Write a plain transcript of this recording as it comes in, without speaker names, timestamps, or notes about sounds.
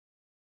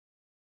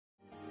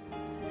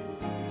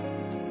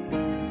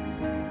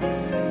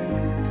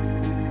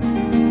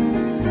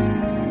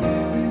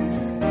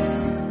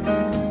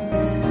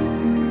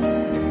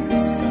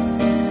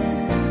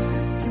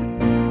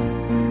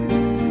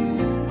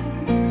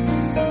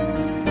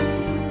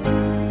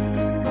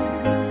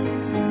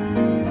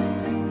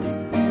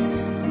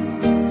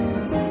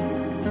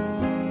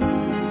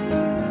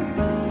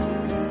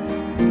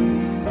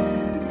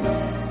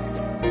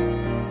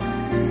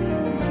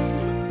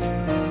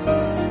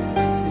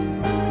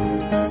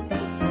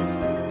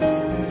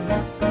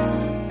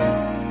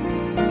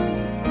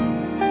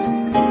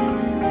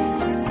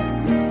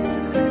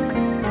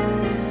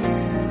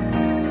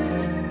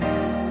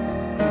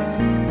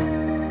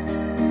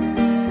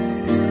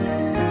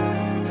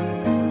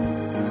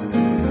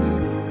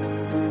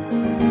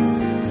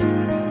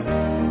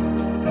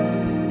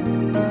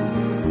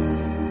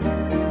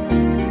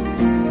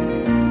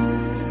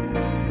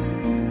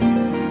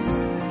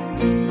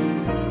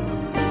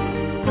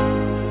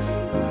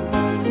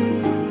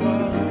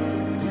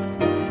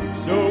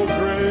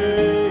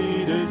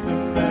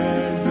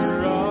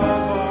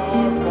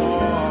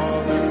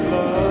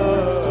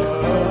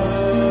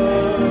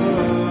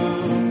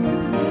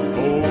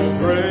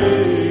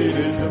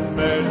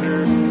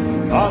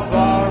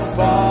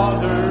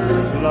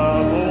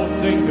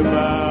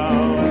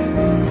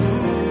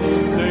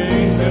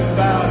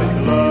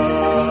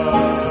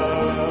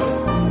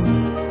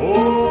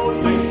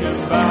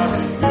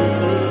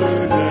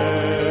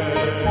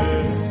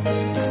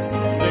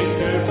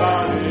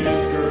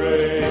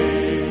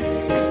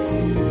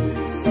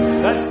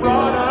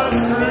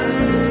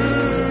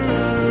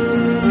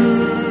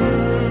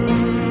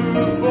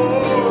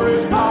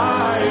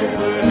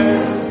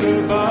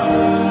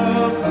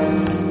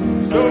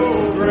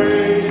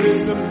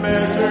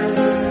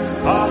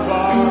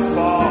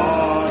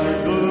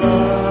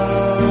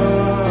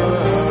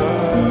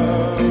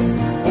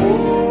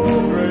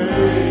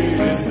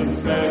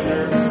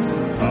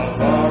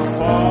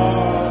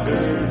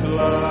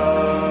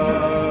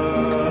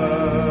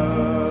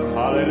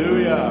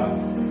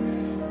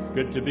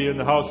Good to be in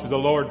the house of the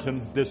Lord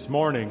this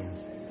morning.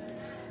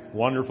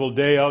 Wonderful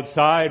day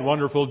outside,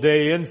 wonderful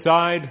day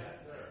inside.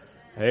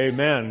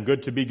 Amen.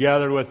 Good to be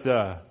gathered with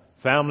the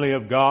family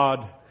of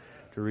God,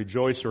 to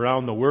rejoice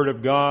around the Word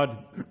of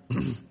God.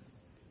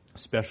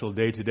 Special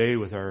day today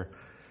with our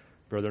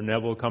Brother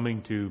Neville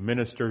coming to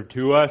minister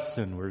to us,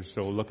 and we're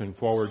so looking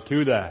forward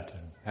to that.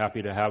 And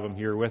happy to have him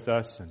here with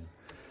us, and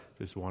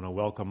just want to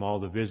welcome all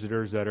the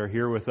visitors that are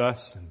here with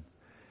us, and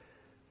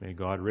may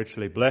God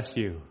richly bless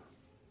you.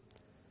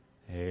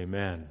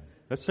 Amen.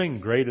 Let's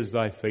sing "Great is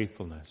Thy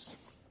Faithfulness"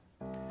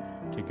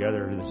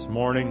 together this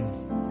morning.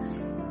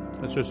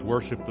 Let's just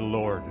worship the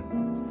Lord.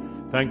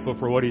 Thankful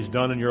for what He's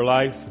done in your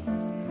life.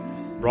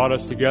 Brought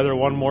us together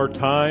one more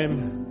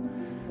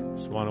time.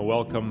 Just want to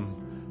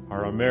welcome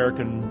our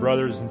American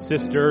brothers and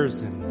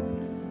sisters,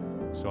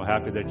 and so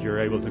happy that you're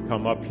able to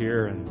come up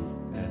here and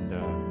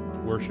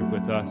worship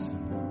with us.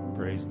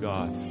 Praise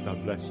God.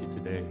 God bless you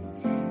today.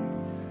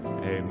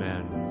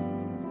 Amen.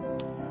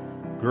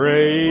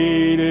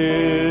 Great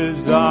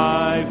is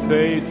Thy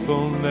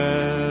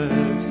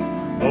faithfulness,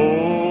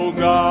 O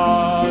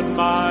God,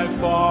 my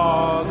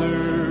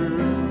Father.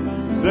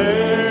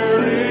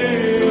 There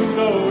is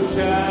no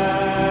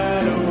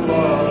shadow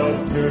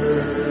of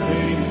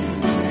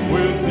turning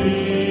with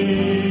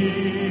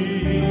Thee.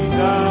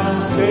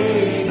 Thou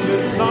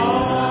changest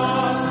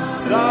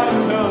not, Thy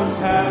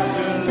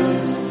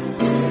compassions,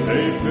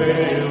 they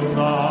fail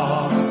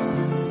not,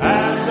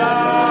 and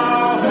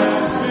Thou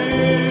hast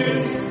been,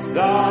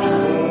 Thou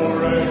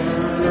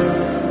forever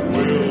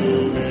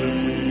will be.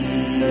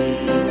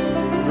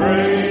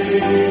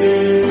 Great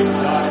is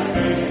Thy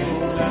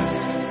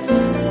faithfulness,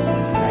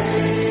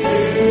 great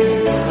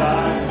is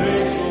Thy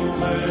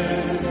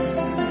faithfulness.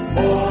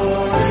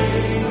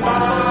 Morning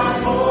by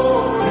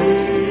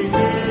morning,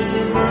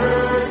 new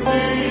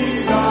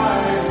mercies I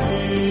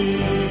see.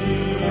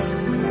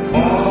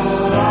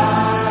 All I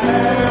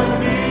have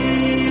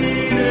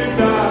needed,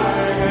 Thy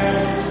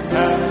hand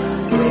hath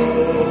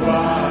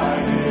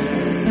provided.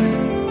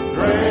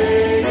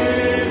 Great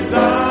is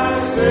Thy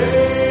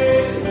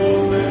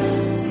faithfulness,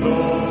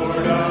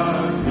 Lord,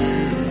 unto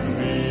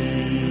me.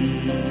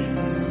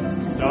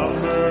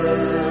 Summer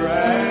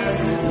and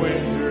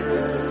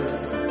winter,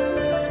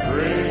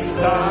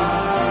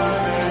 springtime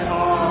and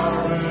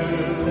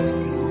harvest,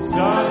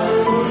 sun,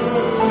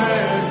 moon,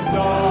 and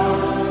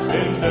stars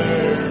in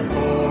their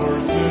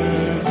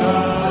courses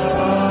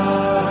above,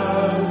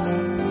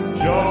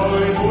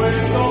 join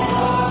with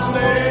all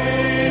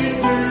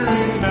nature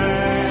in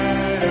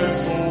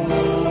manifold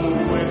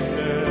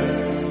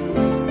witness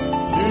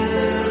to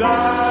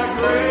Thy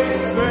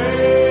great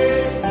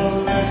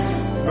faithfulness,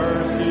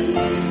 mercy,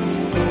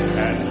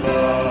 and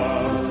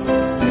love.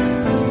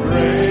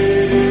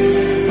 Great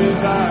is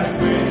Thy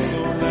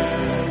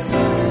faithfulness,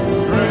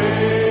 great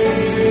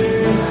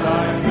is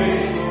Thy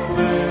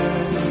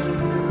faithfulness.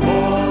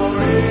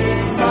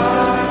 Morning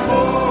by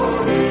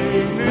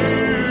morning,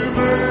 new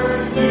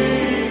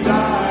mercies I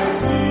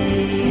see.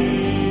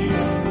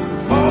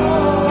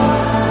 All I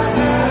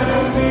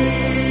have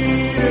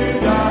needed,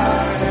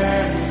 Thy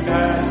hand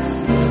hath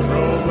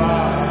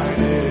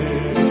provided.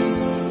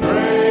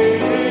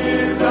 Great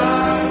is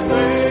Thy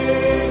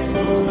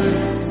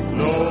faithfulness,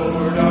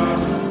 Lord,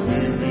 unto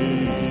me.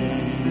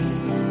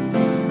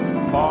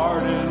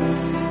 Pardon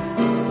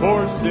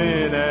for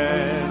sin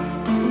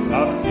and a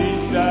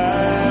peace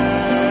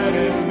that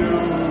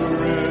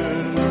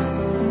endureth.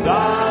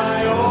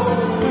 Thy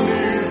own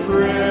dear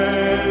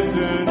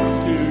presence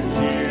to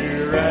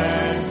cheer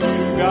and to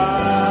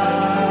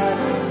guide.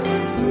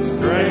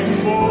 Strength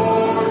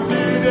for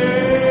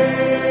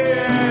today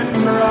and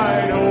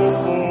bright hope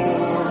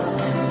for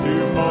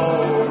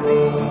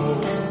tomorrow.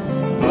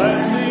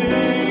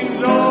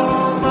 Blessings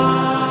all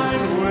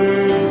mine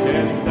with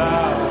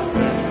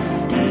 10,000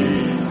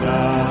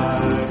 beside.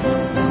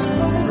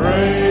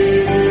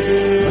 Great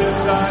is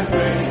Thy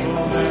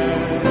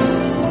faithfulness,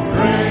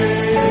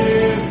 great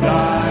is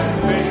Thy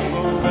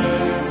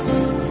faithfulness.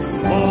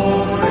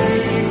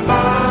 Morning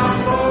by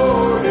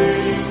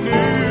morning,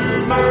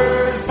 new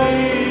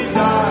mercies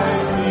I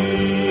see.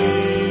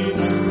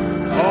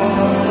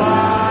 All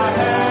I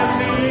have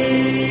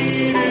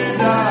needed,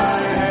 Thy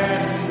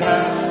hand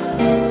hath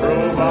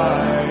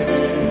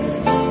provided.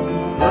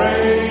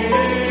 Great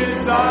is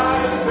Thy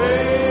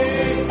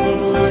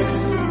faithfulness,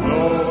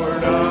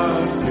 Lord,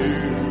 unto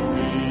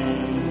me.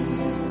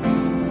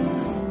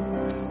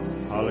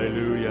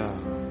 Hallelujah.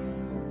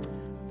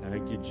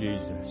 Thank you,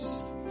 Jesus.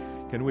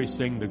 Can we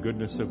sing the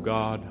goodness of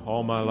God?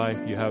 All my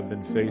life you have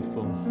been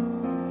faithful.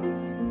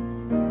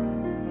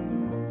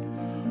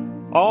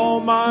 All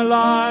my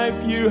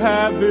life you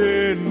have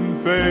been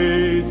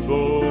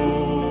faithful.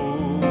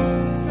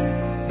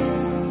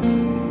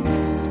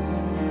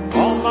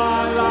 All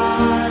my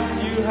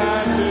life you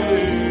have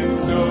been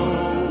so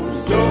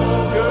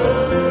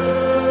good.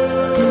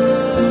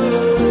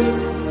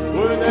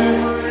 With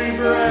every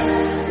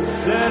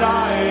breath that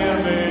I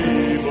am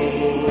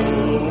able,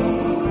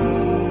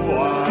 I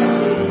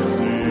will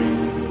sing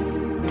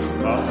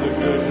of the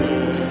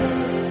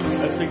goodness.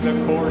 Let's sing the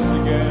chorus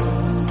again.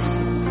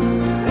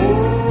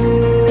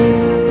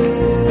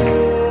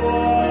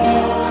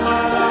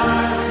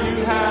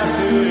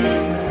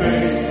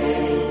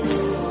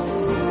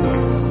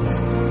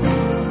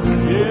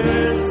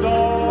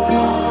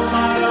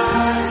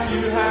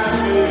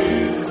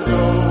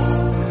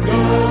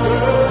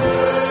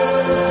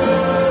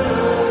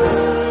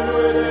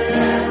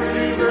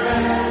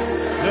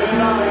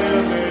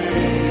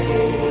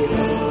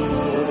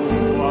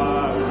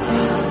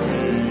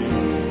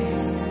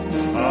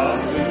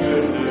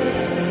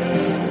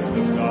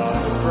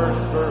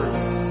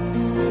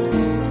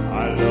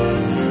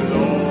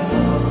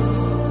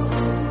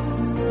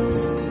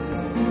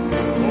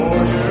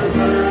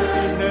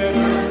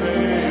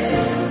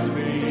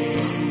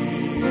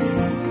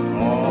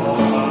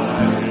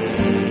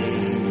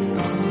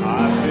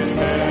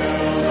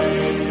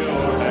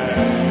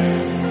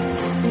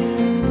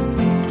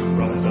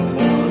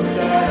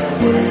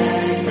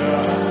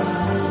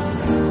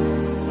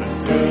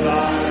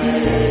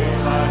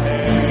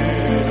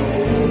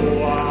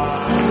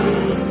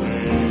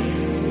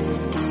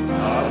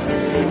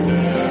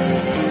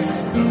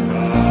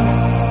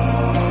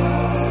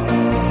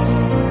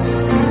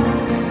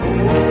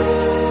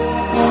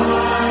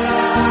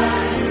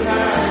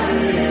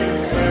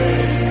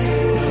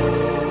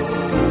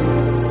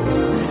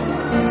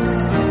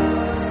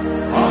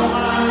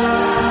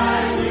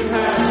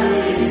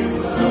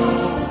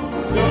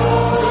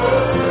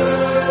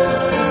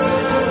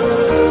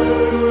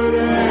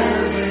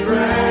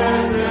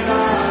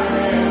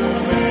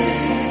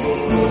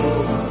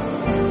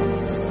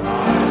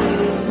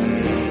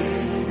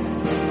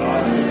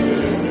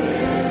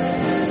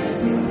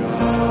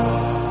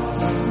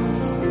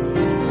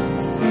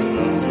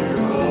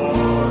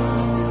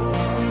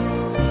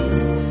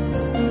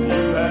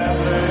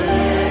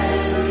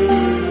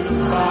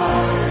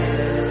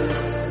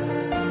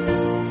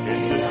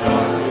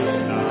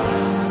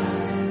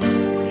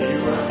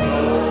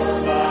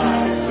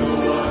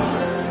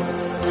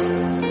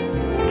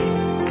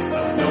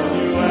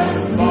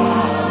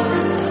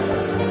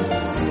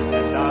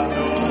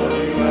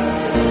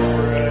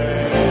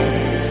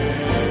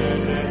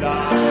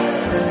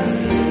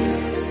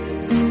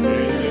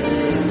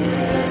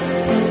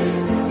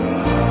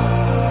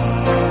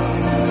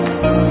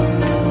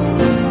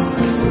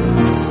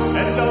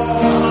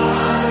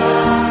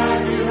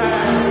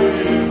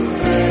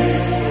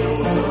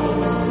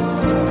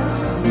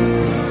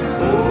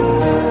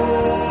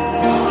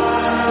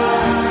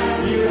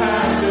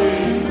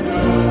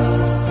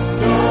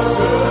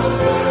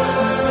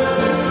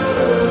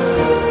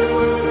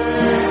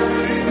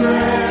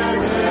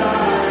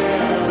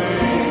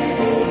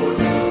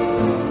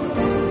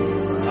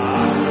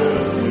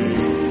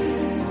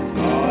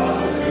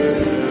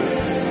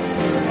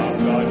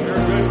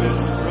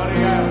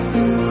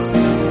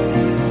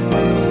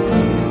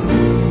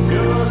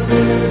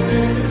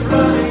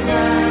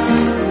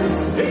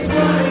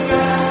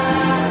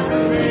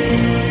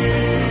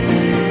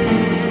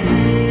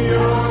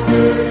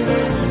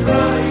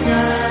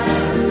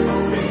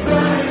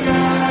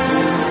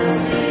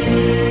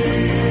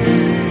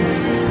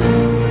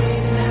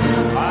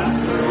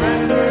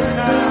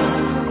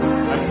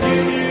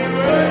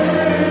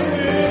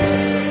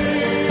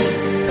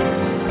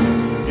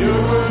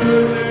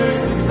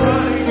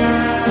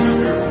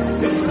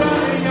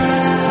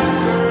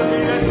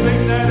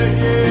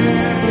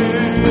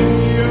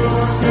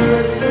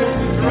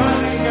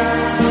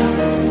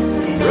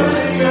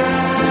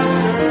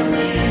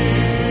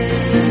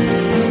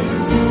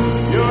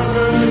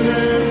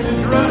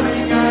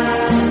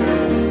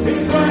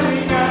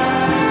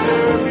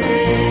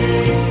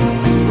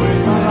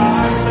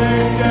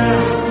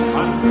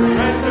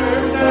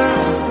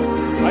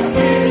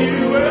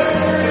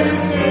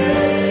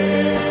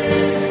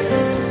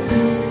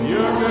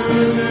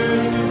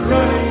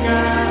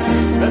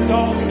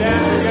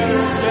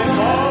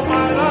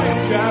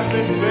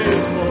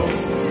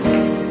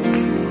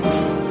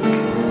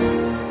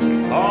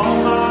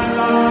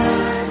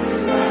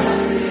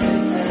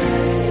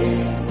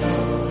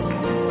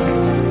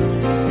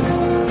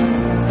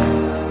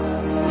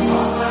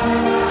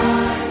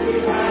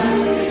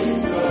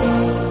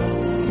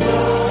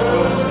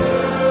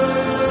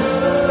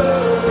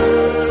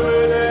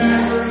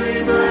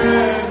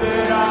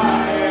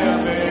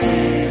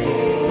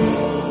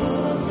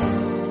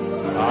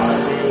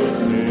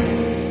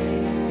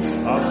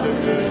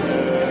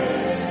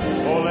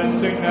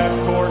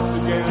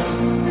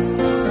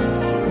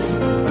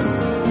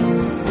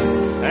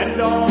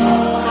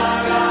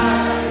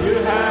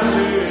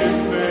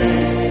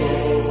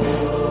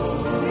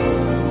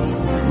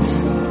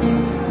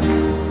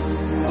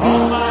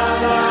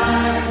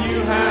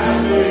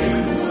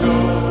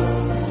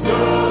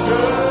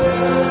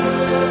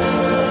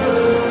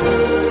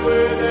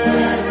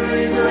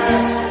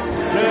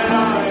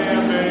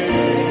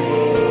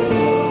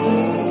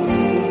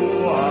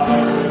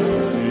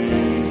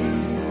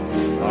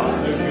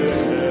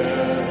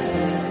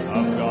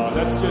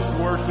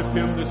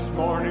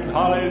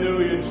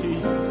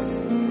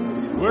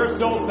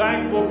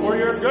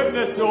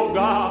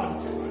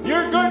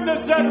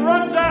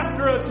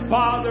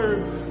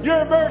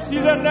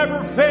 That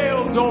never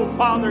fails, oh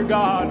Father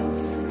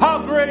God.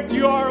 How great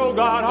you are, oh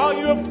God. How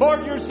you have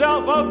poured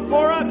yourself out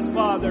for us,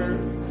 Father.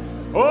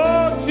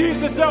 Oh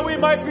Jesus, that we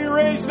might be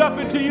raised up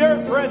into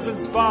your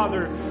presence,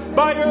 Father,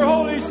 by your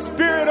Holy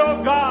Spirit,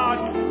 oh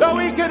God, that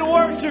we can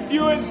worship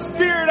you in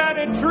spirit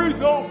and in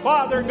truth, oh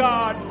Father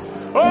God.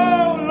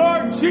 Oh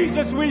Lord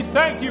Jesus, we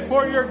thank you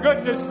for your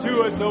goodness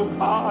to us, oh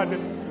God.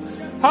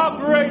 How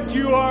great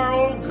you are,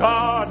 oh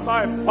God,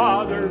 my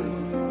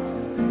Father.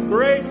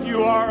 Great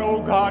you are,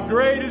 O God.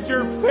 Great is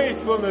your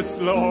faithfulness,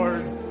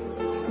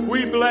 Lord.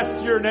 We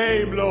bless your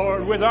name,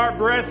 Lord. With our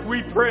breath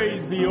we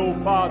praise thee, O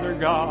Father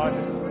God.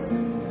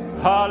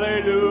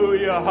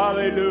 Hallelujah,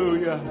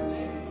 hallelujah.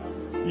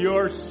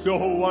 You're so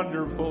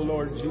wonderful,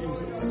 Lord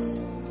Jesus.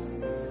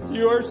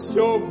 You're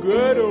so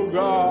good, O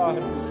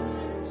God.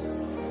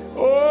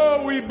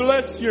 Oh, we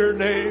bless your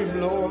name,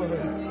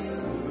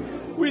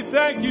 Lord. We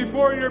thank you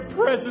for your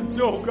presence,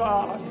 O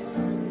God.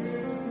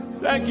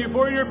 Thank you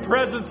for your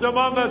presence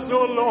among us,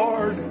 O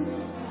Lord.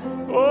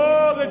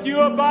 Oh, that you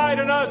abide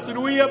in us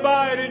and we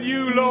abide in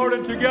you, Lord,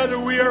 and together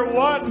we are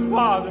one,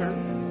 Father.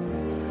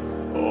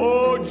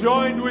 Oh,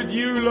 joined with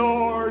you,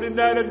 Lord, in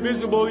that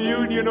invisible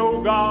union,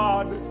 O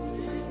God.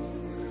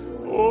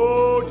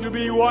 Oh, to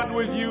be one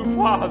with you,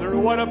 Father.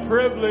 What a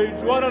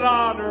privilege, what an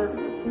honor,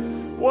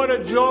 what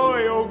a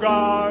joy, O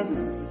God.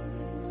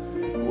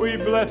 We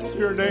bless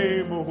your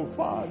name, O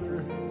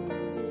Father.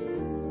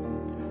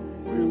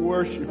 We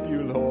worship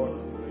you, Lord.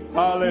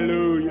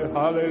 Hallelujah,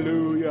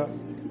 hallelujah,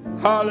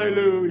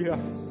 hallelujah.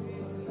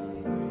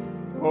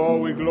 Oh,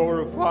 we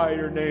glorify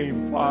your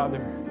name,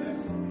 Father.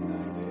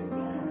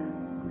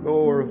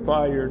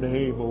 Glorify your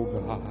name, oh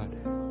God.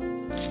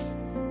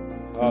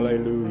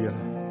 Hallelujah.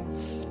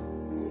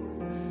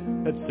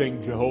 Let's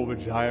sing Jehovah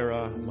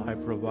Jireh, my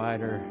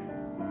provider.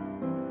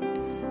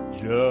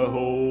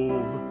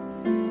 Jehovah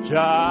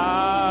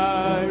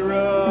Jireh,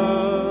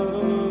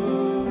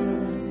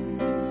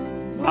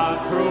 my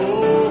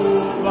provider.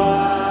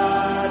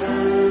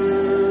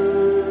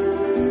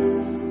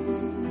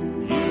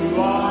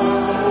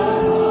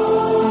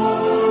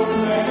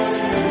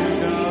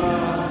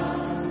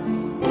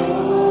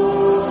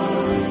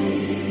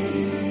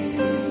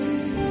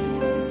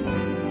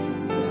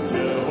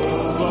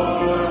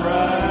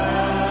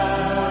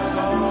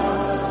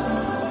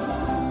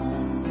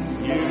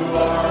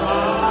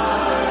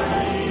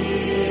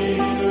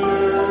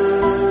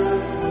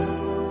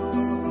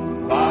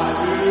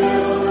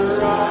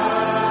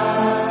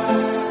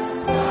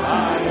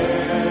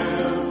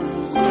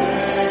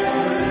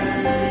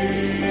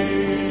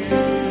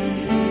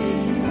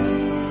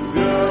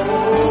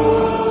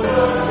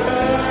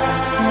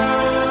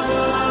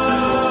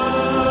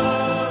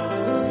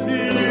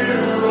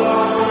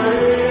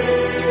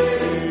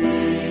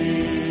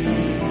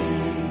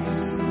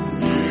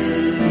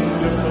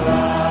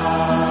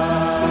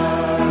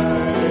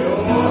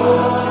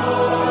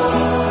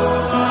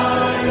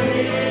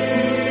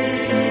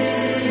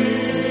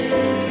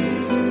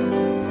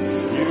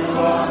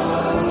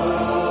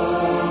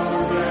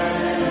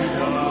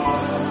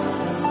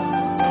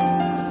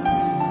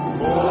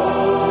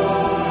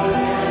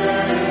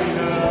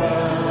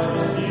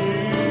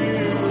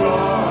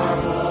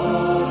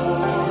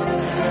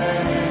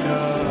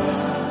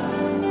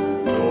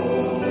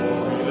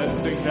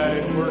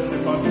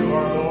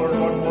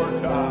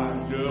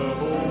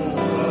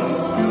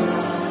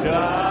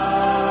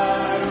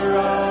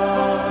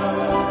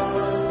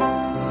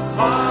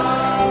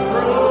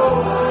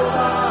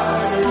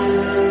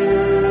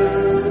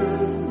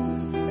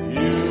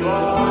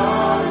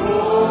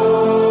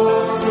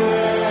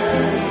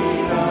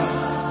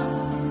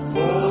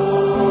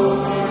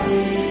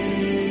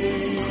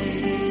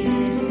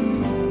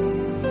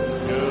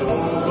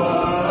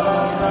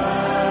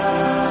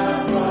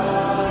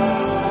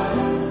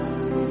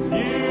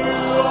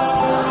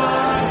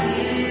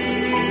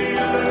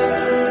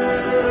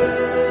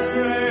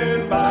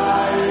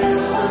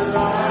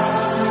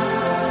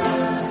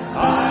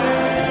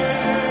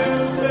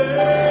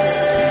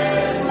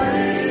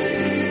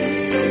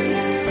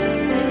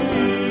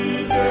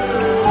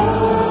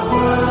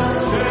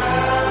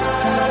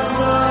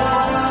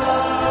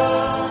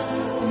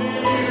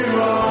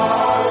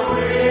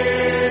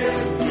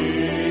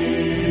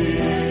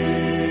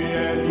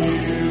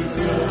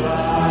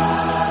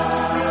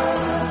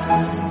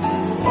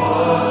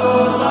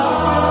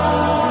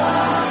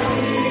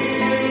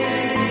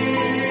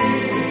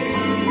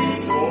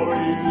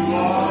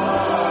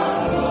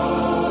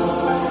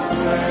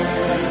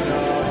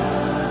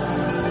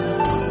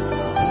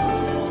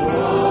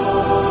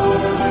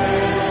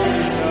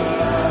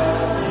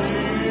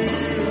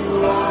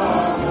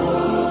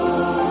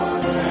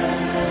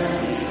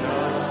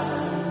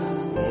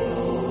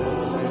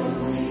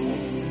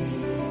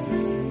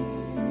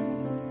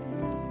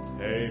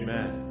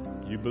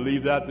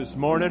 believe that this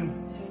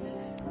morning?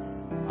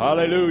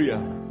 Hallelujah.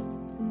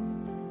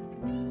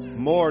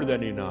 More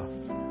than enough.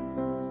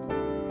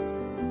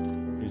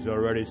 He's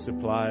already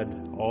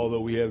supplied all that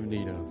we have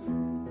need of.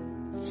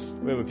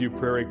 We have a few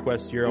prayer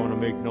requests here I want to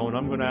make known.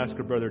 I'm going to ask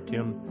our Brother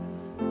Tim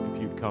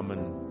if you'd come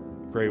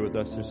and pray with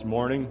us this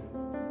morning.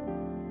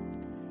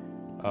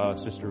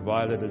 Sister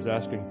Violet is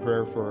asking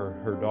prayer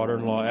for her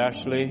daughter-in-law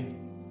Ashley.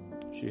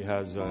 She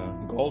has a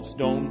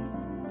gallstone,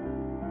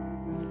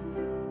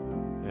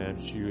 and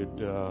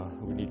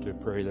we need to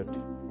pray that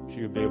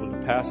she would be able to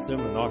pass them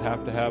and not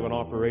have to have an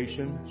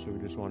operation. So we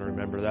just want to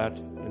remember that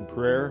in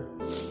prayer.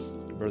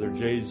 Brother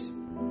Jay's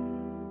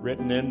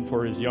written in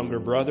for his younger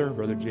brother,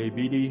 Brother Jay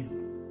Beatty.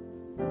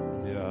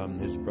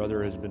 His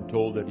brother has been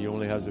told that he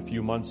only has a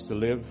few months to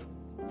live.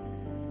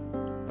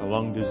 A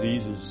lung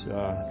disease is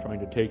trying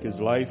to take his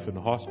life, and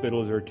the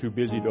hospitals are too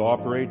busy to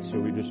operate. So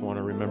we just want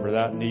to remember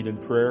that need in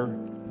prayer.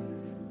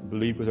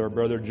 Believe with our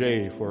Brother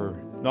Jay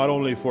for not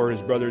only for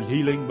his brother's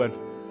healing, but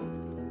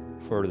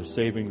for the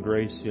saving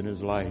grace in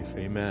his life.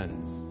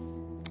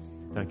 Amen.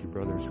 Thank you,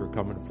 brothers, for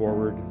coming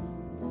forward.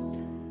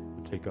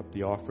 We'll take up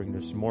the offering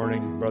this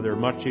morning. Brother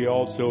Machi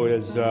also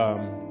is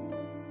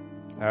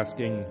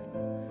asking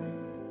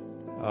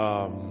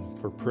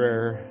for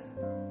prayer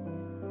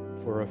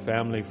for a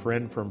family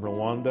friend from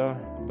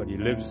Rwanda, but he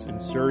lives in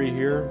Surrey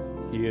here.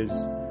 He is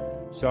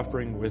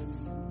suffering with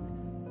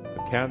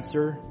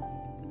cancer,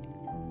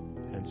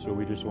 and so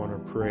we just want to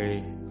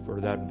pray for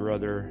that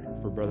brother,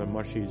 for Brother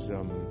Machi's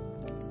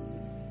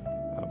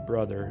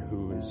brother,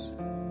 who is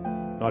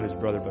not his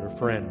brother but a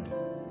friend.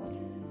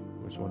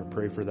 We just want to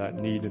pray for that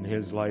need in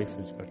his life.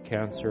 He's got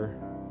cancer.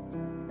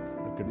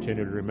 We'll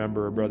continue to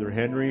remember our Brother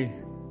Henry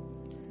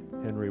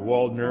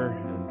Waldner,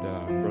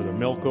 and Brother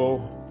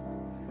Milko,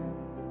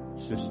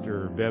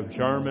 Sister Bev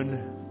Charman,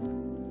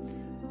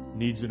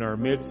 needs in our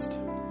midst.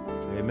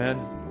 Amen.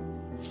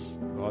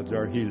 God's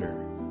our healer.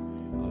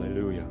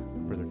 Hallelujah.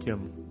 Brother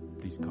Tim,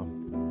 please come.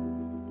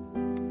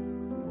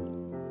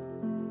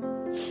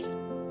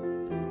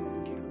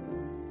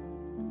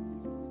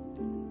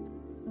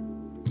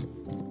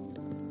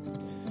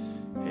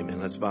 Amen.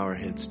 Let's bow our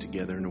heads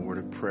together in a word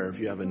of prayer. If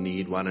you have a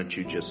need, why don't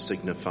you just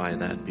signify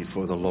that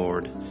before the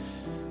Lord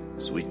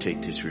as we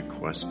take these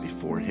requests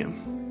before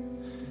Him.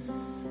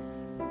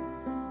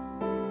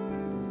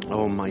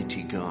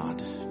 Almighty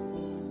God,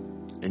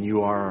 and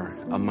you are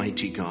a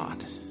mighty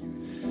God,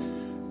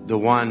 the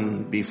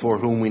one before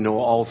whom we know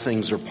all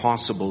things are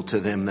possible to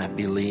them that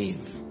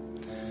believe.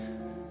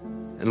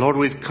 And Lord,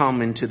 we've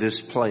come into this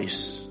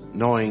place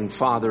knowing,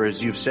 Father,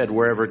 as you've said,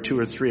 wherever 2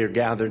 or 3 are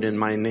gathered in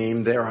my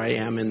name, there I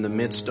am in the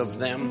midst of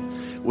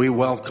them. We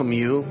welcome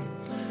you.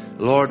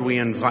 Lord, we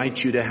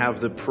invite you to have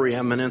the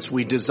preeminence.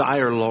 We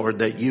desire, Lord,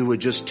 that you would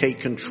just take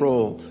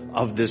control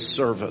of this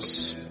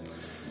service.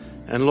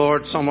 And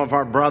Lord, some of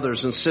our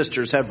brothers and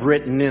sisters have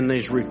written in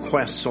these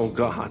requests, oh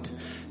God.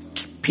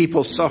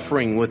 People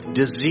suffering with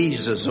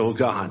diseases, oh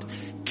God.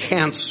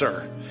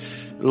 Cancer.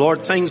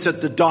 Lord, things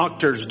that the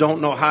doctors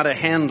don't know how to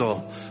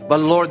handle. But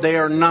Lord, they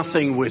are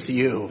nothing with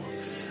you.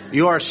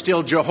 You are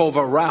still Jehovah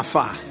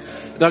Rapha,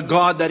 the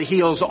God that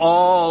heals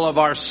all of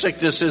our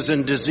sicknesses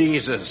and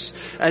diseases.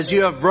 As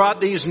you have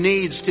brought these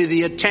needs to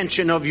the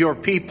attention of your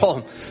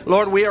people,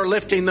 Lord, we are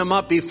lifting them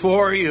up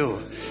before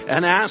you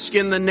and ask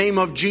in the name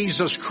of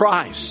Jesus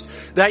Christ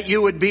that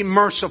you would be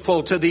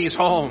merciful to these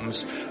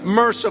homes,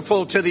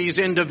 merciful to these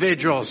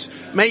individuals.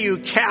 May you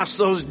cast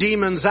those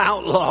demons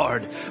out,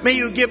 Lord. May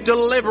you give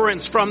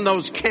deliverance from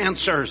those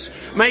cancers.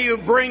 May you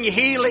bring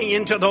healing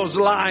into those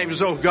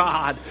lives, oh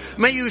God.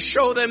 May you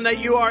show them that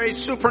you are a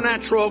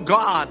supernatural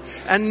God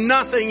and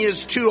nothing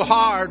is too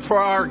hard for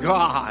our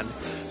God.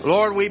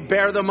 Lord, we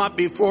bear them up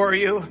before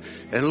you.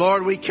 And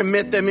Lord, we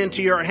commit them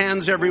into your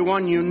hands,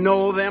 everyone. You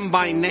know them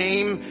by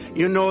name.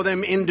 You know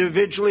them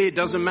individually. It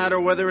doesn't matter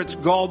whether it's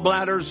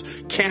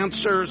gallbladders,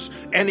 cancers,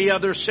 any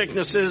other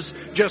sicknesses,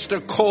 just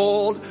a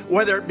cold,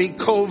 whether it be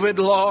COVID,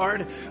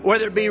 Lord,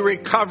 whether it be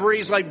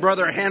recoveries like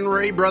Brother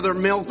Henry, Brother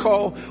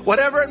Milko,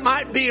 whatever it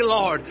might be,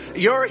 Lord,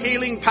 your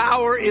healing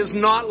power is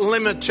not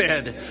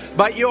limited,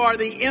 but you are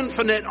the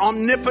infinite,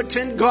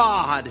 omnipotent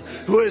God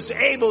who is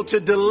able to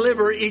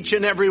deliver each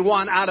and every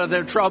one out of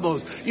their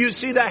troubles. You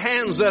see the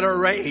hands that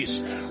are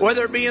raised,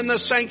 whether it be in the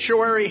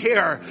sanctuary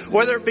here,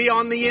 whether it be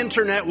on the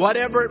internet,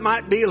 whatever it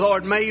might be,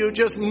 Lord, may you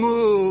just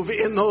move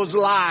in those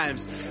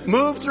lives.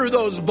 Move through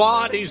those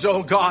bodies,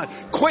 oh God.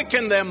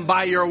 Quicken them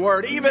by your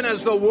word. Even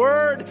as the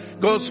word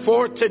goes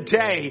forth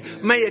today,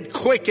 may it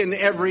quicken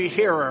every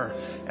hearer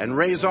and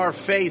raise our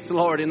faith,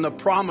 Lord, in the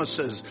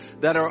promises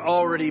that are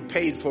already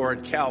paid for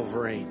at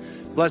Calvary.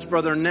 Bless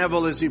Brother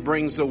Neville as he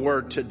brings the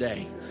word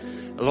today.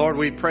 Lord,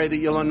 we pray that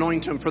you'll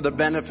anoint him for the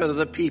benefit of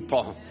the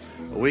people.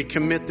 We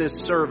commit this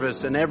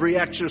service and every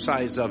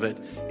exercise of it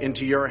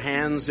into your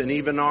hands, and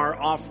even our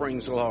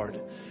offerings,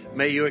 Lord.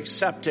 May you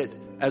accept it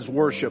as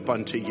worship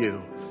unto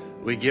you.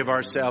 We give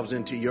ourselves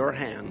into your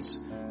hands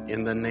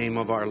in the name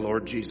of our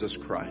Lord Jesus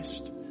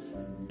Christ.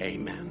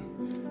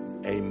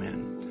 Amen.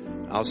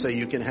 Amen. I'll say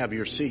you can have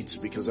your seats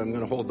because I'm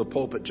going to hold the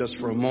pulpit just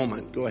for a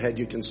moment. Go ahead,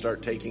 you can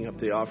start taking up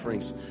the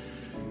offerings.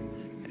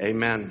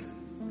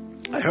 Amen.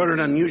 I heard an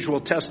unusual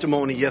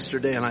testimony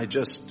yesterday, and I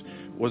just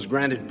was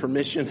granted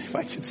permission, if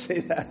I can say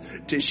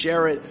that, to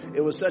share it.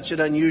 It was such an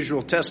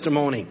unusual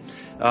testimony.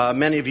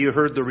 Many of you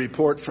heard the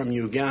report from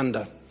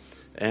Uganda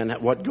and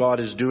what God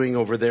is doing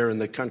over there in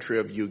the country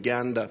of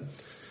Uganda.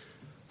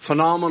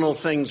 Phenomenal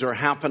things are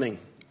happening.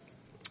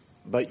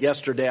 But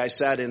yesterday I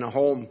sat in a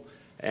home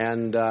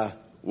and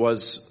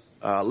was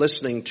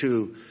listening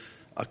to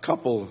a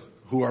couple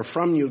who are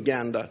from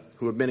Uganda,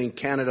 who have been in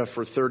Canada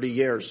for 30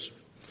 years.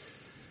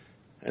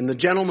 And the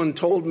gentleman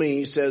told me,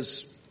 he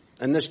says,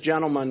 and this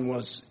gentleman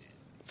was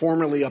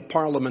formerly a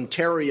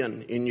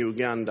parliamentarian in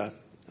Uganda,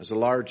 has a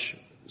large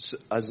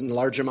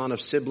amount of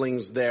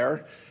siblings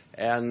there.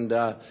 And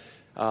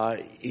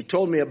he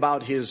told me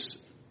about his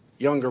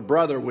younger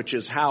brother, which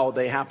is how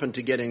they happened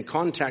to get in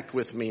contact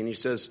with me. And he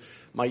says,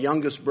 my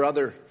youngest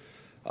brother,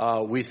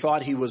 we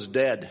thought he was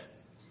dead.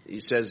 He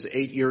says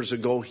 8 years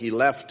ago he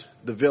left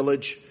the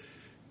village,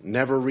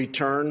 never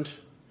returned.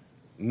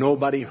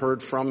 Nobody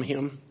heard from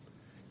him.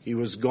 He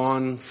was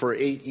gone for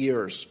 8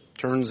 years.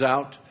 Turns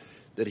out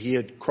that he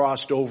had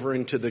crossed over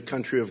into the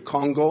country of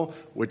Congo,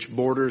 which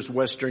borders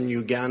western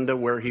Uganda,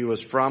 where he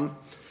was from.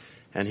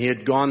 And he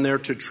had gone there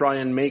to try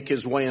and make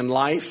his way in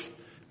life,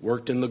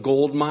 worked in the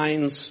gold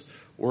mines,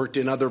 worked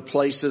in other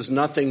places.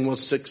 Nothing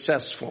was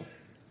successful.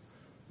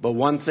 But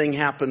one thing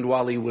happened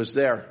while he was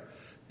there.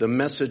 The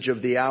message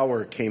of the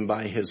hour came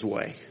by his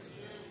way.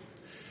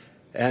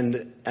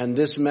 And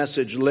this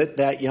message lit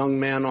that young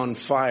man on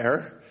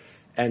fire.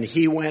 And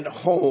he went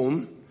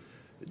home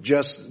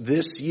just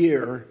this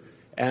year.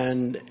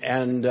 And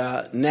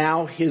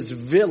now his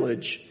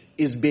village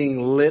is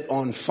being lit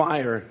on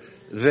fire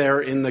there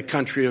in the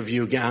country of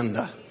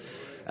Uganda.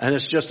 And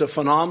it's just a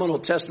phenomenal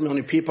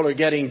testimony. People are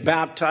getting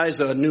baptized.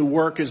 A new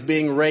work is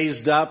being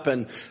raised up.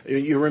 And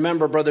you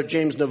remember Brother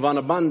James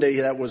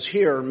Navanabunde that was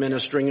here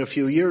ministering a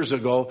few years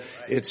ago.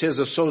 It's his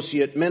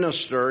associate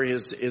minister,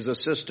 his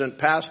assistant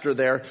pastor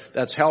there,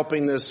 that's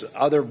helping this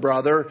other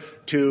brother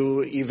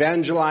to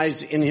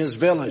evangelize in his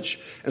village.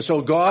 And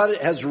so God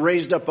has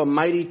raised up a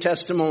mighty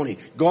testimony.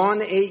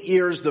 Gone 8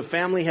 years, the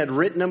family had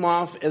written him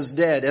off as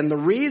dead. And the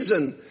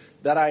reason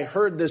that I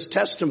heard this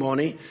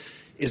testimony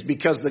is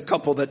because the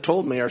couple that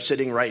told me are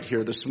sitting right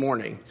here this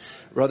morning.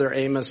 Brother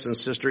Amos and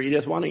Sister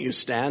Edith, why don't you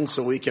stand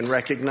so we can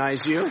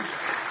recognize you?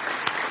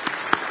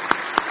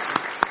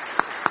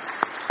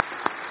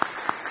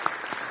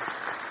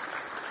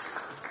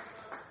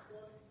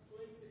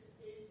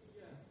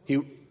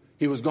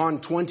 He was gone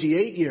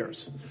 28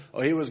 years.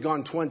 Oh, he was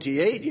gone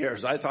 28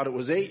 years. I thought it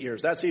was 8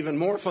 years. That's even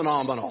more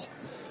phenomenal.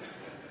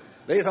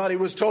 They thought he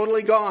was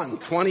totally gone.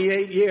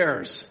 28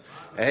 years.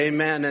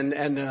 Amen.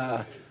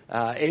 And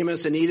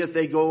Amos and Edith,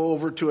 they go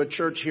over to a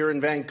church here in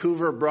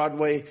Vancouver,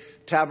 Broadway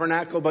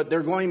Tabernacle, but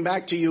they're going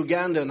back to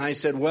Uganda. And I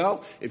said,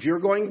 well, if you're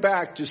going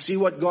back to see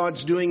what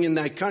God's doing in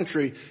that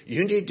country,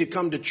 you need to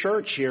come to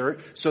church here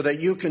so that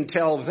you can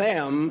tell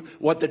them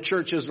what the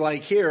church is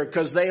like here,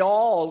 because they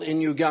all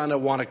in Uganda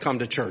want to come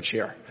to church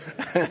here.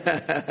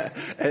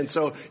 And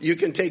so you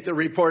can take the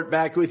report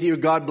back with you.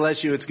 God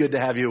bless you. It's good to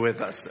have you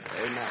with us.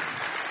 Amen.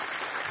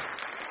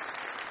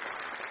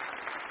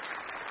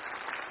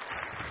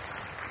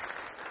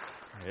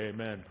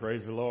 Amen.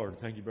 Praise the Lord.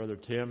 Thank you, Brother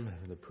Tim,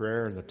 the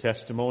prayer and the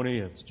testimony.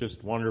 It's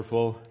just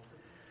wonderful to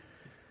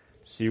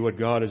see what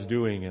God is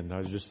doing. And I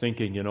was just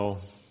thinking,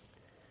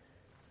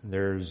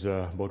 there's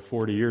about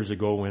 40 years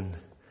ago when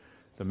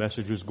the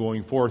message was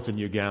going forth in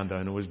Uganda,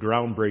 and it was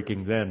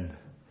groundbreaking then.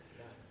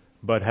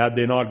 But had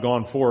they not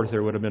gone forth,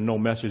 there would have been no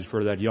message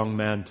for that young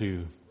man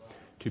to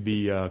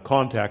be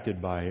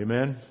contacted by.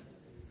 Amen.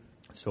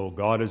 So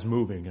God is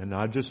moving. And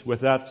I just,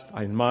 with that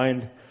in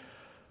mind,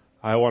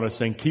 I want to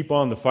sing, keep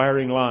on the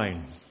firing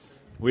line.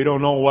 We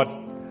don't know what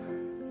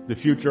the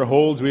future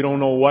holds. We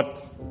don't know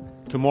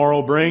what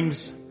tomorrow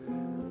brings.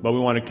 But we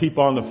want to keep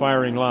on the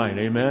firing line.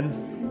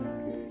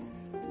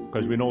 Amen?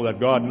 Because we know that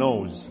God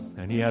knows.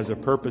 And He has a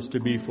purpose to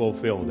be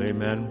fulfilled.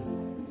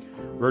 Amen?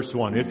 Verse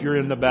 1. If you're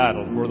in the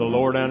battle for the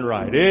Lord and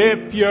right.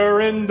 If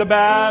you're in the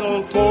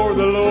battle for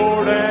the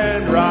Lord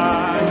and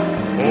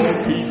right.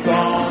 Oh, keep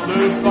on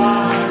the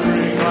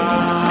firing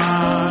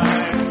line.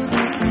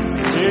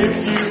 If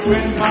you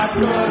win, my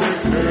brother,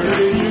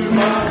 surely you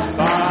must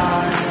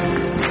fight.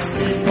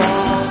 Keep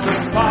on the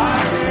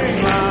fighting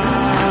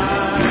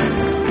line.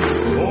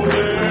 Oh,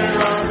 there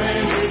are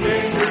many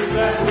dangers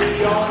that we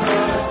all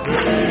must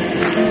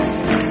face.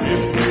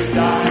 If we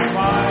die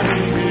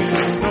fighting,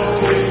 it's no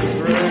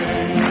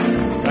disgrace.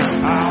 The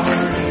power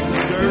in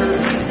the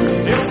dirt,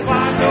 he'll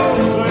find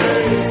those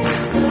ways.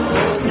 So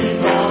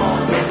keep on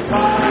the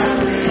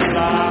fighting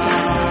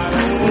line.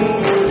 Oh,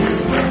 you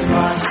must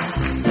fight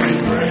and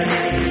pray.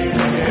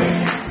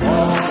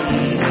 All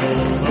evil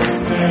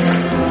of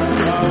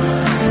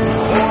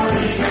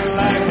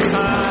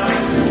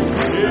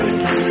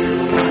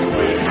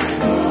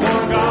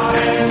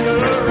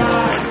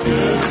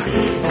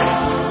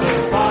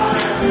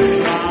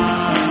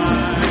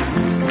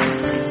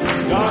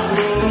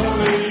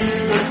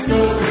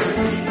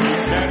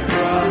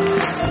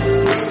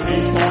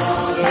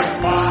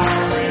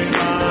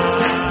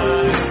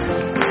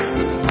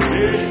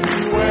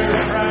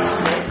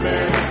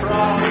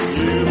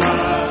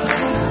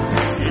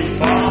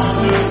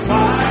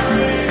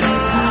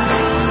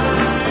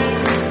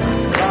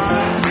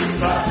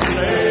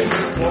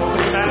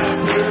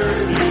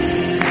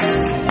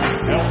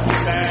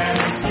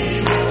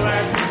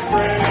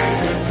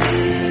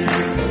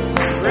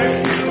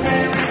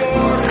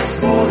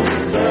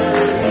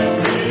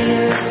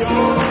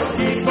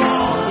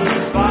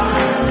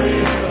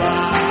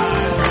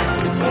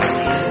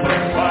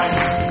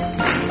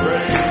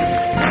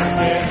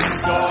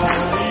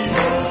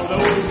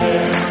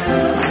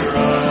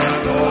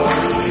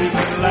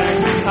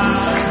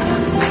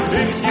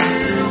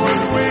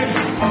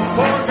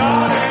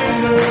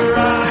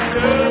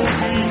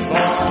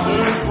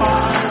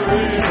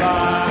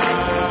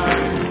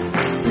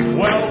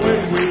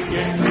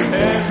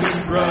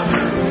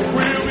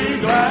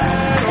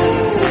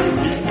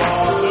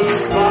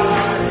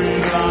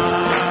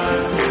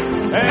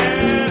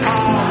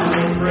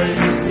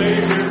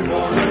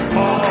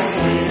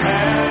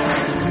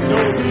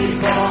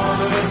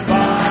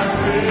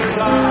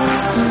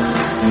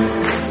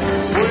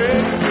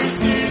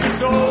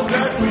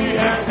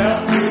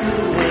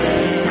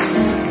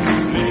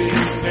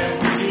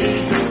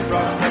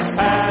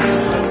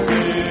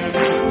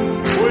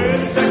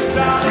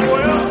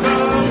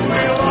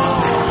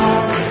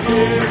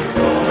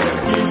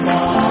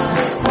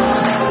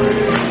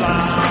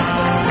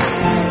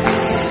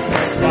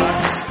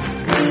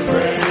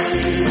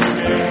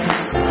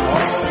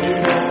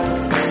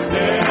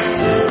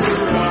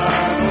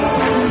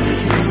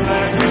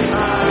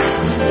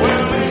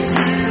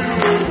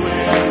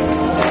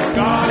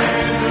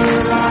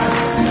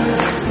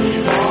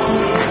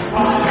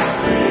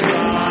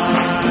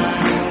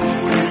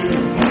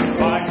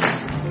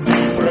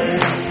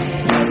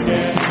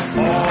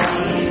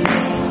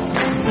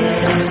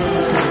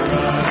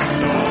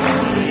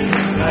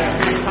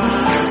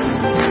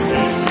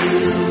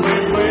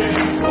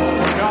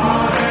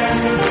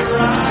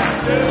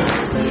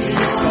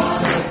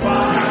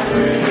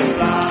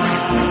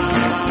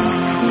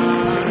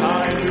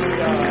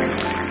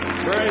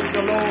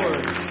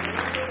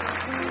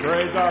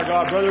Praise our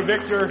God. Brother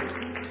Victor,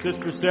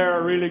 Sister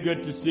Sarah, really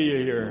good to see you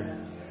here.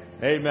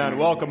 Amen.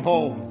 Welcome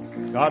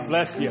home. God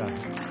bless you.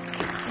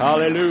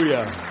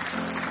 Hallelujah.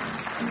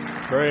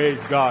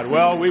 Praise God.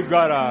 Well, we've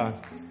got a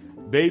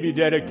baby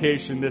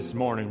dedication this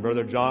morning.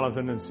 Brother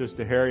Jonathan and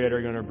Sister Harriet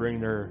are going to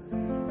bring their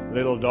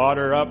little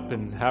daughter up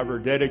and have her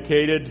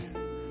dedicated.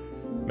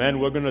 Man,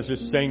 we're going to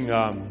just sing,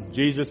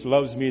 Jesus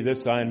loves me,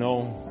 this I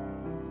know.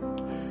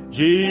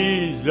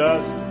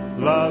 Jesus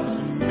loves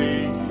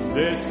me,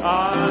 this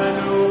I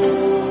know,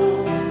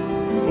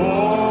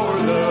 for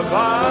the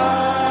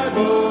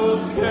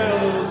Bible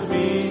tells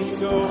me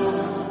so.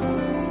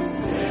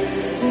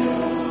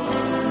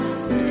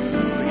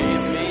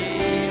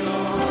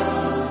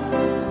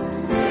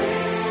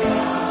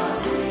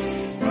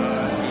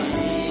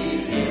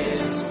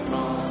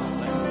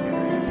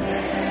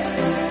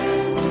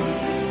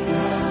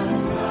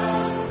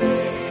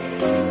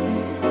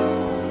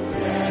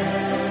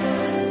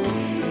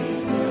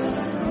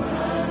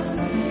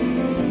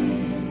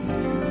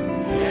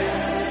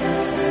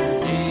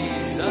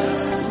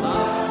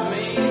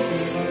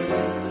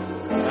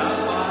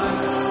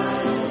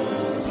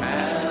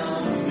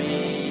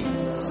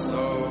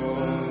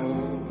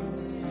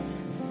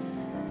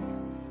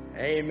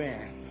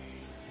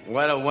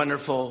 What a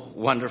wonderful,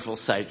 wonderful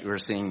sight we're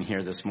seeing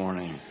here this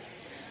morning.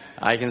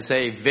 I can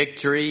say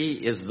victory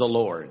is the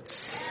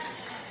Lord's.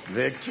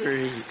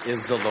 Victory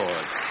is the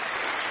Lord's.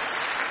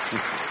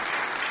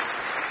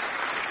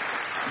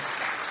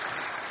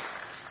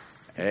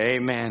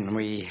 Amen.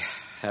 We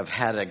have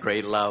had a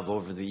great love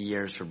over the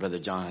years for Brother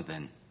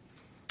Jonathan.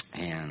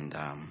 And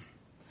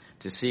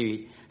to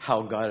see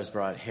how God has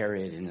brought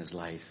Harriet in his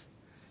life.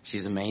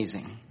 She's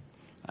amazing.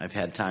 I've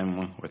had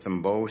time with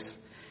them both.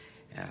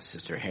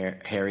 Sister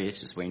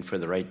Harriet is waiting for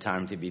the right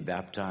time to be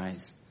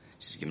baptized.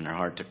 She's given her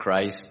heart to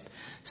Christ,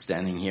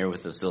 standing here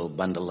with this little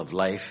bundle of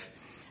life.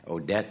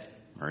 Odette,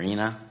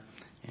 Marina,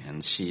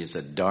 and she is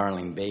a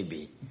darling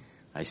baby.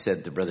 I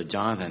said to Brother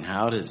Jonathan,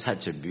 how did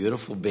such a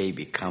beautiful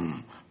baby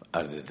come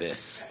out of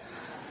this?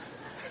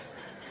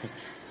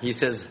 He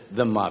says,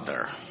 the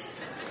mother.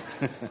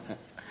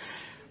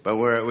 But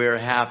we're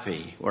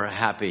happy. We're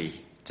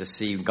happy to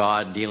see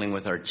God dealing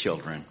with our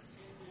children.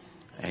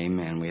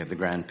 Amen. We have the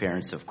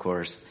grandparents, of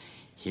course,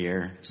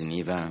 here,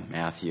 Geneva,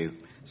 Matthew.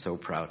 So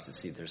proud to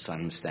see their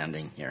son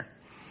standing here.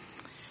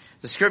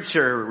 The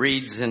scripture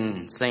reads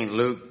in St.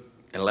 Luke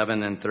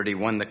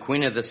 11:31, the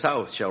Queen of the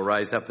South shall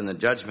rise up in the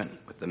judgment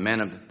with the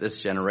men of this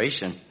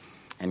generation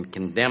and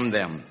condemn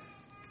them.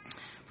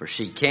 For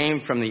she came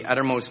from the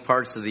uttermost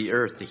parts of the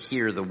earth to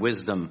hear the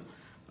wisdom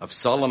of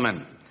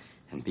Solomon.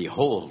 And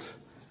behold,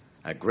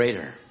 a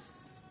greater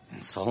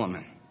than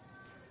Solomon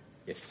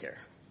is here.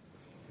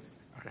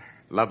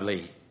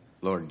 Lovely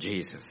Lord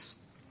Jesus.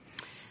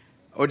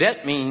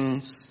 Odette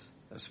means,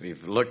 as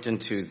we've looked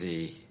into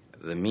the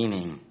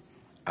meaning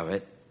of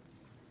it,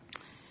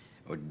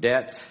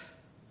 Odette,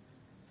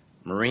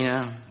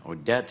 Marina,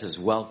 Odette is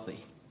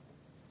wealthy.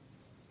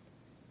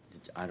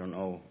 I don't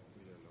know.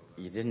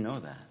 You didn't know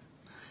that.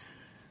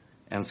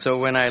 And so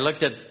when I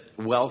looked at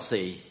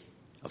wealthy,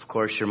 of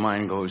course your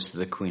mind goes to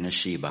the Queen of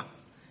Sheba.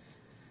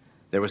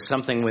 There was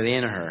something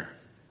within her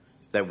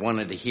that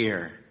wanted to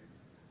hear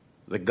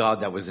the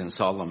God that was in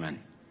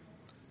Solomon.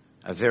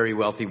 A very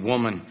wealthy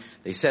woman.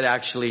 They said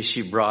actually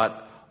she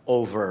brought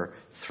over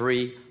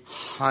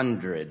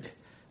 $300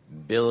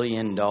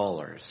 billion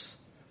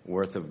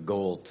worth of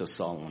gold to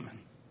Solomon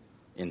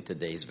in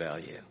today's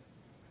value.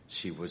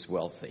 She was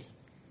wealthy.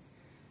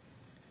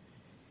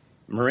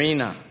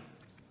 Marina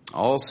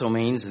also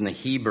means in the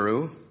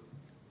Hebrew,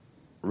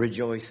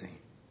 rejoicing.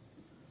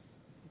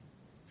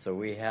 So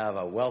we have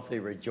a wealthy,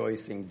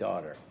 rejoicing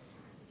daughter.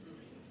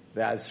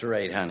 That's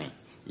right, honey.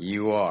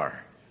 You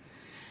are.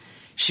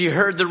 She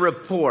heard the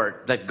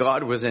report that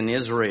God was in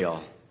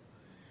Israel,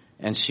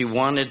 and she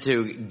wanted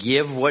to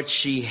give what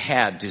she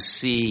had to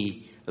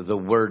see the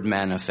word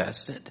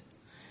manifested.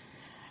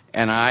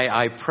 And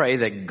I pray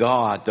that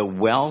God, the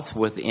wealth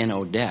within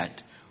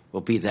Odette,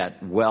 will be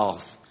that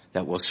wealth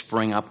that will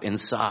spring up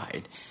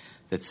inside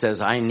that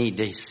says, I need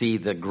to see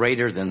the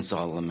greater than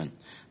Solomon,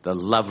 the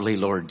lovely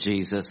Lord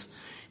Jesus.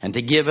 And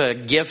to give a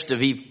gift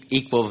of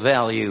equal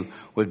value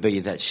would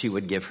be that she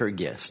would give her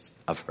gift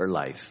of her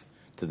life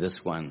to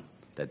this one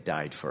that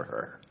died for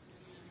her.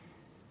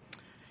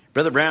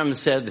 Brother Branham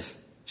said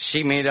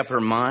she made up her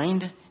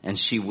mind and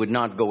she would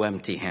not go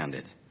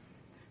empty-handed.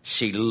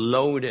 She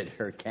loaded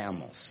her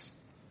camels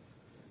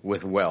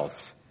with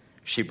wealth.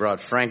 She brought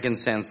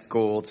frankincense,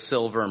 gold,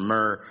 silver,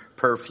 myrrh,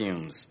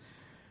 perfumes,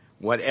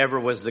 whatever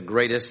was the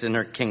greatest in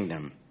her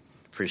kingdom.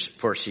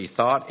 For she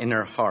thought in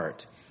her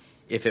heart,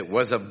 if it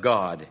was of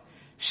God,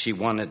 she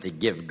wanted to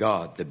give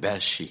God the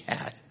best she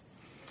had.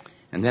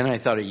 And then I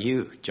thought of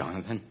you,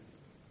 Jonathan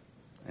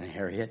and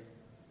Harriet.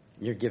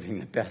 You're giving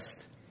the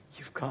best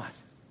you've got.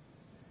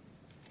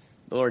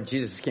 The Lord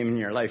Jesus came in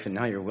your life, and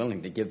now you're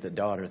willing to give the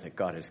daughter that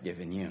God has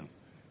given you.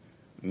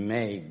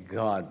 May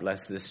God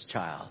bless this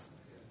child.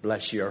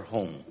 Bless your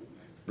home.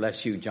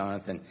 Bless you,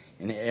 Jonathan,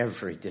 in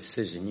every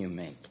decision you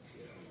make.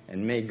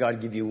 And may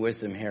God give you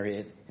wisdom,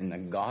 Harriet, in the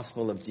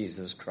gospel of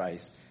Jesus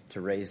Christ to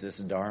raise this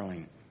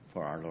darling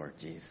for our Lord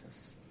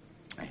Jesus.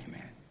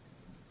 Amen.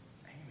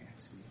 Amen,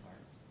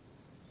 sweetheart.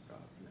 God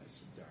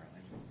bless you,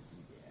 darling.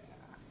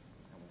 Yeah.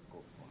 I won't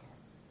go far.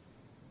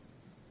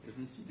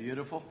 Isn't she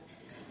beautiful?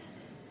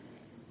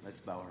 Let's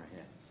bow our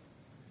heads.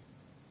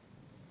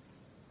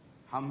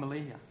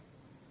 Humbly,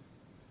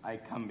 I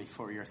come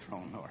before your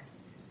throne, Lord.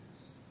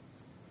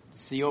 To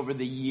see over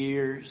the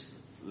years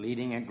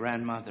leading a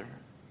grandmother,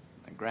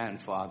 a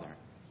grandfather,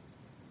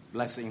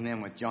 blessing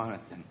them with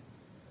Jonathan.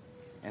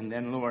 And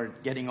then, Lord,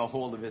 getting a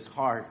hold of his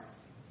heart.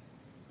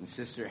 And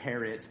Sister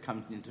Harriet's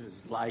come into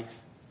his life.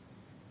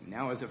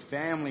 Now as a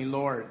family,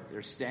 Lord,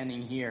 they're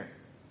standing here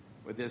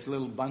with this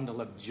little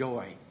bundle of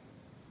joy.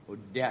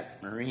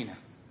 Odette, Marina.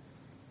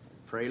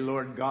 Pray,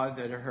 Lord God,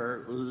 that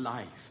her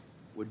life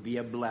would be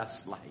a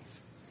blessed life.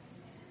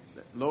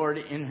 That, Lord,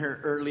 in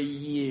her early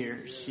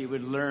years, she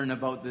would learn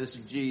about this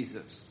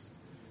Jesus,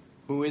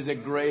 who is a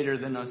greater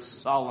than a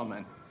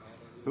Solomon,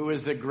 who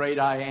is the great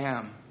I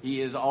am.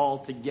 He is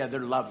altogether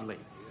lovely.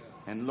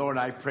 And Lord,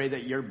 I pray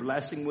that your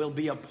blessing will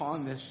be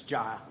upon this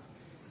child,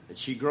 that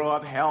she grow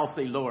up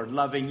healthy, Lord,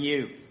 loving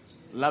you,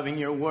 loving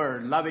your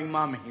word, loving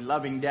mommy,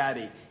 loving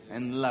daddy,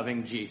 and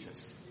loving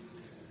Jesus.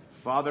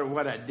 Father,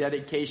 what a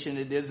dedication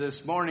it is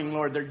this morning,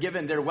 Lord. They're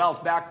giving their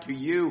wealth back to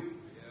you.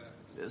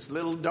 This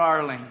little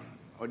darling,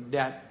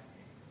 Odette.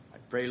 I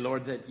pray,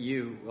 Lord, that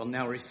you will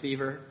now receive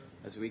her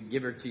as we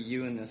give her to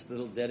you in this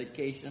little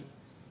dedication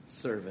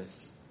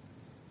service.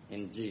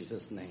 In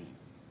Jesus' name.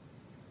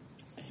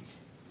 Amen.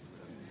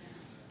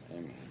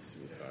 Amen,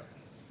 sweetheart.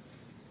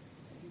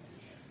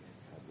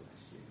 God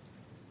bless you.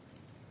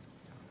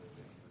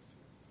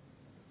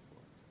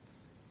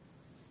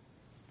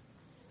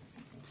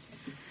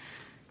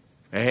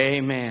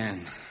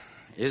 Amen.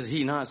 Is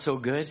he not so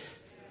good?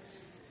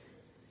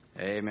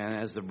 Amen.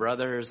 As the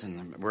brothers,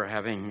 and we're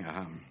having,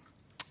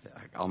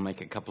 I'll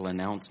make a couple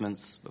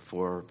announcements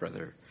before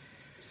Brother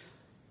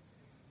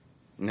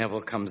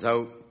Neville comes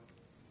out.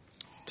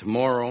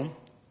 Tomorrow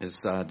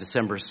is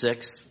December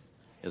 6th,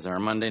 is our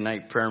Monday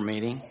night prayer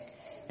meeting,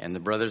 and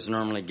the brothers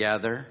normally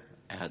gather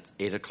at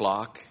 8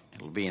 o'clock.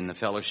 It'll be in the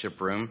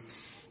fellowship room,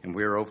 and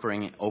we're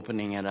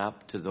opening it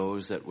up to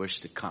those that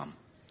wish to come.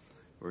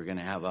 We're going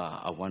to have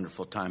a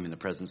wonderful time in the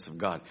presence of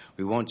God.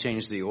 We won't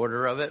change the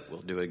order of it.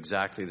 We'll do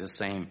exactly the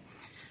same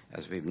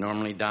as we've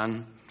normally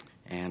done,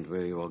 and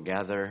we will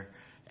gather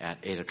at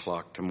 8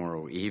 o'clock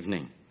tomorrow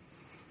evening.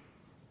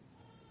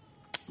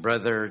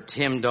 Brother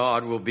Tim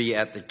Dodd will be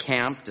at the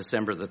camp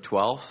December the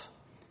 12th.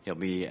 He'll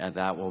be at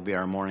that will be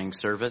our morning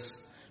service.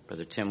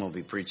 Brother Tim will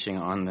be preaching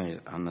on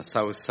the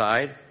south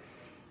side.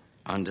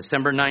 On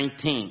December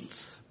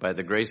 19th, by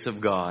the grace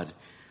of God,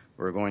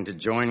 we're going to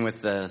join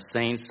with the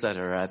saints that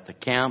are at the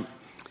camp,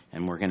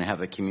 and we're going to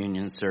have a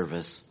communion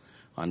service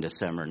on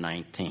December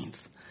 19th.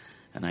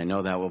 And I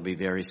know that will be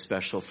very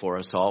special for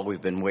us all.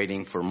 We've been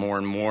waiting for more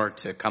and more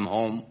to come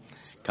home,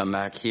 come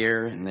back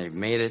here, and they've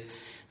made it.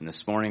 And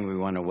this morning we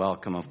want to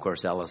welcome, of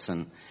course,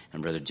 Ellison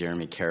and Brother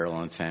Jeremy Carroll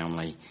and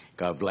family.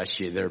 God bless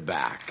you. They're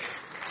back.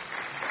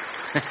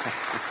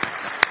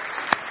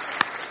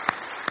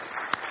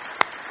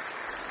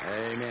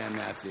 Amen,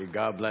 Matthew.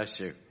 God bless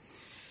you.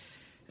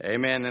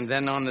 Amen. And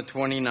then on the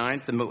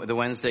 29th, the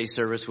Wednesday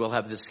service, we'll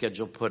have the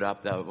schedule put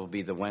up. That will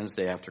be the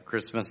Wednesday after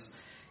Christmas.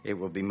 It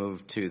will be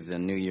moved to the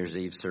New Year's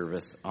Eve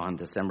service on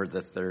December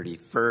the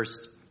 31st,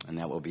 and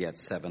that will be at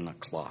 7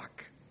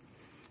 o'clock.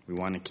 We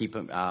want to keep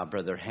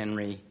Brother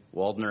Henry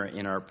Waldner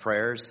in our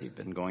prayers. He's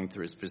been going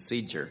through his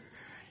procedure.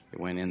 He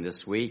went in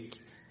this week,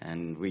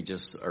 and we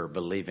just are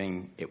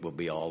believing it will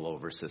be all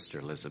over, Sister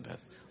Elizabeth.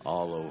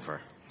 All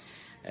over.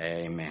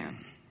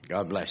 Amen.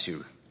 God bless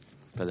you,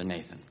 Brother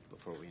Nathan,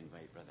 before we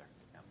invite Brother.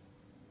 Yep.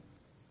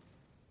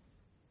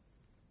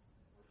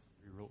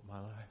 Rewrote my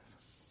life.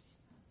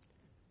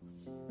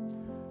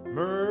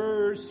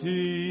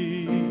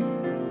 Mercy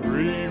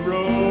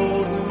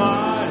rewrote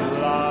my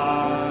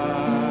life.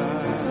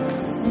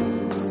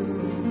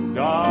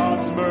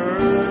 God's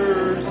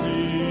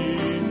mercy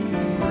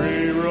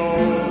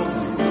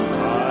rewrote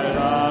my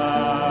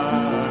life.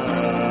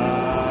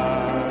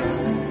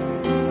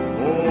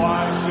 Oh, I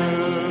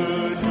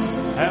should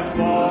have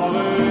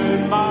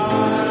fallen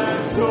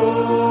my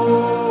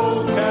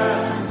soul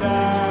cast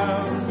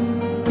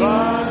down,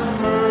 but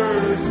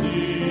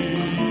mercy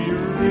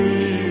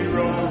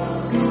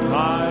rewrote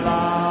my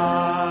life.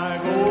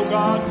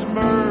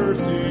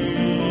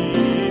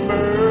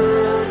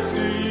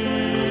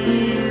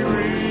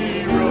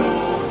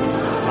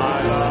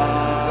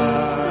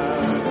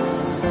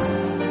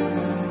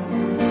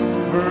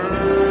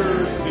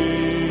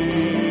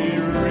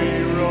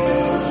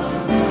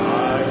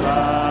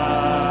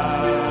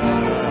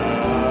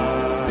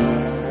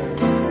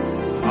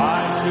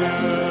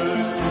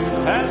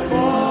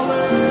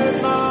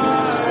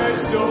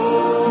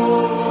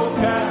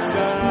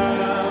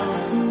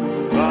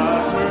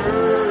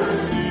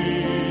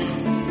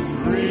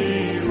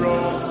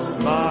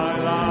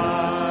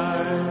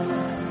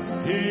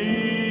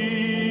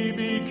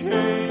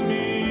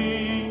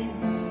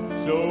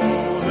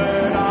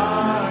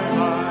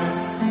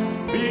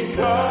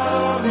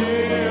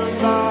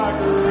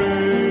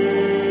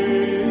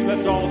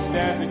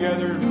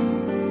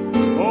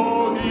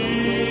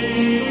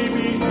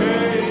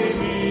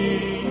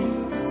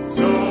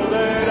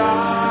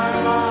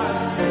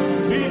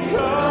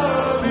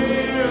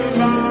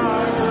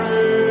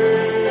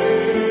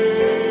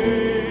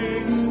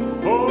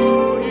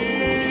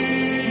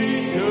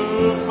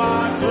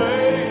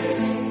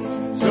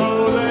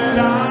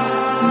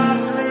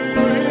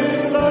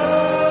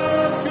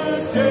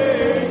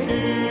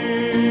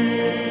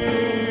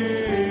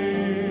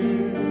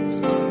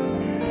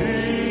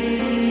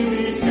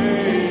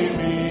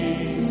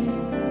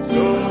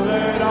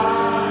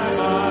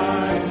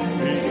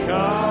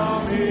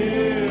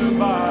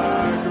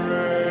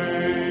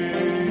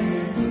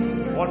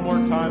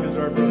 time as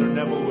our brother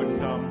Neville would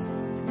come,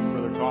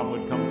 Brother Tom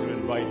would come to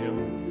invite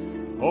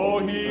him. Oh,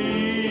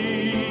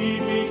 he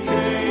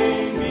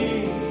became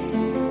me.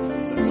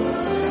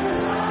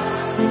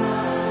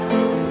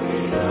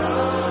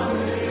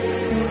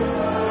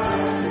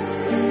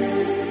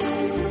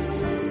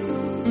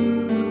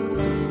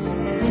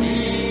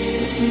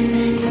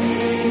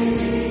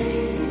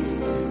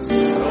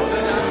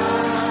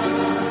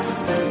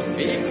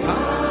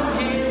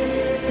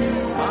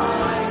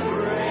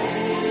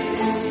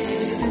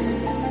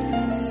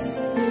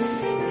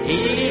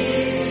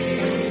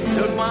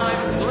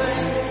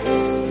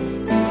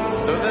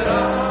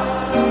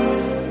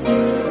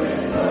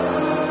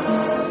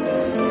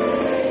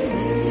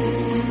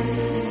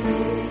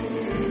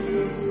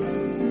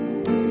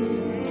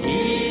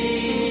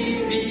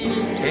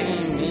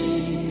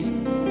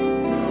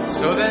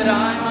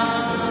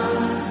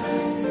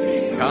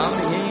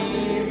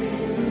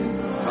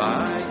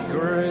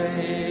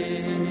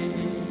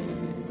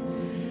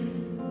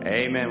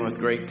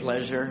 Great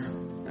pleasure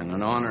and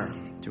an honor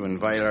to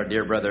invite our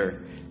dear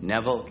brother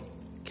Neville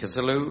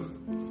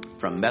Kisilou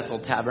from Bethel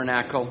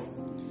Tabernacle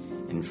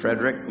in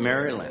Frederick,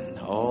 Maryland,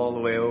 all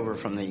the way over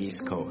from the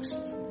East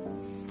Coast.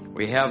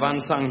 We have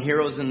unsung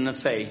heroes in the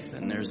faith,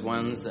 and there's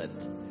ones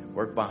that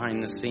work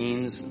behind the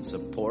scenes and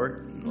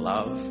support and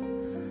love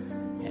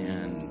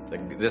and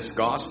this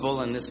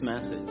gospel and this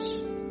message.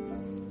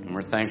 And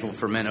we're thankful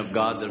for men of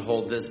God that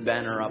hold this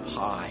banner up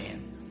high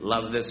and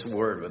love this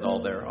word with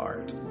all their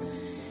heart.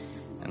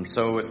 And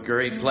so with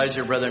great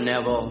pleasure, Brother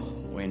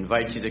Neville, we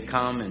invite you to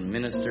come and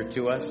minister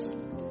to us.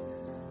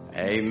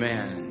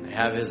 Amen.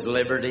 Have his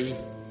liberty.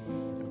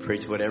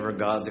 Preach whatever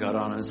God's got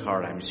on his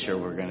heart. I'm sure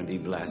we're going to be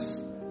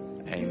blessed.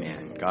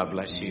 Amen. God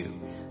bless you.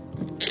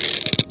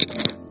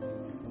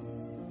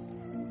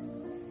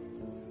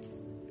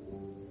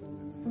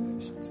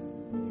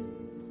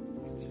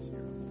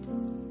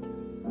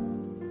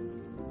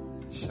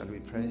 Shall we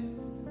pray?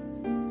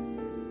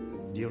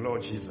 Dear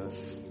Lord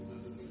Jesus,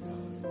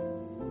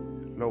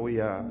 Lord, we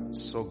are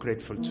so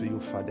grateful to you,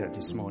 Father,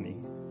 this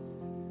morning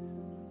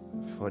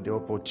for the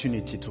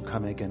opportunity to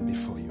come again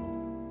before you.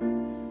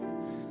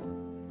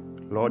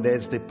 Lord,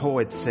 as the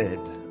poet said,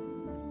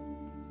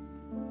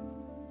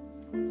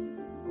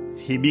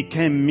 he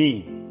became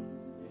me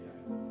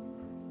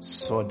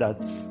so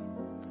that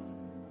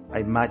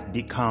I might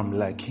become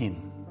like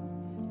him.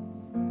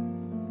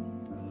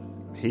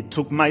 He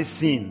took my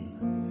sin.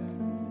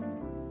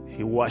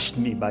 He washed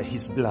me by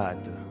his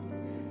blood.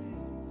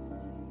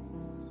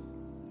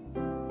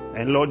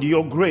 And Lord,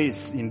 your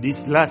grace in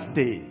this last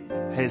day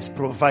has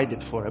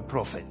provided for a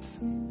prophet.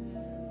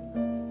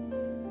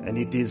 And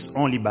it is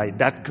only by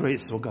that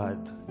grace, oh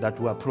God, that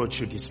we approach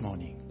you this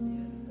morning.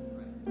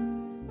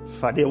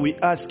 Father, we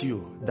ask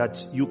you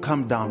that you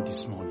come down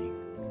this morning.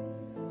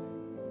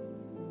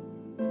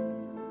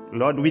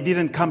 Lord, we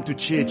didn't come to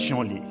church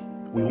only.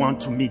 We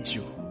want to meet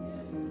you.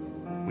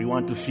 We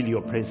want to feel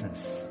your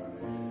presence.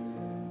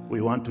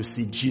 We want to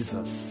see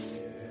Jesus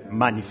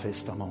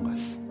manifest among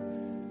us.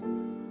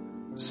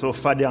 So,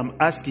 Father, I'm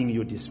asking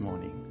you this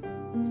morning,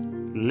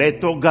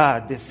 let, oh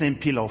God, the same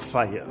pillar of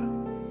fire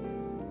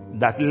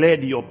that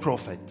led your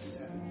prophets,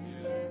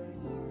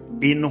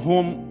 in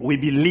whom we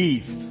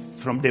believe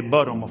from the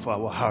bottom of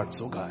our hearts,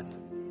 oh God,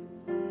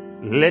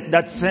 let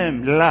that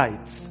same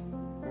light,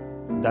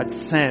 that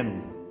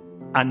same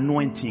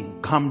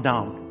anointing come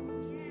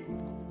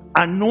down.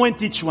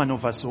 Anoint each one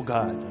of us, oh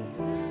God.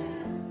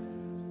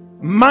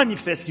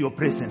 Manifest your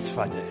presence,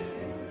 Father.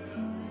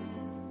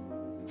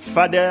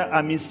 Father,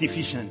 I'm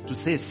insufficient to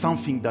say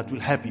something that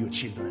will help your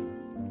children.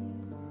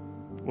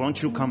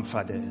 Won't you come,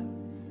 Father?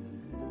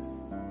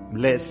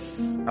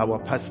 Bless our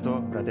pastor,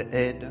 Brother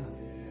Ed.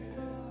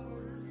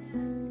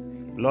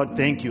 Lord,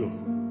 thank you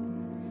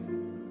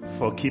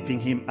for keeping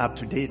him up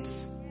to date,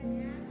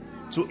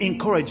 to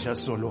encourage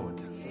us, oh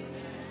Lord.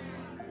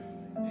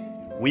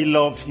 We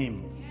love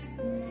him.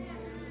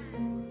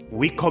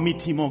 We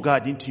commit him, oh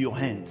God, into your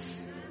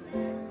hands.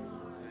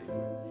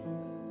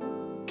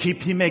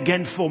 Keep him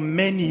again for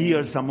many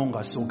years among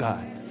us, oh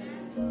God,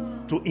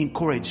 to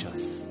encourage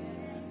us.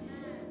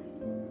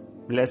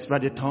 Bless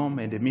Brother Tom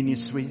and the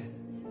ministry.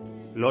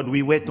 Lord,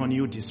 we wait on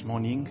you this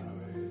morning.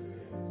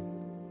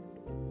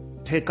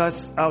 Take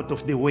us out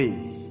of the way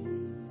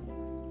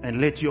and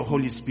let your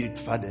Holy Spirit,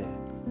 Father,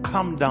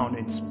 come down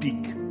and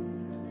speak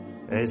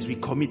as we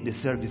commit the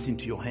service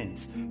into your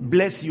hands.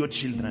 Bless your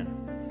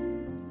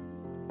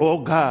children. Oh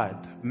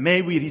God,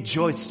 may we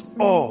rejoice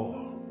all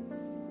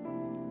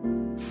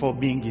for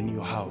being in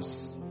your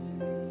house.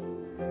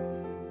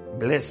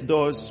 Bless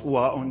those who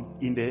are on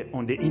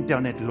the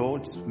internet,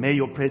 Lord. May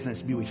your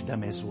presence be with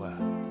them as well.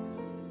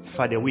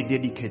 Father, we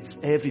dedicate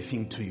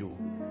everything to you.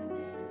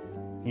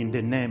 In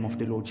the name of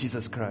the Lord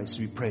Jesus Christ,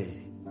 we pray.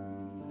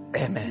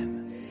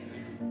 Amen.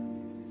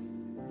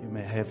 You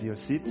may have your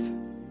seat.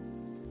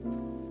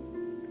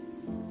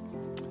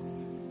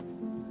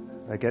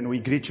 Again, we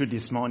greet you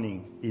this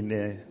morning in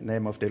the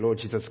name of the Lord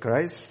Jesus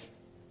Christ.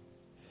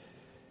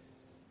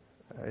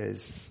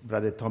 As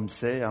Brother Tom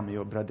said, I'm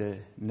your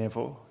brother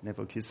Neville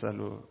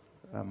Kisilou,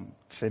 I'm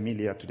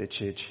familiar to the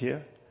church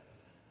here.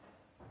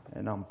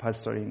 And I'm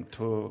pastoring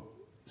 2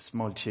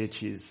 small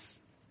churches,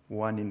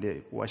 one in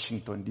the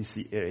Washington,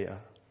 D.C. area,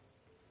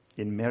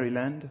 in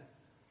Maryland,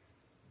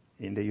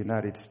 in the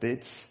United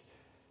States,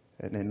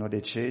 and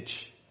another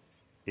church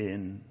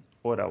in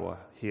Ottawa,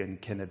 here in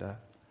Canada.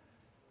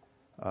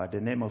 The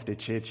name of the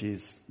church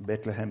is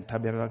Bethlehem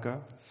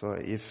Tabernacle. So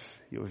if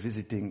you're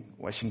visiting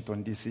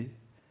Washington, D.C.,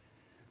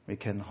 we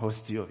can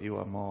host you. You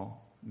are more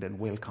than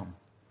welcome.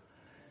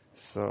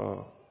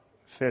 So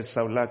first,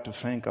 I would like to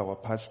thank our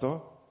pastor,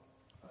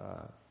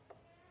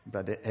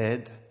 Brother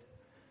Ed.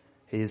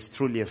 He is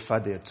truly a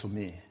father to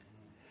me.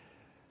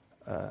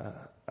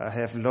 I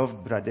have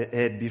loved Brother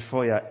Ed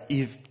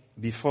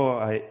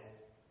before I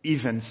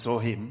even saw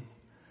him.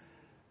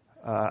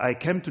 I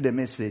came to the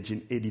message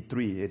in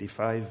 83,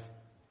 85.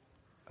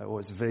 I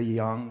was very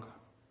young.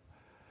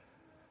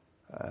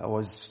 I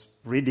was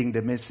reading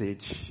the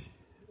message,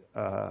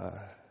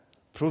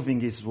 proving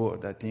his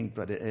word, I think,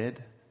 Brother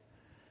Ed.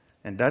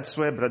 And that's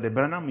where Brother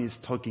Branham is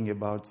talking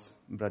about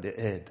Brother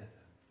Ed.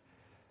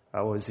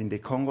 I was in the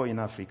Congo in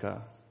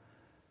Africa.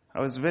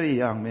 I was very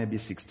young, maybe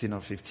 16 or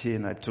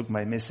 15. I took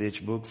my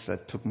message books, I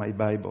took my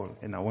Bible,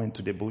 and I went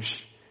to the bush.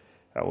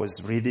 I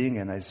was reading,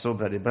 and I saw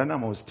Brother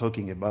Branham was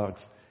talking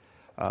about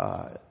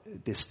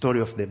the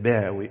story of the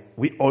bear.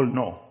 We all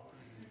know,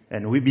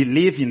 and we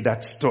believe in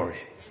that story.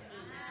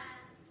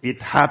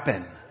 It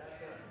happened.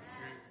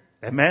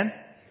 Amen?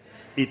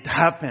 It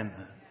happened.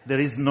 There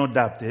is no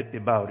doubt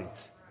about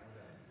it.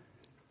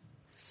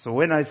 So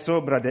when I saw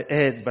Brother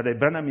Ed, Brother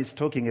Branham is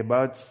talking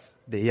about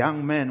the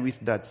young man with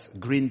that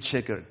green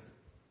checkered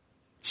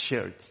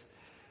shirt.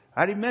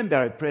 I remember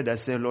I prayed, I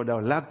said, Lord, I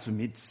would like to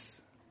meet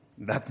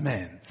that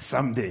man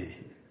someday.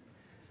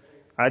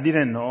 I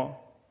didn't know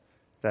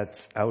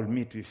that I will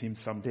meet with him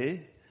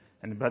someday.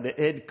 And Brother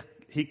Ed,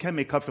 he came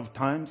a couple of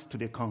times to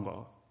the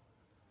Congo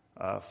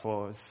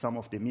for some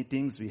of the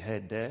meetings we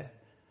had there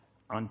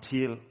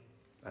until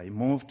I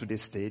moved to the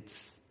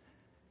States.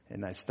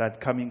 And I started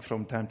coming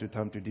from time to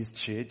time to this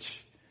church.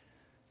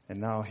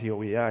 And now here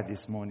we are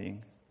this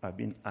morning. I've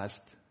been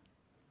asked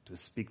to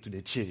speak to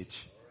the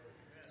church.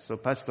 So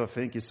Pastor,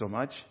 thank you so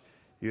much.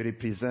 You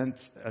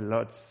represent a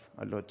lot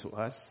to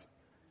us.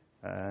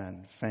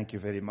 And thank you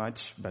very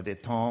much. Brother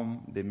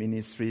Tom, the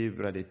ministry,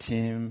 Brother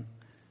Tim,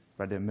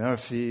 Brother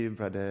Murphy,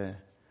 Brother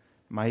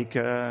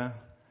Micah,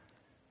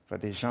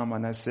 Brother Jean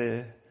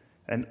Manasseh,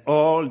 and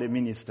all the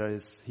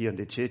ministers here in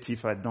the church.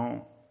 If I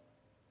don't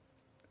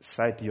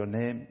cite your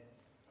name,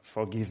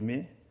 forgive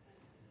me.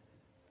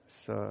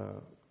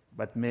 So,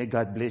 but may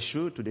God bless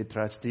you, to the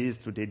trustees,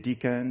 to the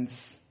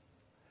deacons,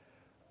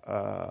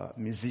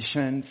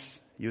 musicians.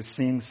 You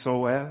sing so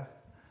well.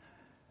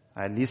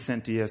 I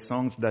listen to your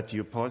songs that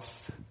you post.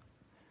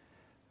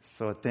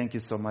 So thank you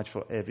so much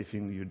for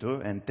everything you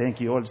do. And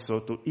thank you also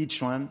to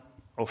each one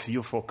of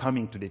you for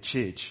coming to the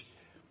church.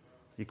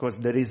 Because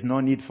there is no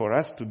need for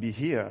us to be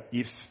here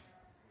if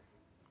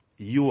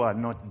you are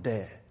not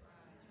there.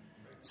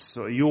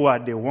 So you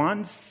are the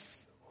ones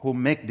who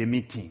make the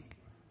meeting.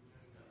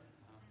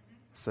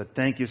 So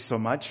thank you so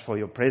much for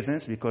your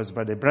presence, because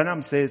Brother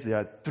Branham says there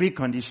are 3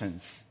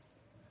 conditions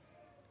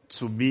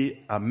to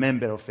be a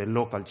member of a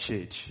local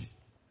church.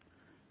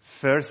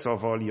 First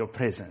of all, your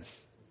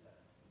presence.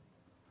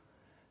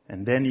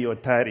 And then your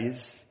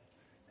tithes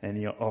and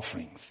your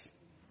offerings.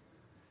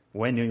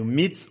 When you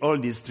meet all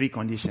these 3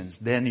 conditions,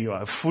 then you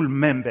are a full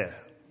member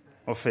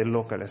of a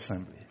local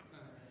assembly.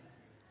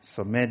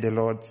 So may the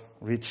Lord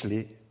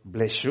richly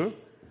bless you.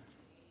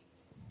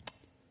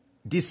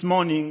 This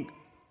morning,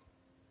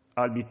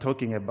 I'll be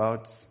talking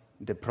about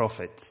the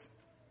prophet.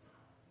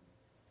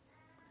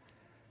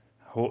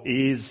 Who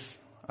is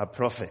a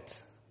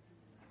prophet?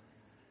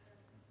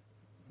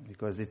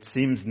 Because it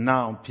seems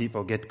now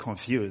people get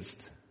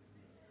confused.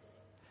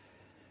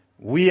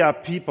 We are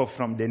people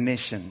from the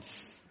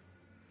nations.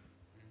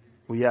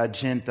 We are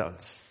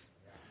Gentiles.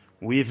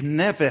 We've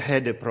never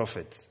had a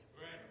prophet.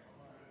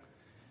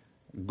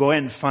 Go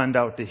and find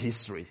out the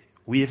history.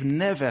 We've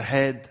never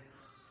had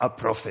a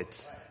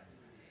prophet.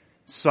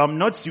 So I'm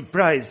not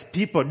surprised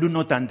people do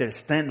not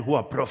understand who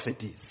a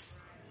prophet is.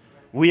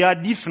 We are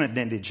different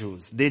than the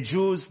Jews. The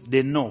Jews,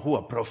 they know who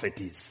a prophet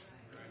is.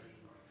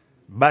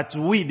 But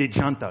we, the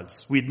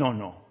Gentiles, we don't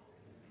know.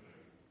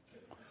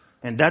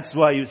 And that's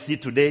why you see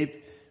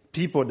today,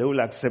 people, they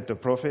will accept a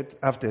prophet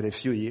after a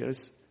few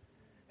years.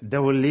 They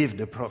will leave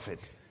the prophet.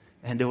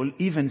 And they will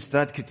even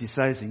start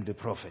criticizing the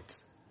prophet.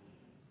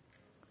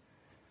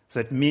 So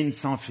it means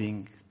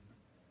something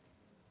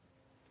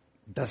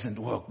doesn't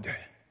work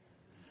there.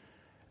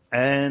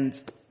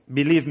 And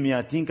believe me,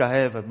 I think I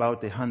have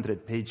about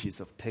 100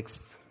 pages of text,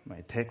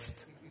 my text.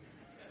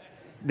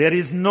 There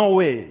is no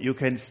way you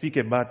can speak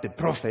about the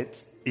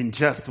prophet in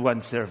just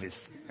one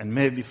service, and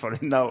maybe for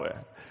an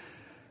hour.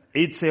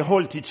 It's a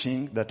whole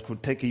teaching that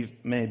could take you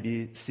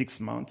maybe 6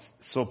 months.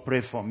 So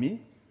pray for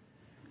me.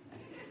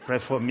 Pray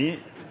for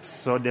me,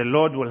 so the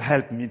Lord will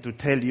help me to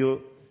tell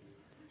you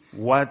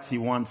what He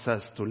wants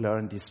us to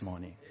learn this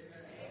morning.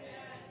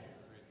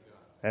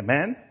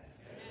 Amen?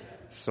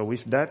 So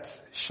with that,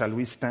 shall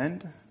we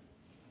stand?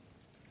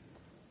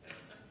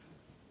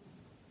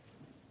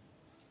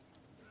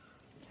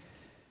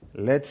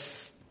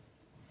 Let's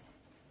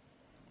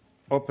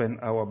open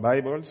our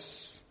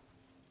Bibles.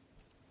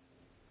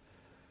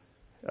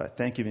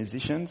 Thank you,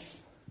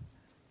 musicians.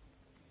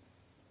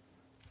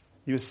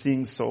 You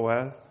sing so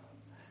well.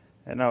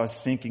 And I was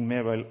thinking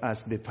maybe I'll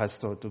ask the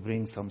pastor to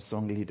bring some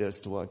song leaders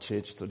to our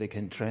church so they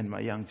can train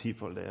my young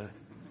people there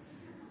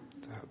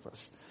to help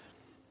us.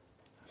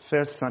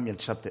 1 Samuel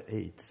chapter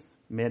 8.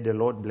 May the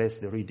Lord bless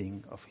the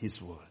reading of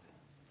His word.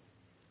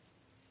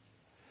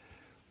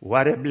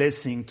 What a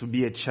blessing to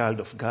be a child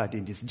of God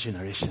in this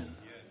generation.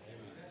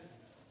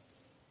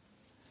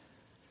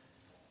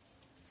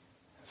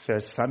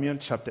 1 Samuel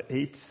chapter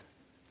 8.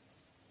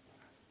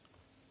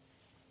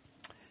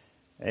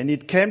 And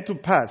it came to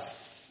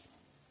pass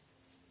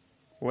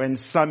when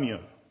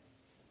Samuel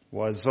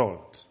was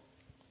old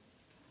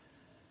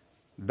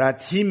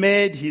that he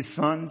made his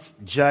sons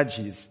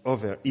judges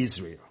over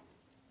Israel.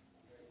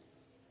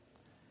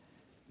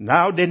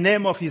 Now the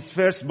name of his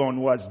firstborn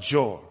was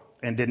Joel,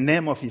 and the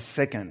name of his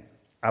second,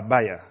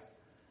 Abiah.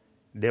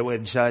 They were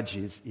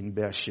judges in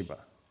Beersheba.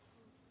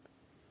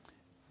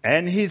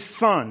 And his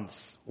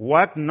sons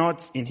walked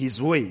not in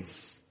his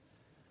ways,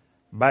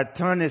 but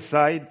turned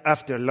aside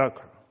after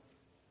lucre,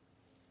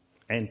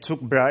 and took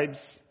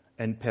bribes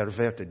and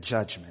perverted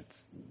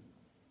judgment.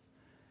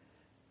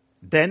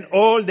 Then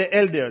all the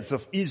elders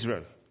of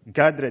Israel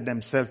gathered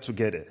themselves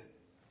together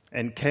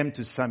and came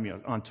to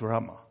Samuel unto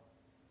Ramah,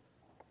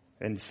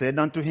 and said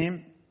unto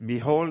him,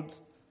 Behold,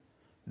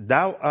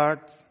 thou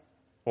art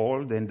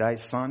old, and thy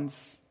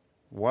sons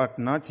walk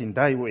not in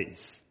thy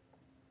ways.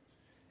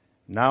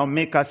 Now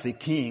make us a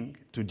king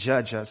to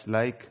judge us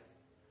like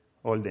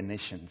all the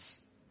nations.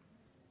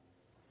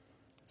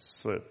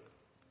 So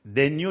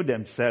they knew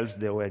themselves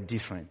they were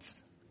different.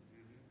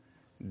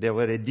 They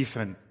were a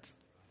different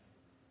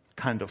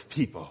kind of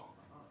people.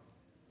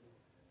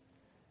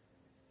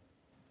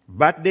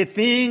 But the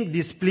thing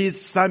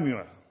displeased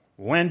Samuel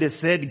when they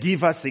said,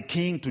 Give us a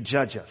king to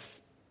judge us.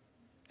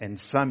 And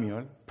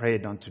Samuel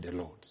prayed unto the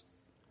Lord.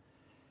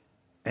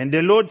 And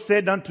the Lord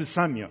said unto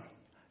Samuel,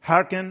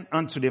 Hearken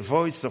unto the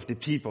voice of the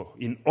people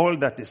in all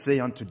that they say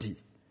unto thee.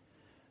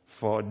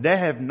 For they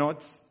have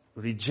not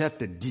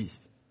rejected thee,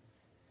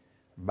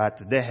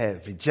 but they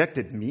have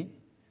rejected me,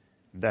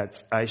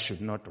 that I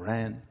should not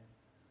reign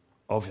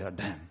over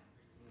them.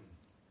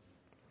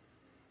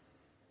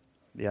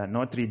 They are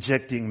not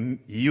rejecting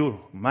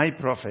you, my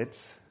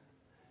prophets.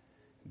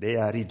 They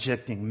are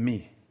rejecting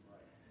me.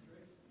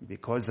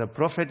 Because a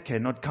prophet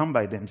cannot come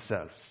by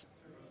themselves.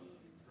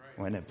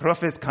 When a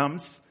prophet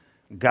comes,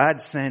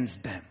 God sends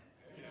them.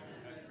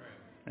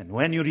 And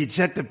when you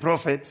reject a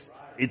prophet,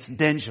 it's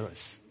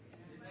dangerous.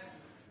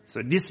 So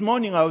this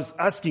morning I was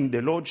asking the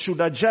Lord, should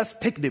I just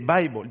take the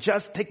Bible?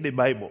 Just take the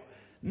Bible.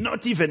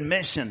 Not even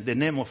mention the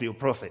name of your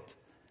prophet.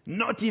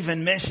 Not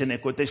even mention a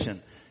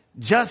quotation.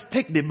 Just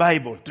take the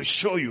Bible to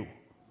show you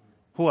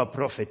who a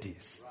prophet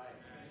is.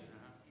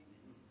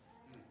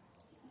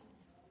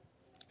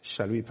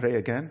 Shall we pray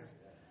again?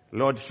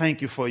 Lord,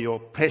 thank you for your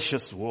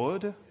precious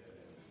word.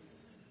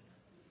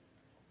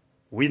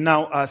 We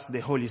now ask the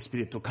Holy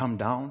Spirit to come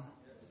down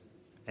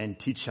and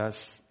teach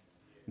us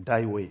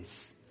thy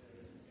ways.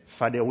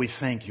 Father, we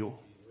thank you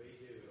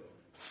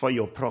for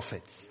your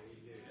prophets.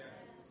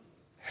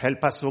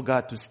 Help us, O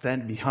God, to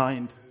stand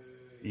behind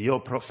your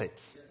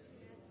prophets.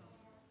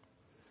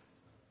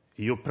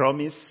 You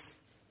promise,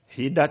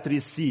 he that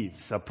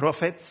receives a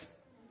prophet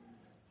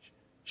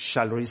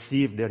shall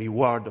receive the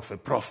reward of a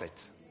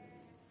prophet.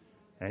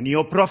 And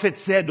your prophet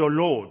said, O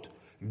Lord,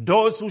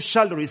 those who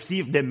shall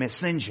receive the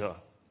messenger,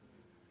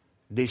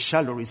 they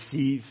shall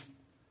receive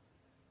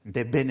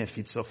the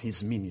benefits of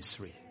his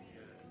ministry.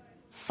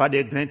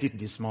 Father, grant it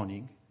this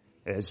morning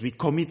as we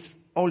commit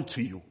all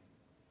to you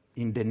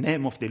in the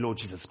name of the Lord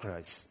Jesus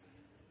Christ.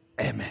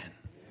 Amen.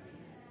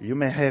 You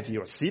may have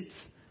your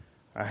seat.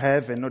 I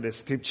have another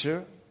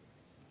scripture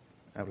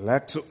I would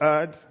like to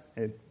add.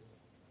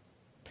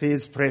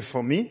 Please pray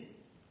for me.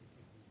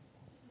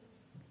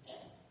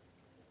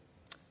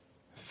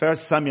 1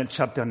 Samuel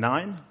chapter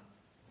 9.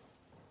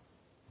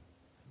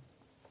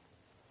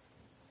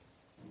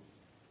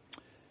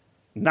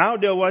 Now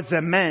there was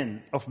a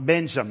man of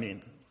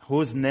Benjamin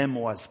whose name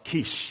was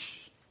Kish,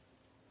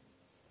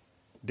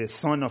 the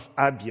son of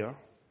Abiah,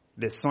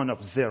 the son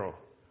of Zerah,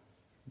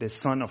 the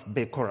son of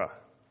Bekorah,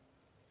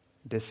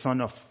 the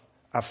son of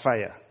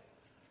Aphiah,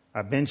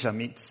 a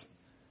Benjamite,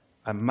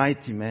 a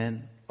mighty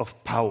man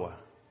of power.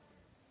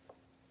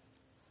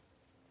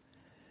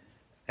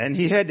 And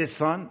he had a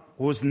son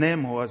whose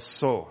name was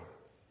Saul,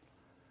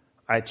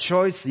 a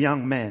choice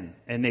young man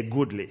and a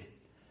goodly.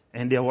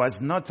 And there was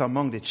not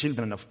among the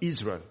children of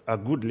Israel a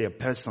goodlier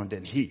person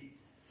than he.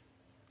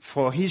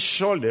 For his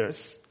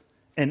shoulders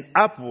and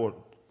upward,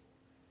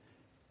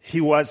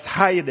 he was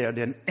higher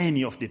than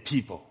any of the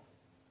people.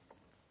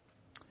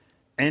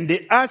 And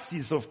the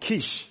asses of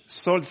Kish,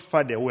 Saul's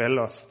father, were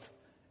lost.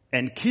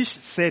 And Kish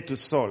said to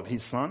Saul,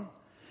 his son,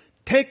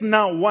 Take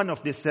now one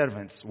of the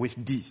servants with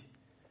thee,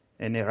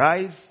 and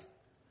arise,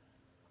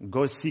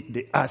 go seek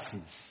the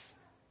asses.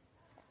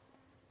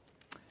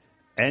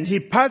 And he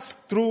passed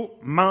through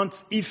Mount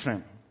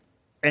Ephraim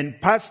and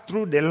passed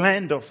through the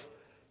land of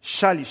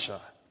Shalisha,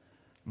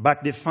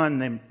 but they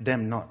found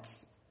them not.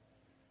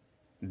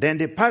 Then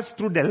they passed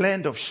through the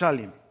land of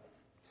Shalim,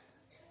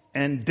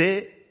 and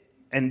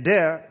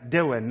there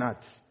they were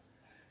not.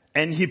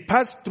 And he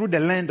passed through the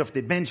land of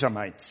the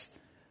Benjamites,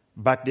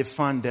 but they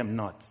found them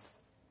not.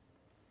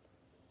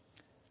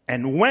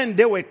 And when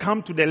they were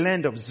come to the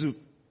land of Zuph,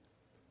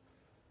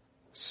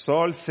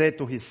 Saul said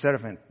to his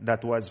servant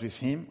that was with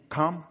him,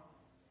 "Come,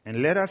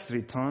 and let us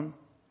return,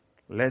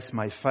 lest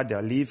my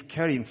father live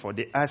caring for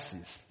the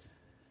asses,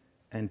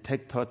 and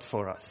take thought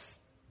for us."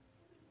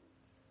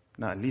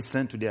 Now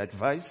listen to the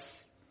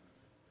advice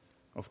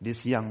of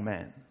this young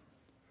man.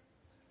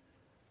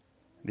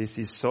 This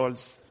is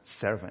Saul's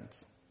servant.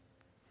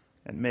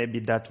 And maybe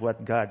that's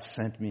what God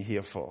sent me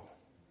here for.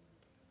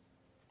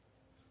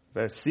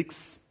 Verse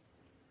 6.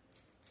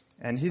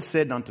 And he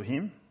said unto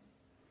him,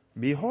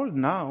 "Behold,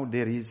 now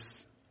there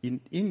is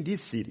in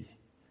this city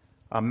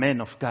a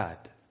man of God,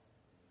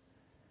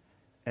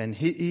 and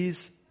he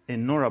is a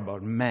honorable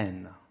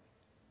man.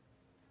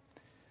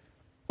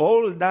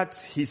 All that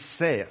he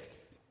saith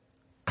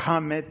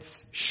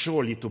cometh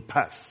surely to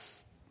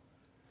pass.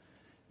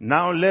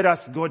 Now let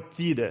us go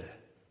thither.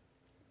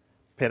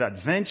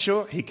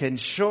 Peradventure he can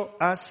show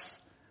us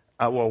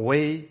our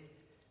way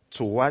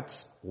to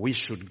what we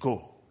should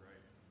go."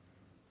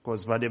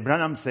 Because Brother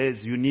Branham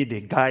says you need a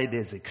guide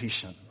as a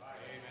Christian.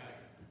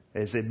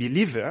 As a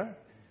believer,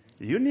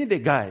 you need a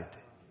guide.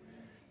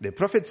 The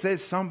prophet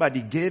says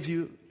somebody gave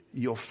you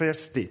your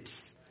first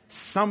steps.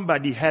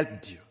 Somebody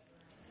helped you.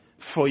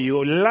 For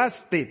your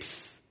last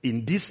steps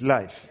in this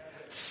life,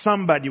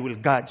 somebody will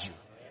guide you.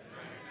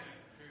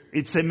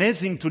 It's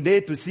amazing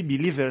today to see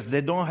believers,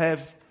 they don't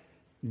have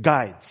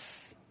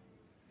guides.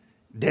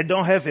 They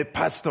don't have a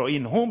pastor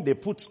in whom they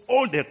put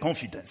all their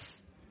confidence.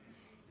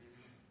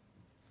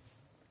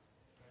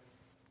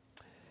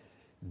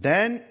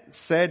 Then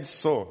said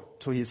Saul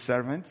to his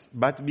servants,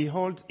 "But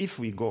behold, if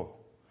we go,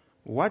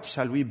 what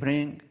shall we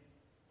bring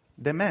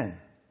the man?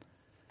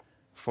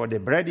 For the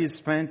bread is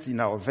spent in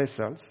our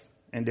vessels,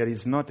 and there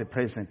is not a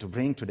present to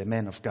bring to the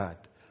man of God.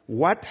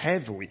 What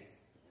have we?"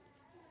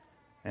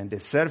 And the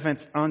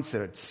servants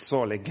answered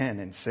Saul again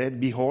and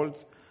said,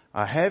 "Behold,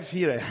 I have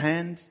here at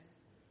hand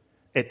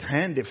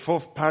the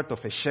fourth part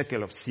of a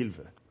shekel of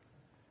silver.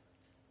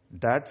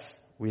 That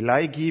will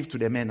I give to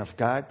the man of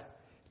God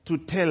to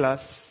tell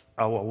us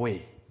our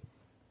way."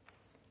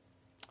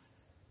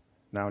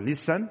 Now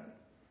listen.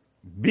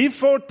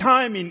 Before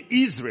time in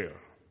Israel,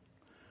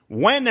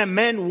 when a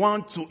man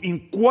wants to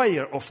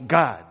inquire of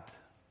God,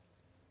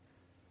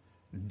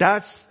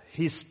 does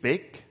he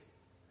speak,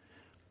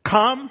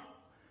 "Come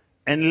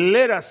and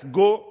let us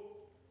go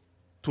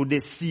to the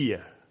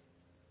seer"?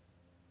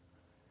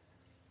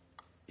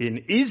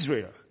 In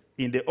Israel,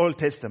 in the Old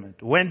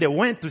Testament, when they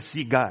went to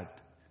see God,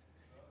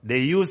 they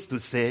used to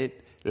say,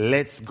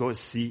 "Let's go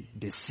see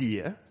the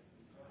seer.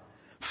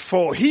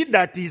 For he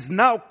that is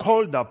now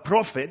called a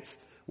prophet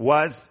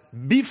was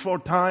before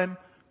time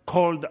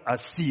called a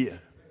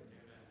seer."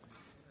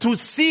 To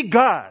see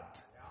God,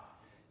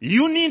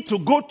 you need to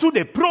go to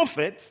the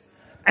prophet,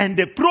 and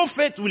the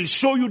prophet will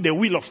show you the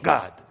will of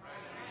God.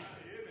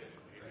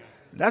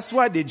 That's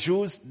why the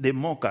Jews, they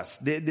mock us.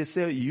 They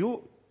say,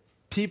 "You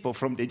people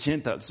from the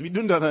Gentiles, we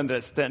do not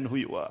understand who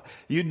you are.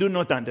 You do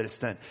not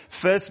understand."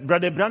 First,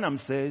 Brother Branham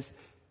says,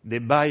 the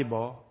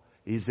Bible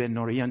is an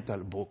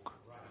Oriental book.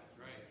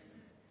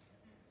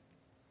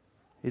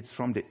 It's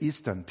from the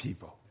Eastern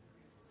people.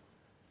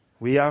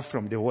 We are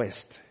from the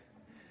West.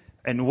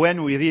 And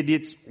when we read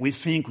it, we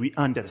think we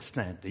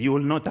understand. You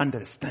will not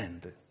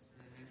understand.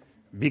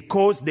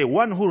 Because the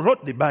one who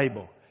wrote the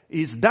Bible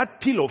is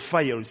that pillar of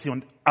fire you see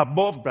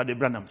above Brother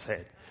Branham's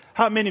head.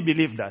 How many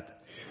believe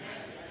that?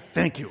 Amen.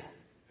 Thank you.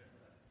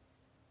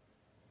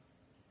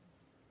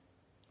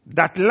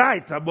 That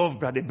light above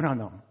Brother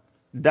Branham,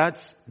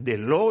 that's the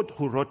Lord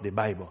who wrote the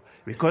Bible.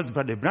 Because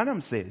Brother Branham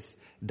says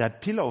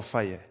that pillar of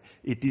fire,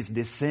 it is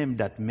the same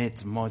that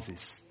met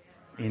Moses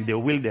in the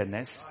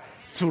wilderness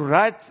to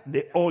write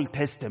the Old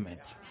Testament.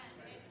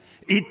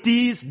 It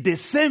is the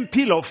same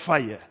pillar of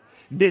fire,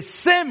 the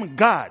same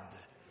God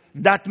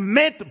that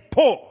met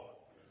Paul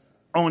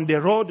on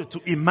the road to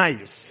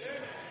Emmaus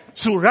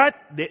to write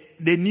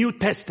the New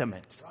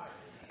Testament.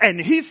 And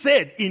he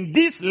said, in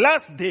this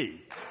last day,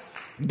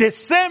 the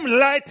same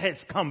light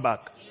has come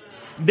back.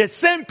 The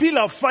same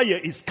pillar of fire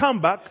is come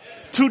back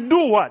to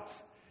do what?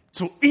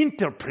 To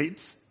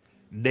interpret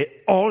the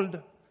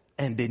Old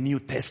and the New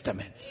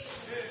Testament.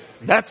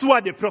 That's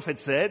what the prophet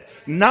said.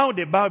 Now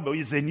the Bible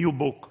is a new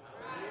book.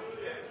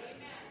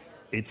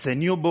 It's a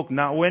new book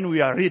now. When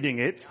we are reading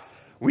it,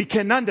 we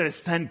can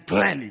understand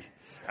clearly,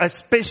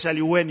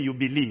 especially when you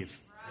believe.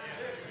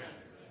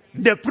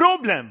 The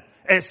problem,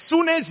 as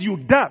soon as you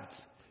doubt,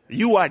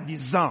 you are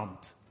disarmed.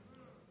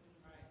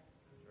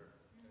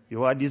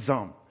 You are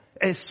disarmed.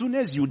 As soon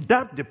as you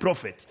doubt the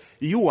prophet,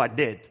 you are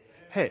dead.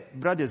 Hey,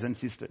 brothers and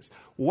sisters,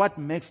 what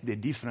makes the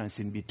difference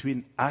in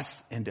between us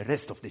and the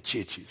rest of the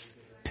churches?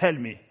 Tell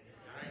me.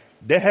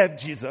 They have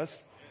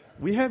Jesus.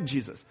 We have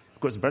Jesus.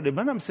 Because Brother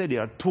Branham said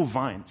there are two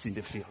vines in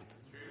the field.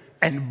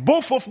 And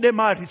both of them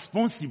are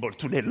responsible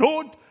to the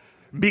Lord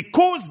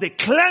because they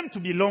claim to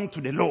belong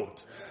to the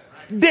Lord.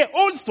 They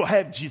also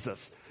have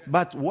Jesus.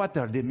 But what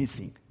are they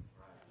missing?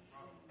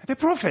 The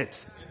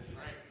prophet.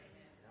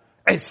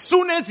 As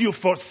soon as you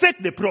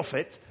forsake the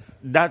prophet,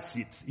 that's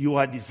it. You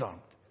are disarmed.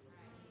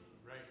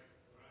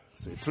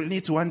 So you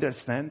need to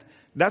understand,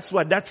 that's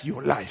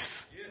your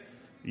life.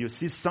 You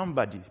see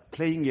somebody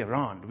playing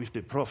around with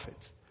the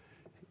prophet,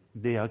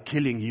 they are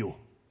killing you.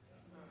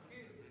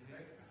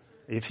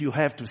 If you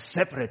have to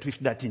separate with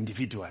that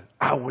individual,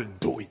 I will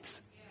do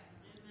it.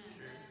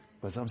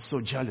 Because I'm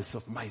so jealous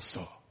of my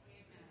soul.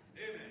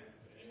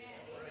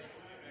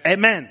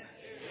 Amen.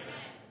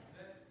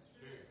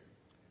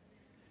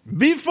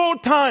 Before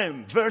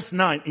time, verse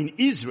 9, in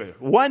Israel,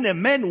 when a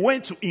man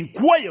went to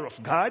inquire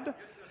of God,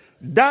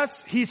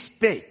 thus he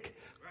spake,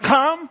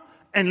 come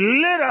and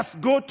let us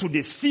go to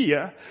the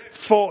seer,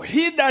 for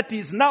he that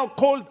is now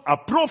called a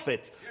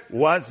prophet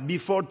was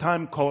before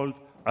time called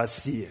a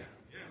seer.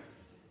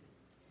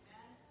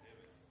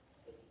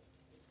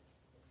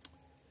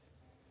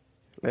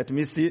 Let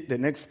me see the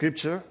next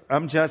scripture.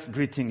 I'm just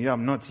greeting you.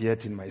 I'm not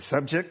yet in my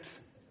subject.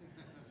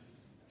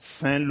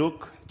 St.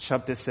 Luke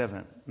chapter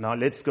 7. Now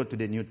let's go to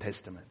the New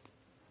Testament.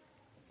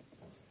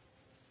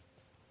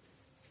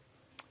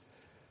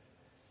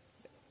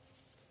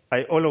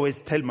 I always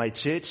tell my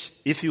church,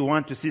 if you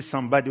want to see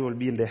somebody who will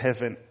be in the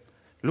heaven,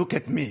 look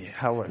at me,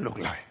 how I look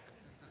like.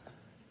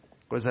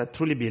 Because I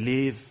truly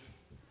believe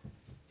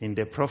in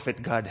the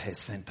prophet God has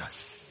sent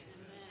us.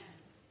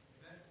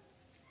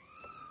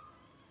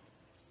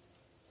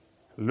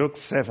 Luke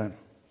 7.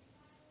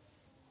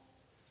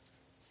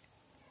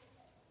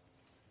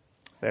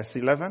 Verse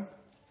 11.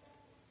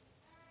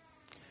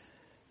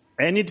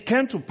 And it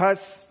came to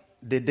pass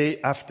the day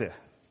after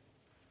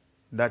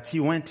that he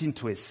went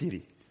into a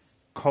city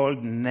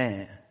called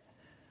Nain.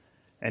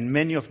 And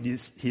many of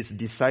his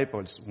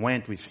disciples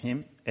went with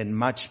him, and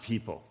much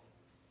people.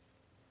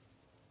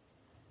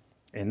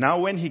 And now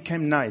when he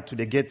came nigh to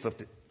the gate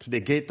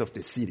of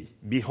the city,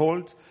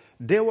 behold,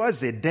 there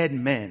was a dead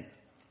man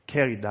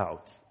carried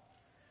out,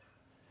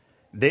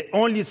 the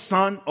only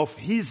son of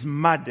his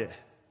mother.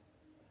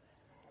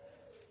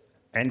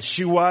 And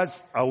she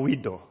was a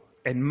widow,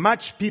 and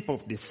much people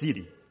of the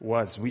city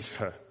was with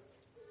her.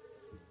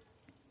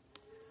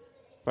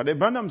 But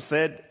Branham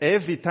said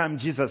every time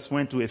Jesus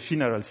went to a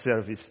funeral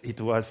service, it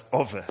was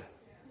over.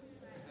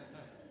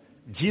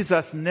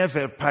 Jesus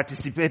never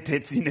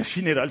participated in a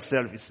funeral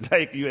service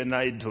like you and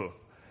I do.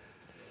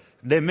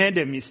 They made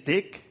a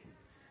mistake.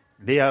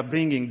 They are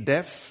bringing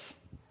death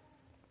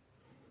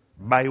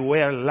by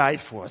where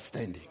life was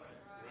standing.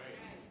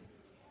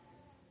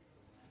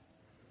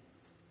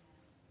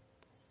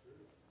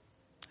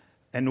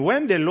 And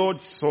when the Lord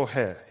saw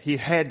her, he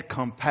had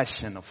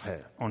compassion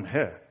on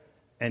her,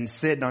 and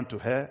said unto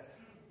her,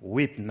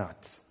 weep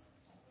not.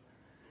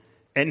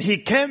 And he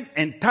came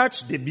and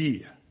touched the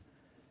bier,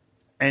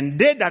 and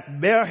they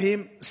that bare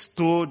him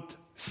stood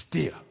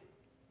still.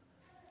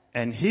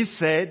 And he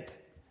said,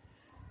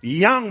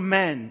 young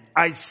man,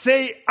 I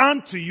say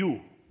unto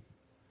you,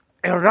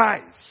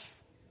 arise.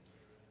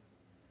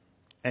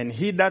 And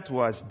he that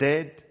was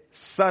dead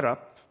sat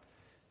up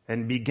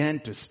and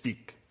began to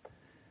speak.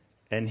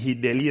 And he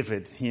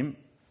delivered him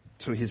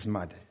to his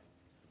mother.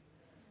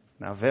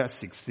 Now verse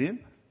 16.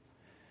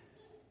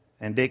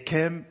 And they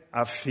came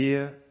a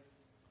fear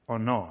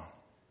on all.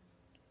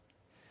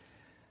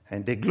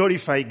 And they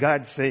glorify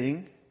God,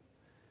 saying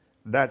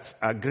that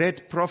a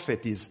great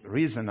prophet is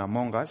risen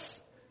among us,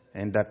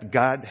 and that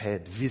God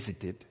had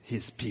visited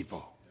his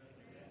people.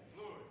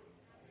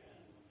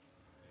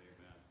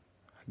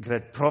 A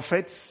great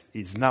prophet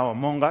is now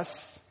among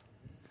us.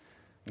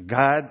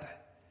 God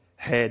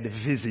had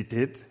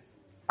visited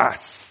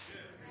us.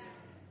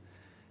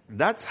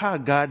 That's how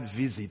God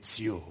visits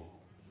you.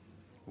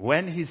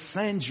 When he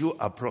sends you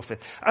a prophet,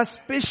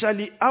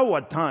 especially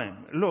our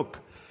time. Look,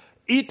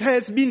 it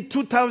has been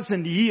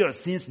 2,000 years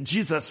since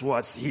Jesus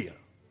was here.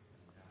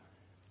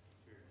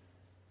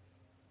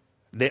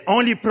 The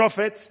only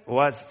prophet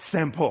was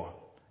St. Paul.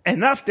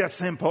 And after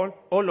St. Paul,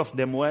 all of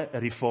them were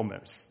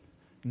reformers.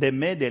 They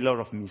made a lot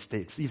of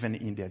mistakes, even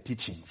in their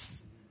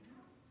teachings.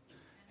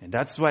 And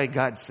that's why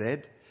God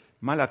said,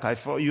 Malachi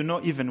 4,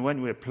 even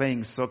when we were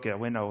playing soccer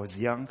when I was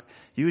young,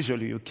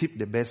 usually you keep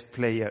the best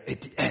player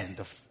at the end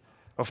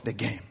of the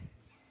game.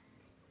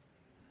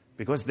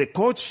 Because the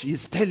coach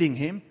is telling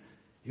him,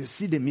 you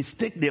see the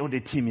mistake the other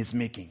team is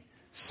making.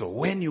 So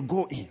when you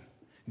go in,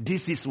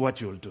 this is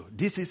what you'll do.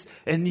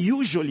 And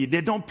usually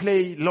they don't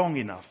play long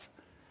enough.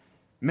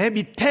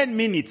 Maybe 10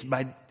 minutes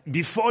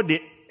before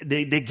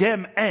the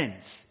game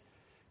ends.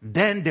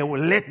 Then they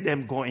will let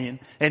them go in,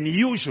 and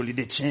usually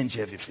they change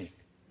everything.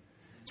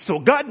 So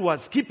God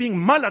was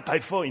keeping Malachi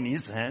 4 in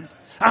his hand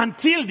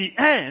until the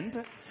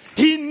end.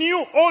 He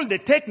knew all the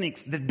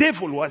techniques the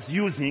devil was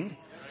using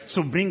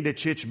to bring the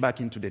church back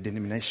into the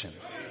denomination.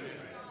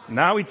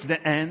 Now it's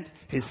the end.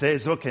 He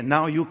says, okay,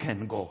 now you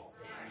can go.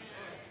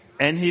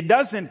 And he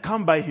doesn't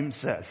come by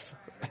himself.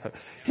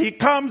 He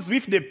comes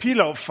with the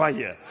pillar of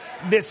fire.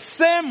 The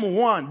same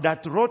one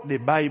that wrote the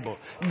Bible.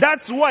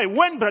 That's why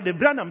when Brother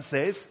Branham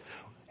says,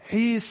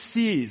 he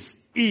sees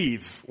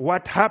Eve,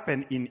 what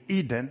happened in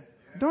Eden,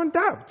 don't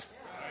doubt.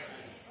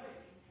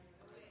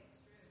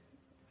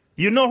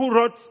 You know who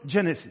wrote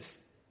Genesis?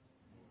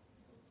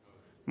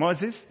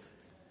 Moses.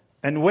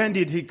 And when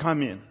did he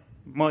come in?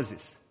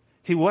 Moses.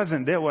 He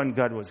wasn't there when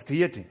God was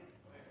creating.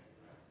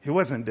 He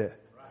wasn't there.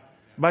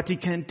 But he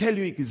can tell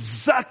you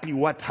exactly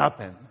what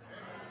happened.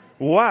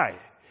 Why?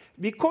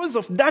 Because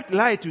of that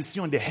light you see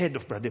on the head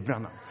of Brother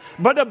Branham.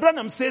 Brother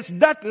Branham says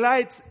that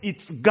light,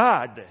 it's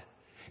God.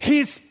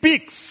 He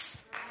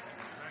speaks.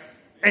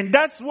 And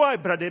that's why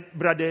Brother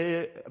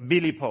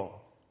Billy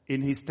Paul,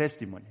 in his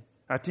testimony,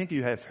 I think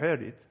you have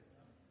heard it.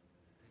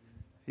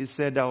 He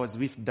said, I was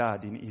with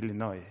Dad in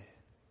Illinois.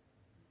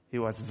 He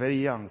was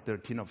very young,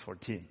 13 or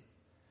 14.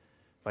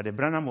 Brother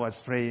Branham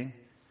was praying,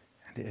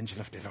 and the angel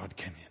of the Lord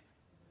came in.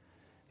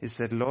 He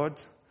said, Lord,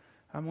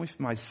 I'm with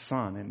my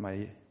son and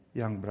my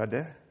young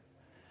brother.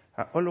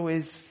 I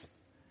always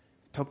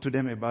talk to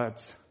them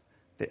about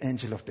the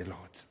angel of the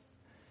Lord.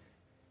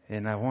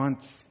 And I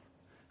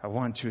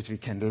want you, if you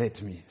can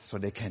let me, so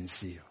they can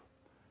see you.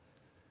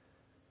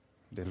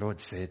 The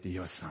Lord said,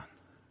 your son.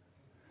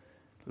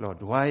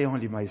 Lord, why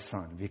only my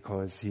son?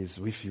 Because he is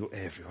with you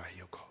everywhere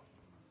you go.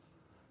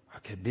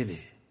 Okay,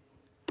 Billy,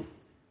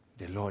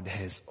 the Lord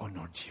has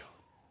honored you.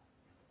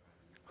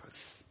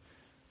 Because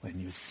when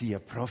you see a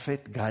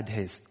prophet, God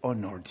has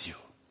honored you.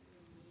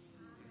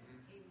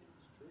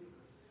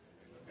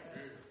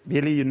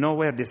 Billy, you know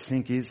where the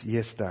sink is?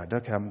 Yes, Dad.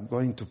 Okay, I'm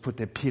going to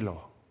put a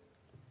pillow.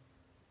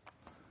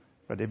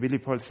 But the Billy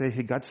Paul said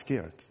he got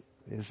scared.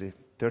 He's a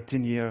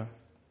 13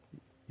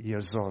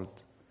 years old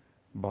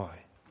boy.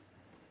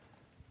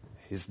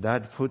 His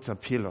dad put a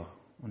pillow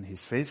on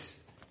his face.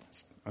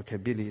 Okay,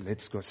 Billy,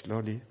 let's go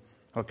slowly.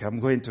 Okay, I'm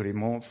going to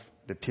remove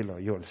the pillow.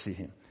 You'll see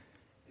him.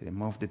 He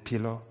removed the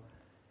pillow.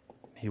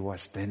 He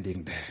was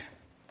standing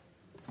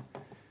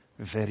there.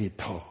 Very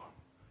tall.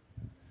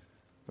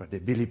 But the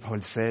Billy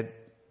Paul said,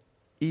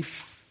 if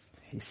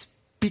he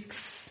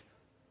speaks,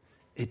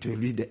 it will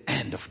be the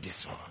end of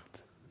this world.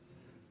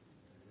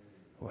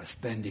 He was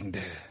standing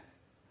there,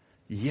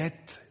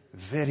 yet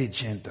very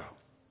gentle.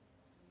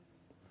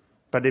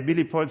 But the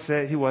Billy Paul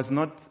said he was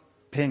not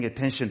paying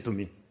attention to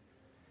me.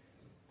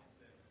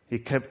 He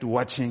kept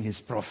watching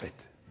his prophet.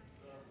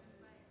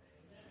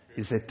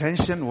 His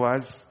attention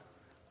was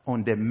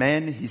on the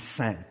man he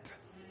sent.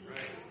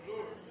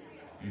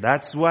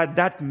 That's why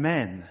that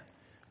man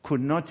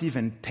could not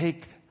even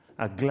take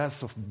a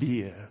glass of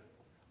beer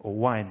or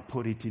wine,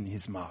 put it in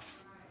his mouth.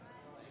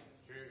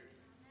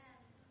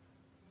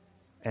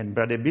 And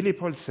Brother Billy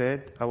Paul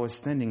said, I was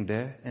standing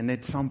there, and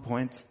at some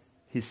point,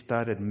 he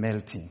started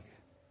melting.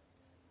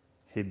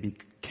 He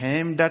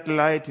became that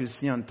light you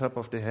see on top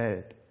of the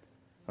head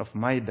of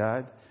my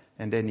dad,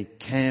 and then he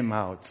came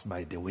out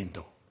by the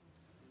window.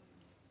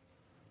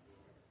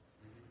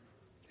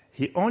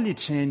 He only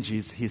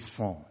changes his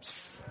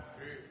forms.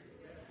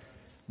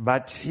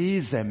 But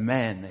he's a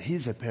man,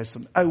 he's a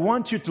person. I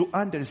want you to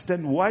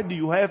understand, why do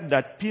you have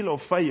that pillar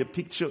of fire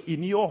picture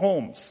in your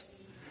homes?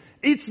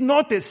 It's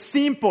not a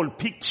simple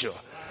picture.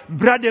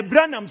 Brother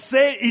Branham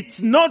say it's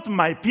not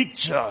my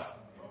picture.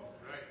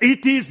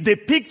 It is the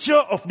picture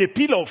of the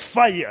pillar of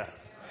fire.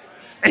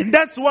 And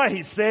that's why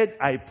he said,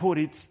 I put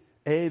it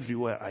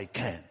everywhere I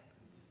can.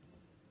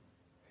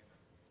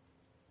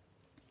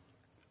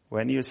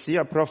 When you see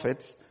a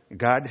prophet,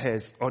 God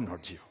has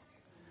honored you.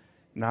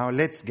 Now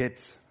let's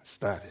get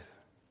started.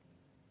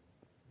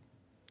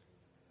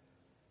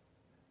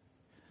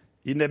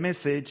 In the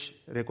message,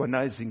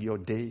 recognizing your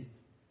day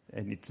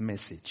and its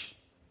message.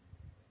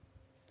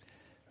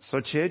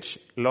 So church,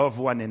 love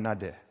one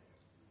another.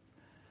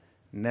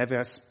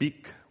 Never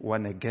speak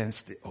one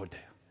against the other.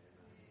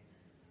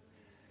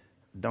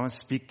 Don't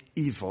speak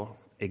evil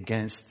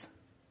against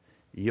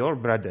your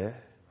brother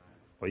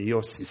or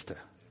your sister.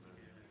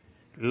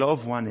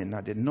 Love one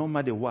another, no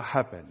matter what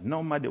happened,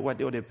 no matter what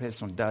the other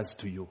person does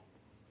to you.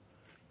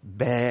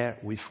 Bear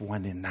with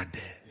one another.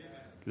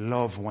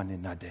 Love one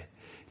another.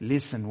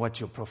 Listen what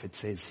your prophet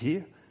says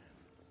here.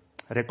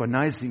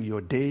 Recognizing your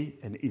day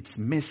and its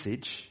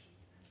message.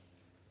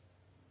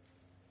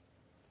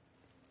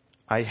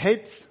 I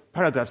hate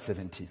paragraph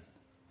 17.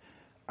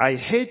 I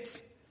hate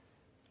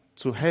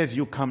to have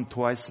you come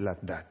twice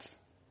like that.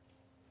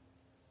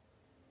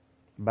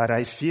 But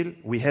I feel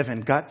we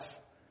haven't got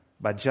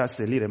but just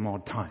a little more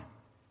time.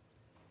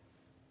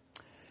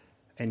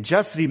 And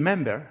just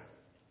remember,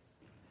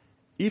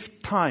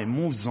 if time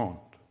moves on,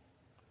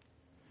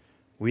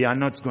 we are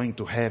not going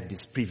to have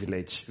this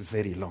privilege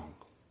very long.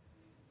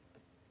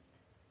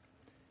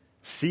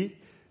 See,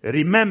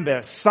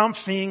 remember,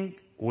 something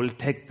will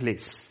take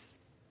place.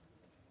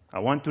 I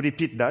want to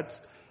repeat that.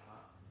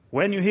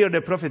 When you hear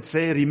the prophet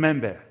say,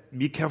 remember,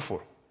 be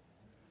careful.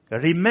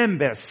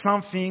 Remember,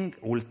 something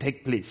will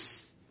take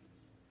place.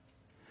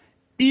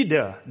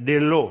 Either the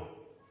law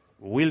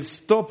will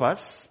stop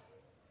us,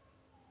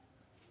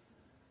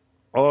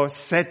 or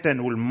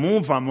Satan will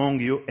move among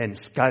you and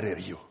scatter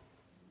you.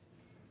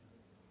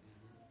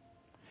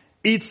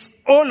 It's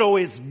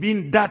always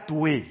been that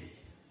way.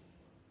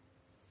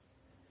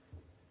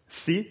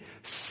 See,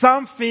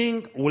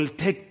 something will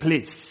take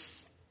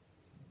place.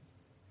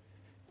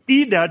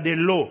 Either the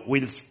law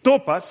will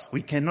stop us,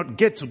 we cannot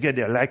get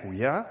together like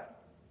we are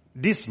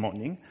this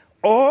morning,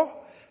 or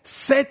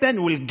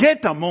Satan will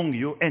get among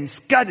you and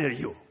scatter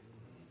you.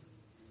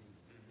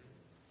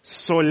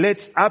 So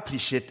let's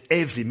appreciate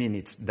every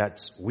minute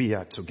that we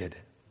are together.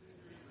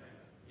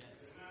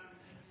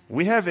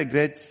 We have a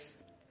great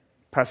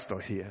pastor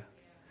here.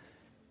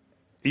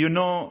 You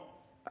know,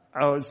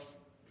 I was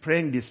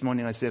praying this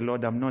morning. I said,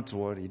 Lord, I'm not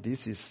worried.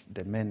 This is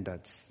the man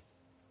that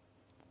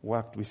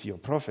worked with your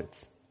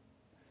prophet.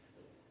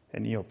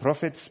 And your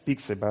prophet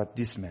speaks about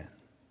this man.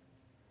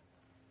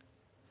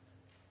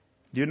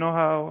 Do you know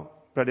how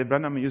Brother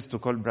Branham used to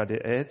call Brother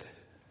Ed?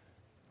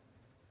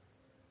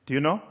 Do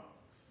you know?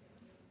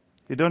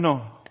 You don't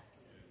know?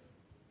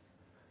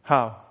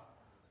 How?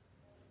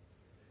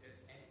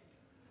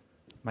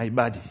 My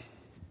body.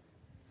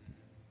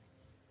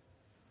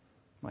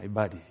 My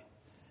body.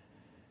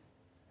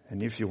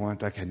 And if you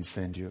want, I can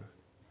send you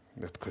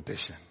that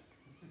quotation.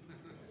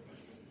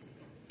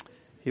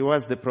 He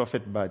was the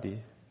prophet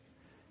body.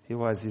 He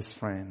was his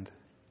friend.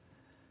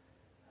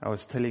 I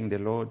was telling the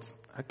Lord,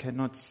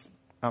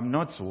 I'm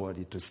not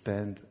worthy to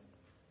stand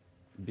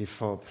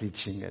before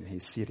preaching and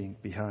he's sitting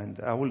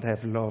behind. I would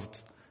have loved,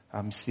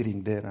 I'm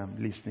sitting there,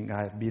 I'm listening.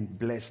 I have been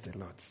blessed a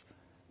lot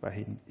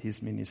by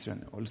his ministry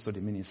and also the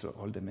ministry of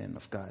all the men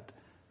of God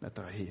that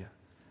are here.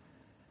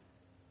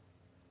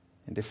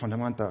 In the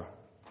fundamental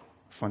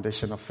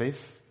foundation of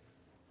faith,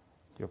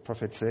 your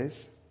prophet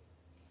says,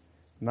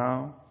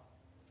 now,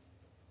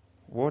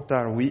 what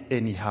are we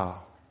anyhow?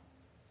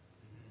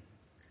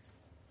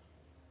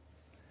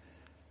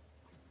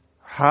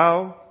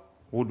 How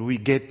would we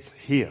get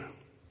here?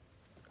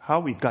 How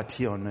we got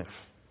here on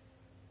earth?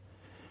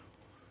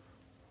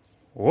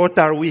 What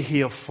are we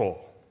here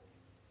for?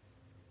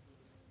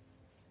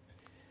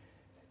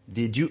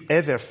 Did you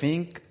ever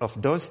think of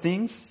those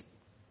things?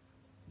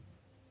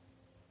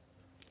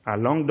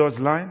 Along those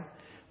lines,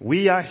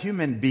 we are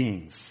human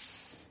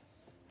beings.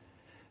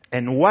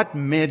 And what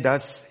made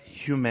us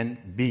human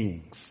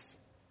beings?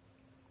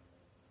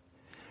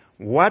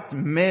 What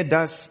made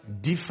us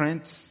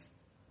different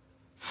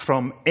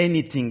from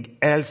anything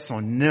else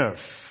on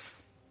earth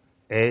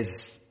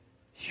as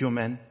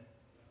human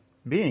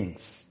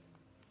beings?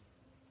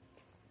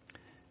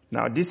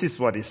 Now this is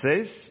what it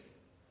says.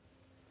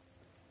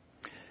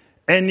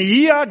 And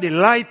ye are the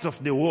light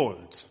of the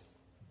world,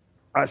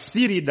 a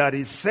city that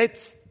is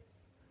set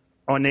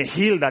on a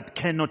hill that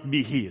cannot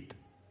be hid.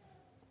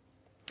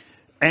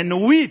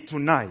 And we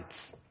tonight,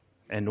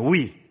 and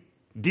we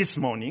this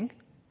morning,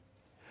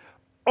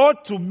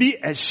 ought to be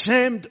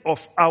ashamed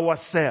of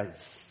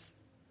ourselves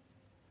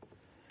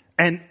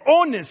and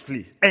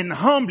honestly and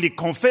humbly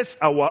confess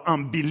our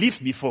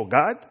unbelief before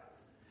God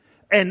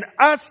and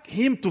ask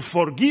Him to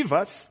forgive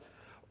us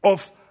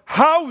of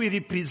how we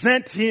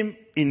represent Him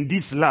in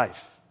this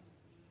life.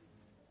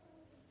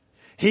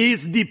 He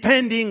is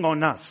depending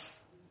on us.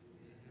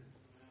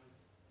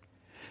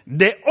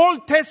 The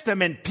Old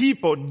Testament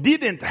people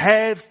didn't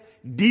have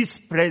this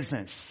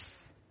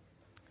presence.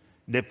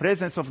 The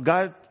presence of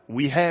God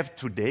we have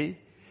today,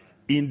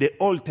 in the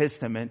Old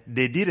Testament,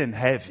 they didn't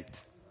have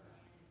it.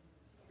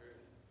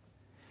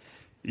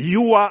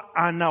 You are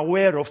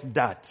unaware of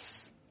that.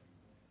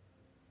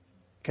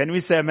 Can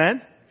we say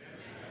amen?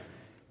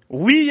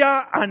 Amen. We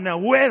are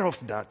unaware of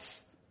that.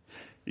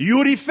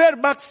 You refer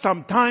back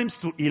sometimes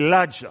to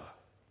Elijah,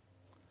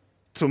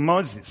 to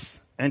Moses,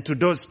 and to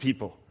those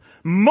people.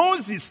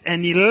 Moses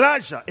and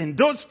Elijah and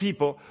those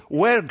people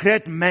were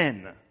great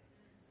men,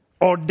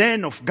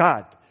 ordained of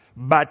God,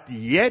 but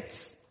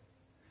yet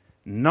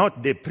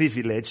not the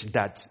privilege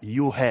that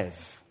you have.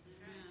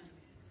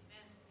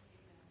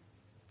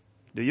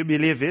 Do you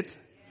believe it?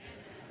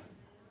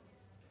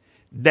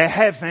 They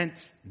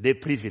haven't the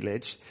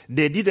privilege.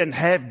 They didn't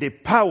have the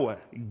power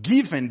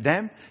given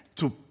them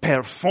to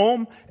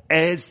perform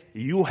as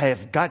you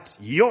have got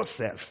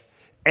yourself.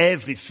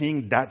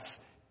 Everything that's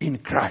in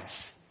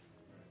Christ.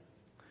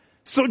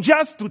 So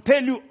just to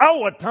tell you,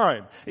 our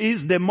time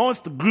is the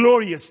most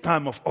glorious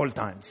time of all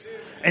times.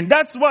 And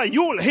that's why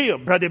you'll hear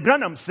Brother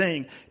Branham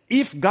saying,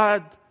 if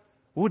God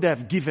would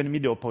have given me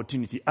the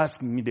opportunity,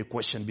 asking me the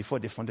question before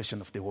the foundation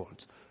of the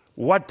world,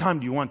 what time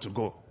do you want to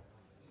go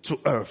to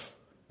earth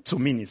to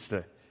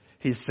minister?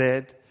 He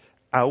said,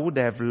 I would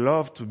have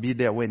loved to be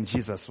there when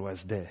Jesus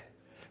was there.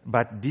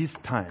 But this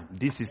time,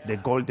 this is the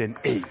golden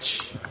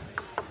age.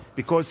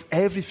 Because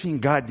everything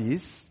God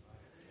is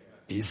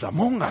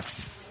among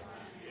us.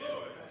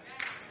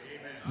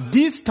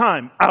 This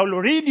time, I'll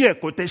read you a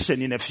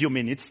quotation in a few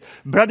minutes.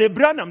 Brother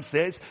Branham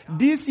says,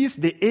 this is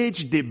the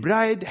age the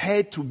bride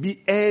had to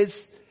be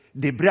as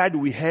the bride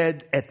we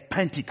had at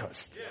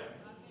Pentecost.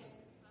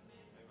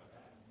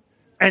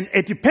 And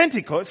at the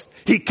Pentecost,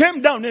 he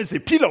came down as a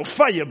pillar of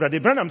fire, Brother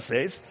Branham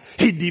says.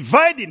 He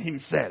divided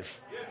himself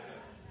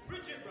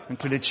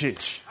into the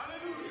church.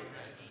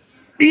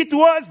 It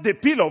was the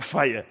pillar of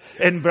fire.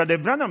 And Brother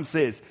Branham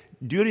says,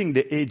 during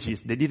the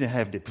ages, they didn't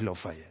have the pillar of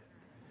fire.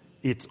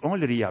 It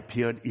only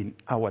reappeared in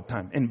our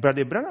time. And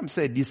Brother Branham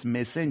said these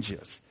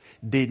messengers,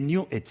 they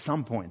knew at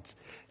some point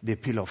the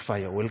pillar of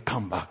fire will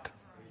come back.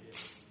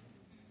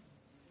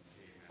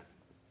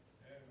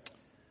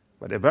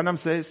 Brother Branham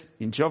says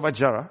in Jehovah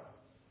Jireh,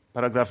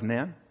 paragraph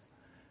 9,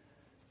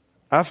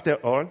 after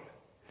all,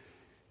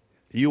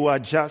 you are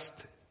just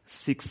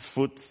 6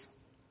 foot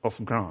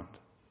of ground.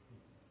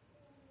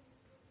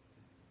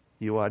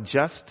 You are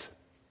just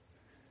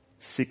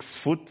 6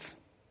 foot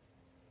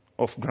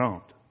of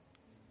ground.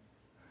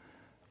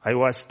 I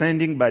was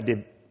standing by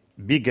the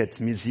Bigot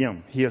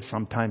Museum here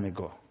some time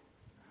ago.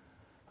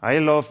 I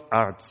love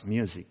art,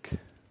 music.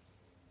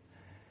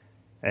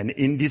 And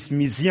in this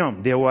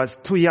museum, there was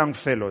 2 young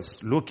fellows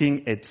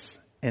looking at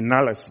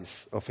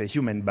analysis of a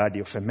human body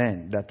of a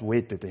man that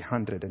weighed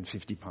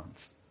 150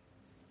 pounds.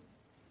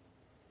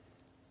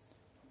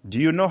 Do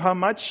you know how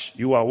much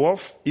you are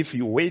worth if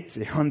you weigh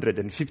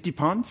 150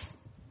 pounds?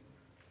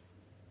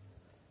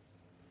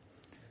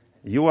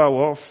 You are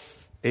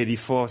worth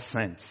 84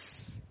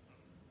 cents.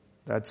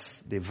 That's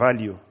the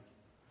value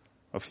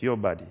of your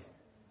body.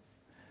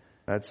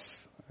 I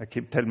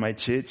keep telling my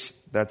church,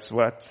 that's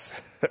what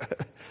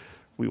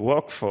we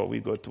work for. We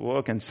go to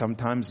work and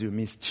sometimes you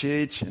miss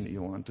church and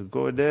you want to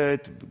go there,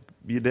 to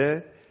be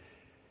there,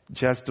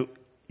 just to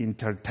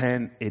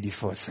entertain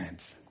 84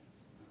 cents.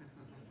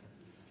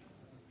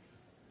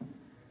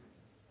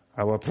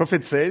 Our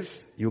prophet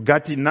says, you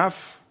got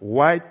enough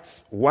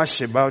white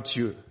wash about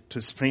you to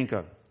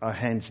sprinkle a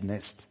hen's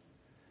nest.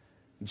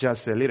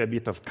 Just a little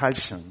bit of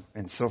calcium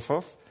and so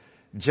forth.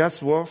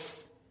 Just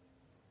worth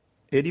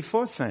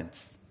 84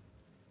 cents.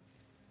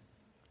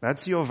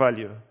 That's your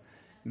value.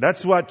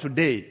 That's why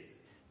today,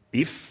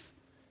 if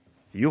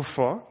you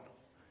fall,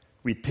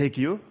 we take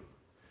you,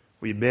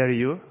 we bury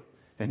you,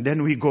 and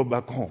then we go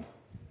back home.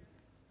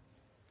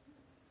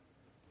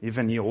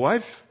 Even your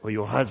wife or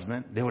your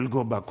husband, they will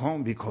go back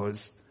home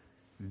because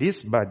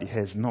this body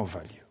has no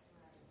value.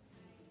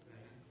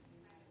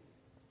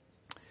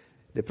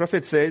 The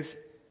prophet says,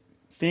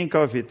 think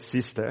of it,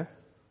 sister,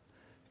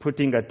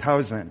 putting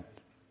 $1,000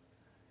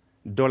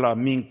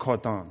 mink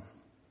coat on,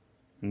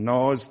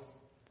 nose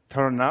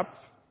turn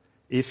up.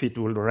 If it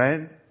will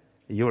rain,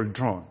 you'll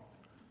drown.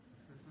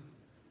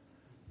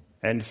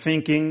 And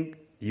thinking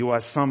you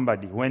are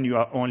somebody when you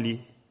are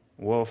only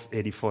worth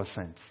 84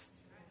 cents.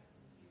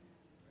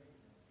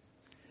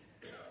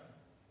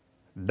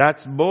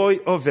 That boy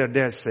over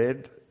there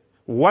said,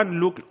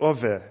 one looked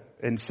over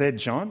and said,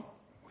 John,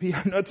 we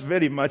are not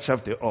very much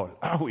after all,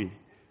 are we?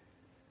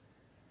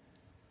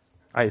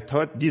 I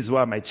thought this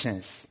was my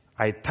chance.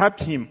 I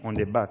tapped him on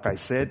the back. I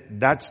said,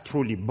 that's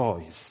truly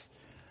boys.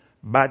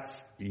 But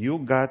you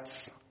got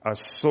a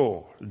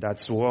soul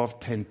that's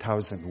worth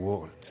 10,000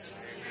 worlds.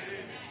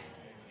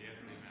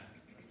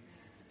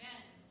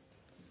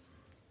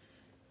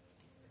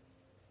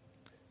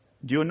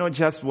 Do you know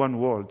just one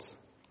world?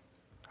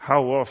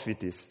 How worth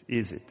it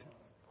is it?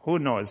 Who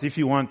knows? If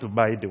you want to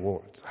buy the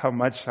world, how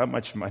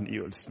much money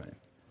you'll spend?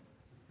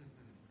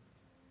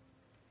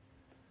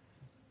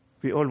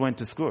 We all went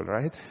to school,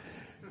 right?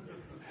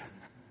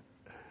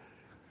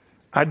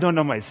 I don't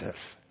know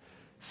myself.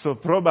 So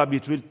probably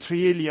it will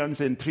trillions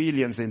and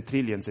trillions and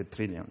trillions and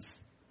trillions.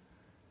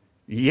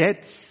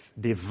 Yet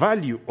the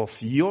value of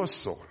your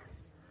soul,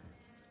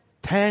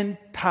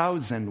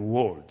 10,000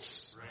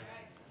 worlds.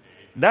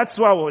 That's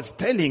why I was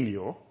telling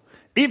you,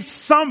 if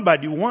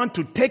somebody want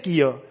to take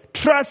your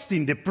trust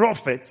in the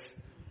prophets,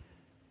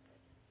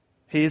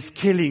 he is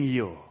killing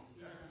you.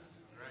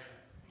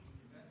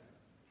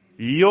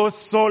 Your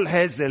soul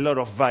has a lot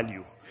of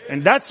value.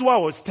 And that's why I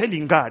was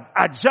telling God,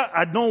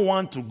 I don't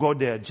want to go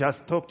there,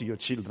 just talk to your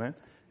children.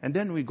 And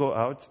then we go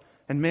out,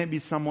 and maybe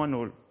someone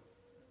will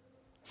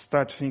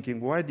start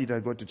thinking, why did I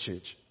go to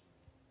church?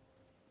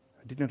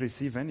 I didn't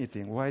receive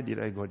anything. Why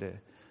did I go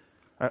there?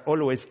 I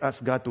always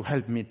ask God to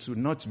help me to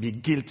not be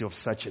guilty of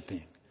such a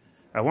thing.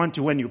 I want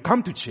you, when you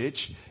come to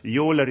church,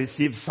 you will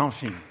receive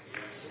something.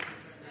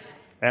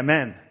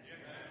 Amen.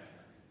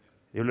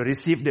 You will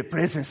receive the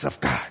presence of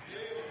God.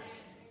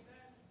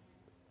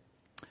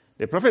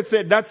 The prophet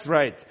said, that's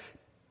right.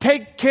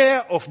 Take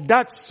care of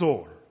that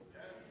soul.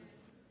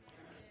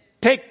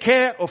 Take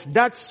care of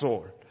that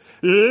soul.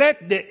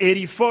 Let the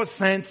 84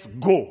 cents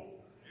go.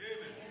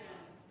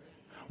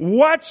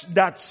 Watch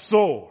that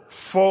soul,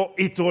 for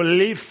it will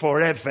live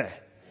forever.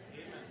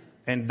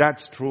 And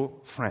that's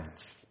true,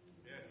 friends.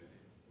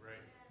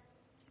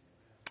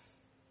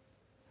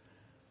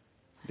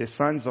 The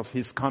signs of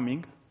his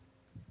coming.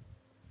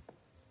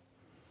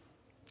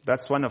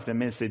 That's one of the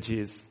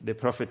messages the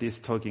prophet is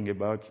talking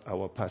about,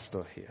 our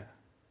pastor here.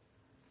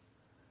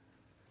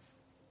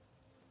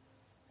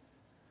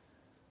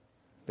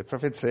 The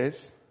prophet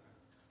says,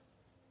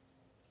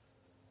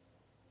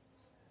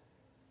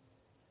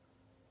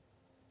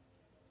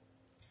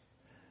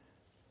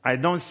 I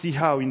don't see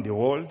how in the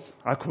world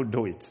I could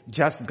do it.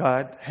 Just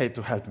God had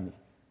to help me.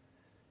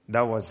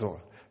 That was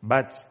all.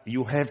 But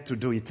you have to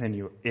do it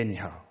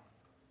anyhow.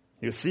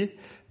 You see?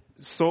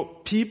 So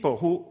people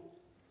who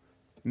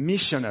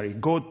missionary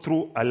go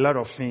through a lot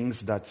of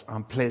things that's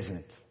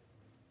unpleasant.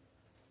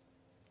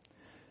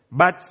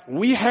 But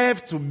we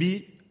have to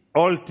be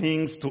all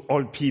things to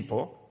all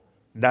people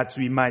that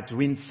we might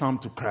win some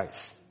to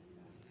Christ.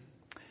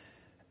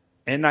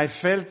 And I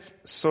felt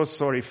so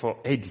sorry for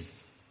Eddie.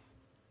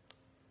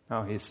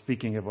 Now he's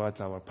speaking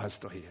about our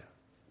pastor here.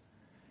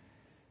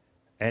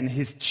 And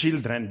his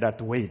children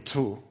that way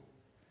too.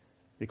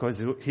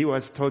 Because he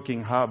was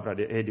talking how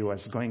Brother Eddie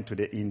was going to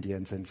the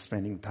Indians and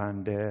spending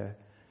time there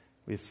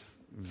with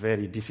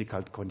very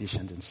difficult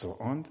conditions and so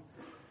on.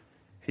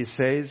 He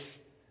says,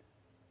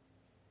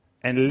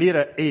 and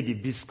little Eddie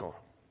Bisco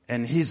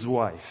and his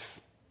wife,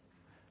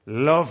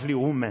 lovely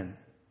woman,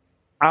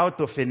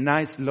 out of a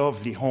nice,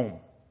 lovely home.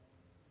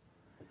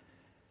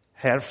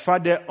 Her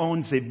father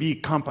owns a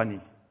big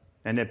company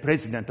and a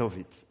president of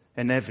it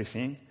and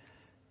everything,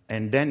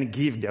 and then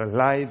give their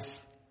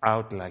lives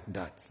out like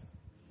that.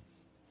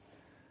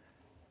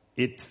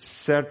 It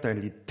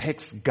certainly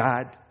takes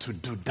God to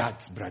do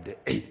that, Brother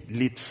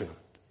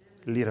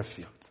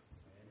Littlefield.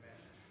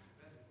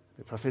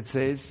 The prophet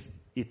says,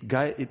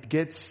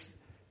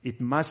 it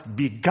must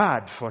be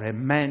God for a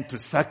man to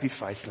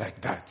sacrifice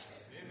like that.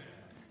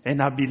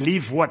 And I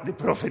believe what the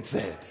prophet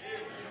said.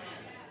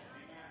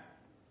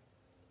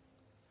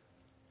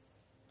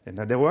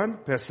 Another one,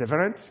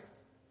 perseverance.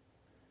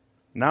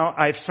 Now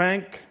I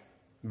thank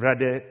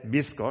Brother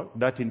Bisco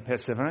that in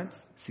Perseverance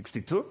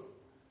 62,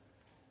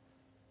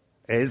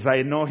 as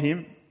I know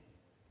him,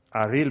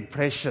 a real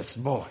precious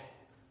boy.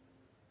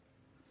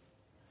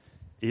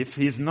 If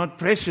he's not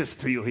precious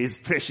to you, he's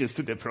precious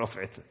to the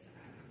prophet.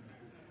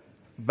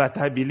 But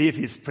I believe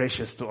he's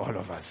precious to all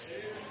of us.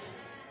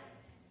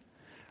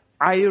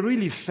 I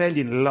really fell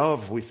in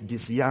love with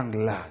this young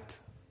lad.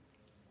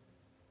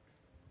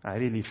 I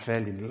really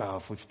fell in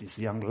love with this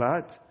young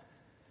lad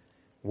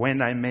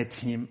when I met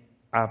him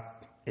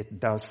up at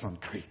Dawson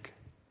Creek.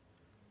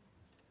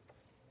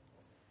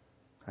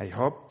 I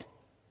hope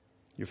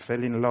you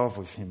fell in love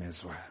with him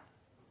as well,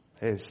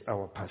 as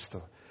our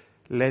pastor.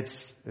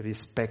 Let's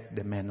respect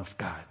the man of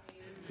God.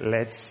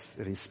 Let's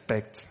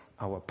respect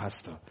our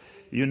pastor.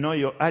 You know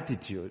your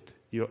attitude,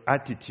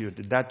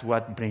 that's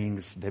what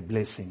brings the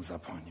blessings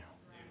upon you.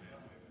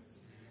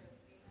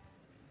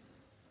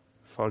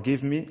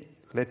 Forgive me,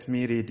 let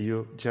me read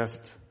you just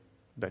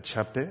the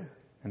chapter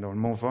and I'll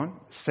move on.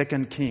 2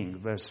 King,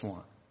 verse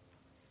 1.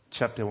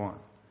 Chapter 1.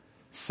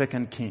 2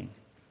 King.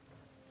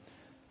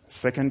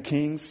 2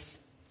 Kings.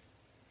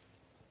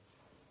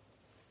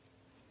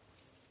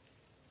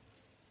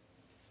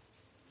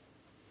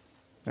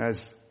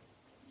 As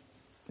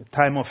the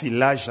time of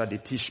Elijah the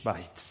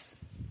Tishbite.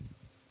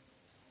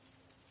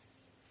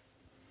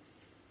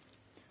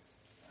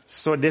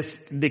 So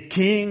the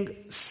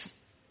king,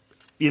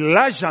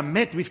 Elijah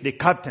met with the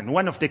captain,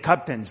 one of the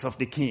captains of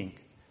the king.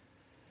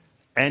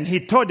 And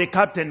he told the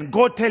captain,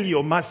 go tell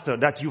your master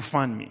that you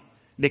found me.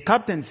 The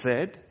captain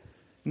said,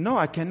 no,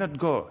 I cannot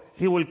go.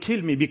 He will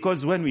kill me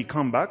because when we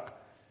come back,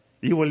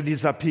 you will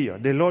disappear.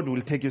 The Lord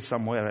will take you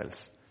somewhere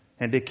else.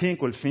 And the king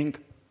will think,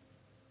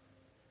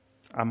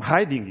 I'm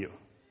hiding you.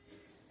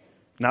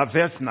 Now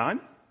verse 9,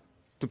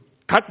 to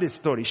cut the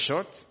story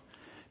short,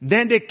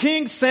 then the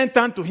king sent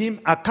unto him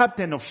a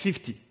captain of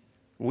 50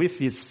 with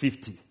his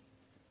 50.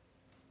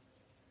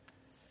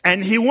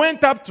 And he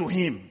went up to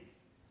him,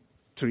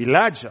 to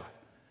Elijah,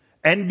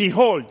 and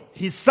behold,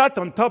 he sat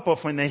on top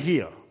of a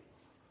hill.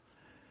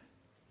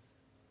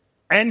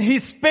 And he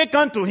spake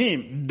unto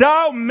him,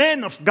 thou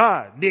man of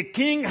God, the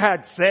king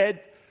had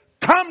said,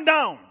 come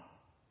down.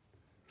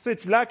 So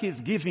it's like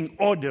he's giving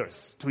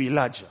orders to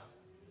Elijah,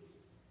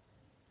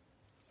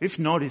 with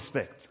no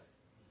respect.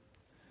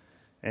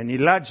 And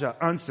Elijah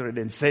answered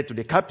and said to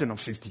the captain of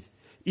 50,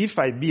 if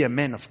I be a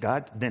man of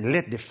God, then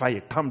let the fire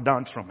come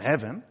down from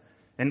heaven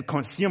and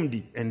consume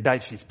thee and die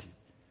 50.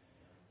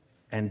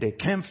 And there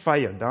came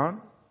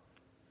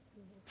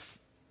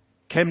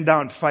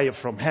down fire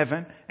from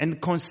heaven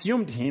and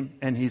consumed him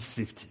and his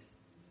 50.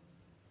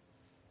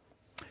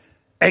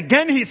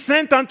 Again he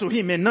sent unto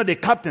him another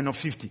captain of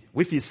 50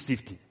 with his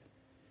 50.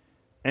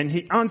 And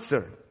he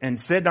answered and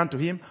said unto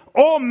him,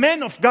 O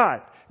man of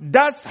God,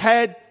 thus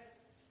had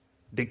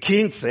the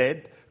king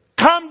said,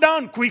 come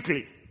down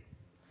quickly.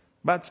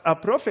 But a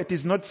prophet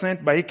is not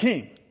sent by a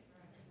king.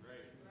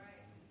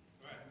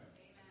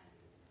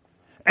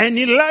 And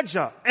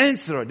Elijah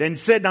answered and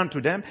said unto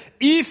them,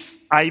 if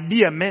I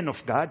be a man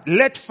of God,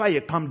 let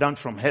fire come down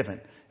from heaven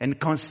and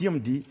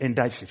consume thee and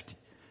die 50.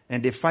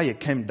 And the fire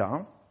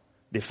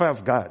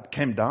of God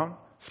came down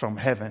from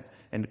heaven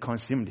and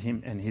consumed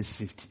him and his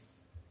 50.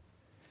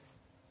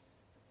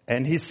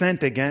 And he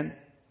sent again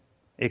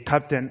a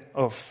captain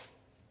of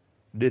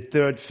the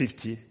third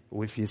 50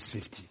 with his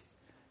 50.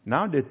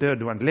 Now the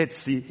third one,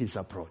 let's see his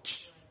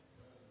approach.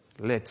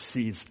 Let's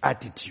see his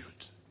attitude.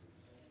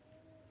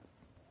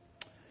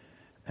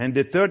 And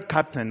the third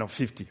captain of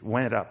 50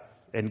 went up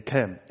and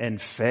came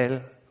and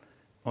fell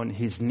on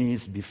his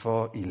knees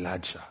before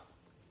Elijah.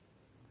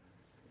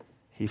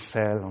 He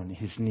fell on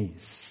his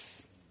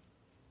knees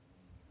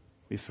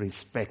with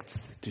respect,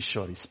 to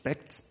show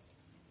respect.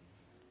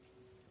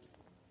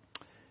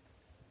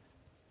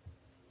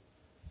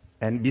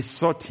 And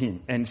besought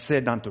him and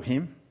said unto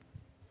him,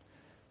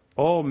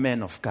 O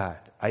man of God,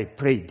 I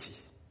pray thee,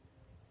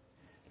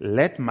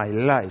 let my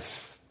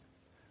life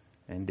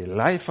and the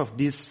life of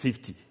these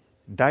 50,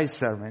 thy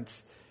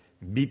servants,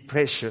 be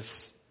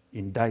precious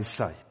in thy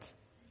sight.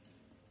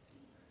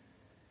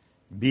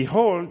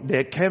 Behold,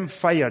 there came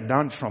fire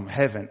down from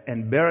heaven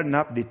and burned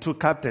up the 2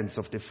 captains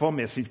of the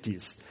former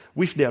 50s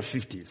with their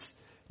 50s.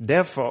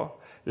 Therefore,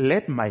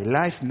 let my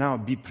life now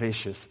be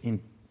precious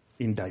in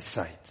thy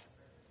sight.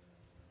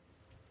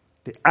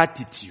 The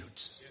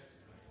attitude,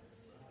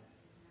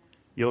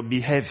 your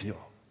behavior.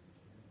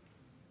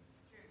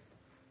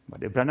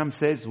 But Branham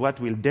says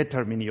what will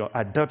determine your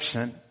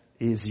adoption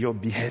is your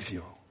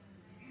behavior,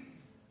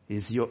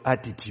 is your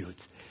attitude.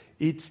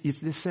 It's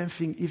the same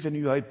thing even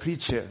you are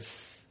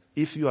preachers.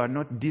 If you are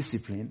not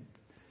disciplined,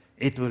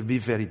 it will be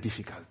very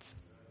difficult.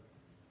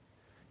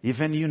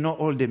 Even you know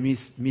all the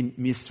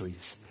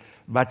mysteries,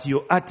 but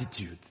your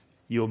attitude,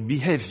 your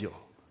behavior,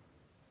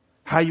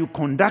 how you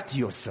conduct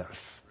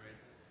yourself.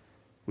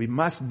 We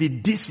must be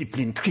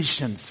disciplined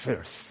Christians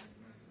first.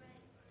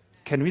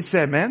 Can we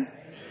say amen?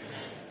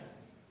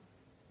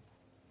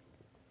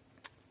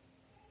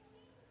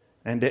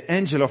 And the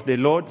angel of the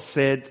Lord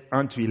said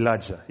unto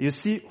Elijah, you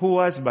see who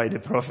was by the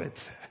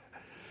prophet.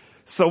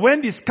 So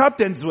when these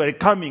captains were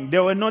coming, they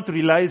were not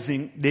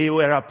realizing they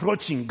were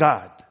approaching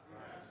God.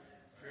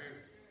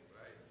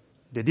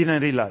 They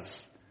didn't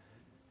realize.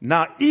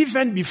 Now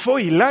even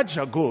before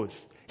Elijah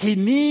goes, he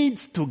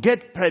needs to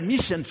get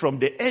permission from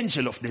the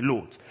angel of the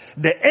Lord.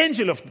 The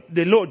angel of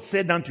the Lord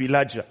said unto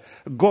Elijah,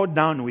 go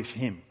down with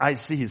him. I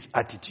see his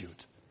attitude.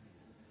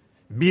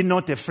 Be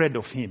not afraid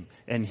of him.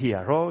 And he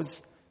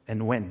arose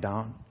and went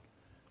down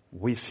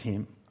with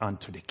him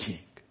unto the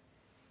king.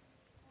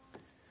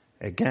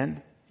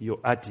 Again, your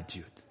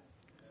attitude.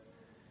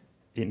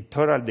 In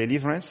total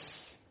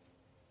deliverance,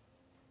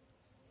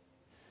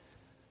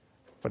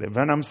 Brother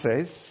Branham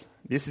says,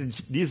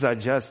 these are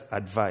just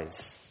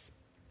advice.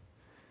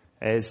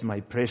 As my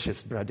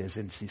precious brothers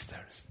and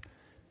sisters.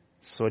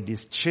 So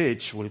this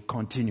church will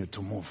continue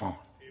to move on.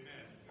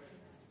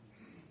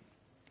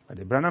 But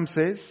the Branham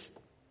says,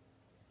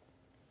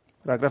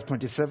 paragraph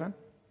 27,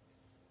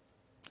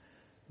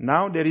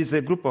 now there is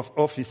a group of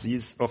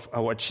offices of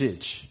our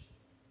church.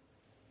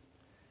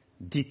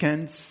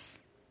 Deacons,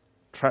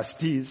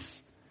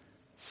 trustees,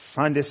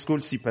 Sunday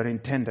school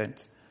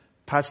superintendent,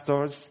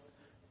 pastors,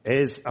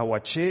 as our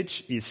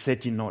church is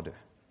set in order.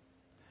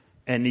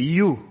 And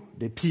you,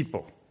 the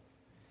people,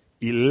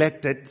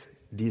 elected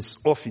these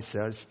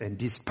officers and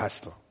this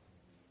pastor.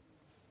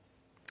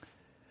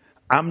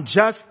 I'm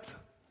just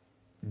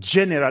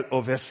general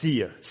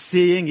overseer,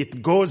 saying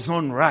it goes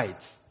on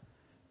right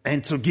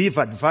and to give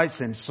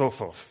advice and so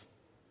forth.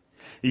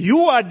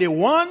 You are the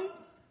one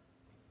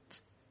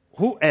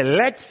who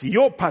elects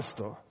your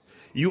pastor.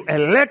 You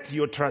elect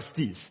your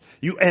trustees.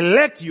 You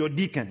elect your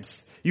deacons.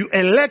 You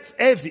elect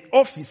every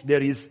office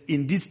there is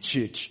in this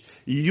church.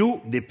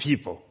 You, the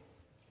people.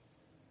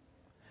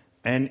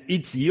 And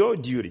it's your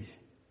duty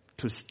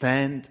to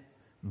stand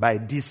by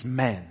this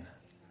man.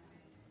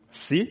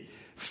 See?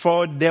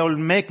 For they'll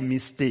make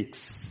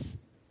mistakes.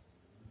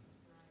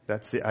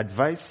 That's the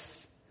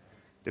advice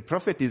the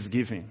prophet is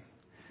giving.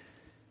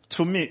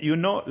 To me, you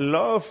know,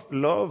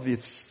 love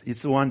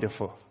is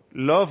wonderful.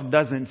 Love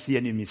doesn't see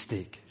any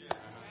mistake.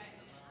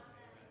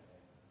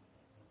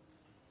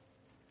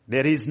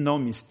 There is no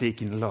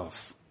mistake in love.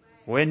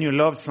 When you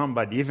love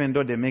somebody, even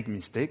though they make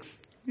mistakes,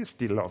 you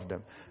still love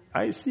them.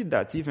 I see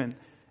that even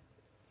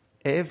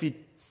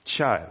every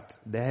child,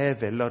 they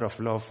have a lot of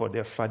love for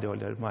their father or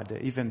their mother,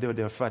 even though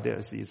their father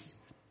is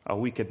a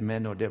wicked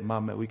man or their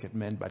mom a wicked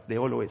man, but they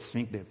always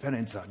think their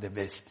parents are the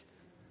best.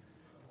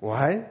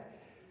 Why?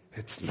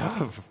 It's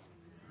love.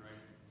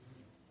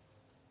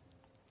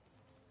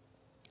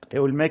 They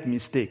will make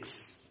mistakes.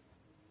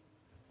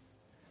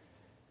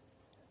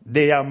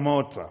 They are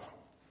mortal.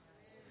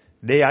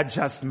 They are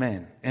just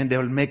men, and they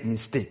will make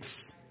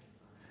mistakes.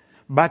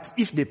 But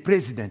if the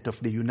President of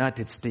the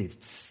United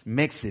States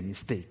makes a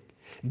mistake,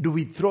 do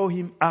we throw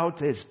him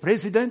out as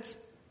president?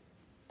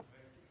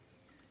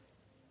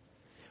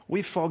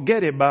 We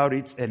forget about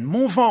it and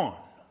move on.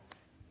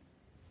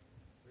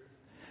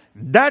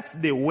 That's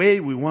the way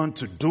we want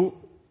to do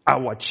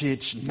our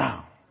church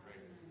now.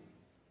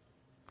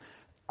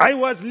 I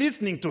was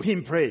listening to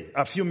him pray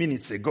a few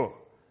minutes ago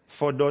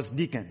for those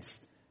deacons.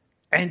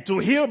 And to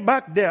hear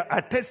back there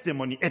a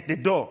testimony at the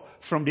door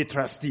from the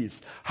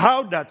trustees.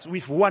 How that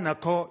with one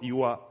accord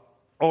you are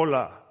all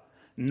are.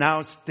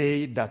 Now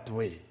stay that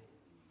way.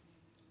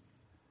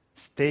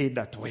 Stay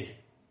that way.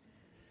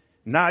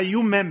 Now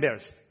you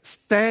members,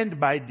 stand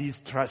by these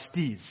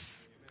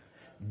trustees,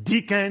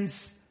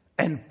 deacons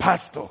and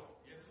pastor.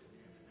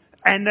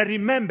 And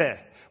remember,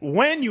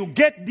 when you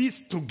get this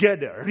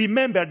together,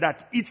 remember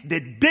that it's the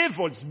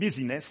devil's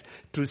business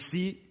to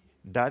see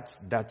that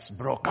that's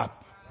broke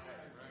up.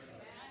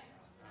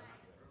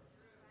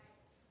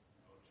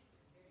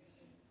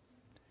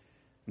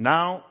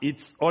 Now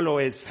it's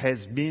always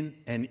has been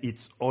and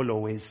it's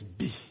always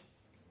be.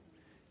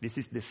 This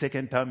is the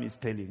second time he's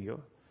telling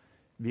you,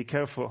 be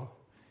careful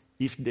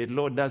if the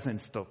Lord doesn't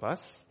stop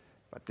us,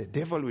 but the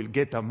devil will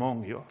get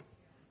among you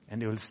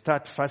and he will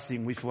start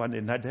fussing with one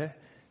another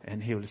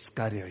and he will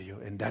scatter you,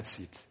 and that's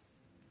it.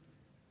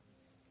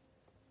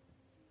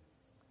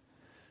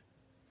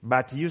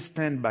 But you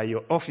stand by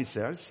your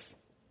officers,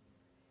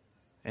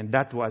 and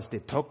that was the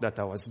talk that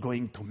I was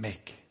going to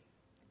make.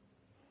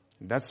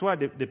 That's why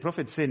the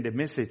prophet said in the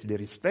message, the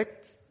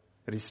respects,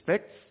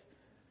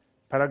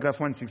 paragraph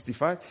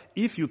 165,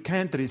 if you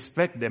can't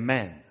respect the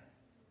man,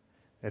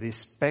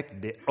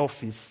 respect the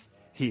office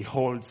he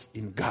holds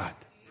in God.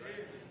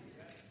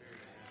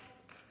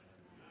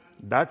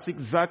 That's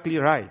exactly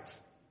right.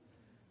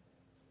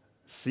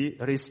 See,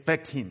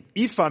 respect him.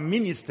 If a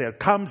minister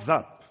comes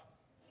up,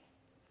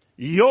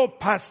 your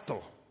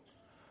pastor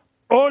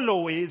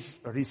always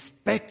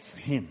respects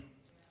him.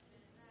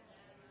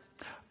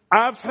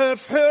 I've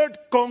heard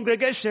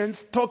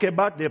congregations talk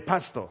about their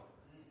pastor.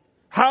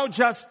 How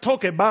just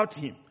talk about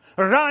him,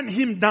 run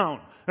him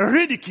down,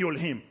 ridicule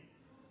him.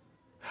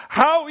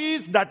 How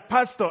is that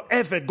pastor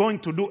ever going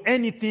to do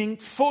anything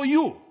for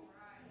you?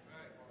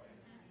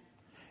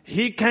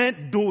 He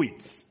can't do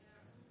it.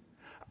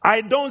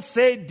 I don't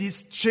say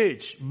this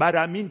church, but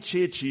I mean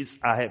churches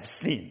I have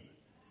seen.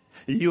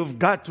 You've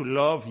got to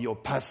love your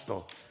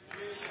pastor.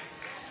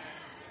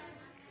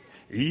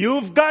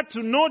 You've got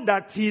to know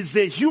that he's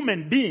a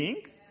human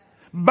being,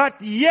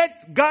 but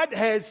yet God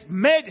has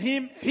made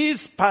him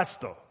his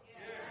pastor.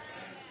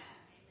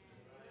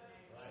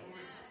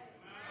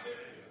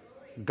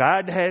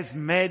 God has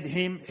made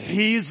him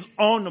his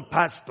own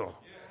pastor.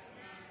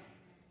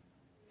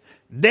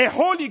 The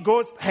Holy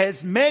Ghost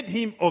has made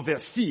him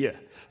overseer.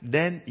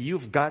 Then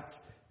you've got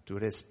to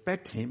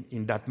respect him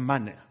in that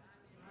manner.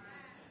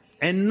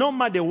 And no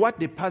matter what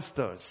the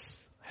pastor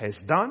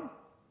has done,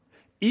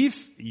 if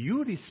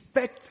you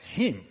respect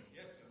him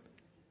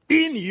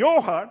in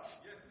your heart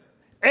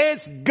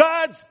as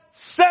God's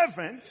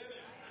servant,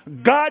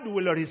 God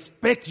will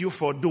respect you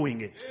for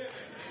doing it.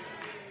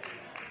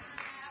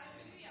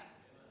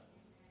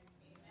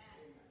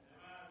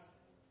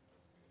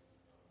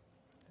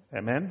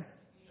 Amen.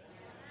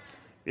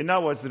 You know, I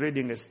was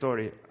reading a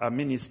story. A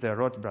minister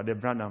wrote Brother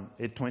Branham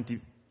a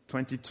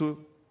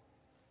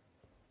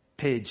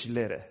 22-page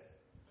letter.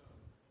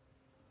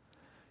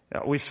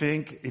 We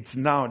think it's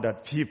now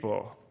that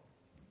people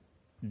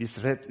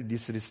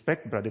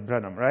disrespect Brother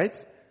Branham, right?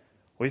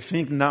 We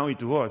think now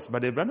it was.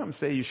 But Brother Branham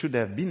said you should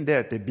have been there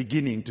at the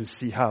beginning to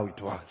see how it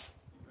was.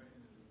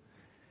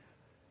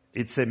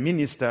 It's a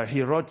minister.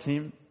 He wrote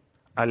him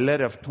a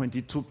letter of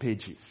 22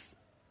 pages.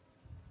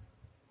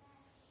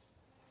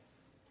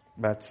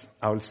 But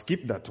I'll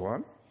skip that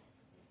one.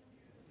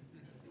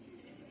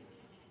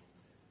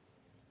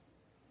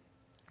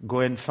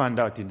 Go and find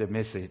out in the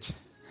message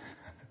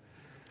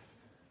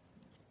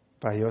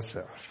by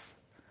yourself.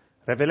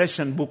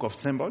 Revelation book of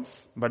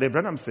symbols. But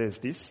Abraham says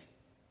this.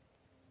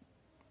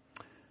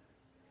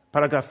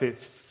 Paragraph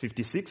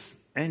 56.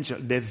 Angel.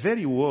 The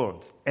very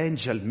word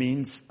angel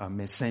means a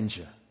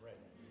messenger.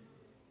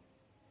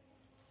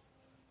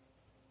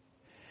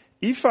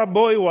 If a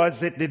boy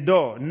was at the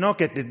door,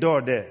 knock at the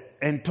door there,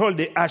 and told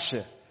the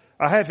usher,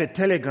 I have a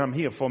telegram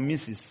here for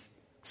Mrs.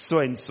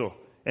 So-and-so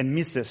and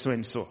Mr.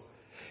 So-and-so.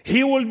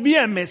 He will be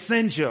a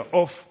messenger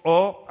of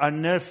or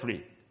an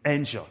earthly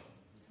angel.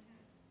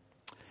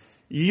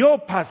 Your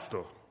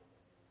pastor,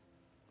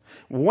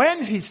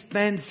 when he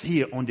stands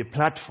here on the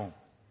platform,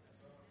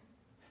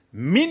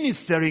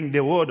 ministering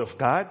the word of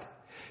God,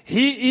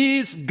 he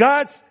is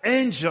God's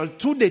angel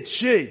to the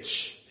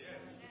church.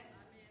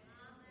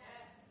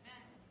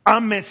 A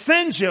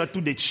messenger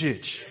to the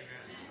church.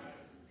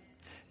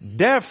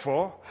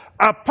 Therefore,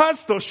 a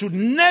pastor should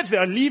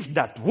never leave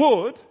that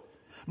word,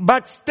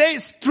 but stay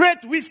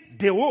straight with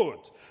the word,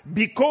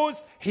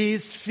 because he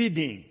is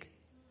feeding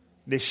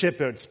the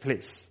shepherd's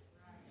place.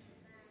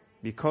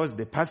 Because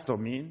the pastor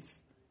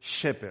means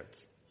shepherd.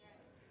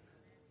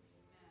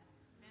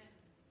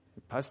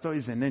 The pastor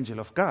is an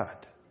angel of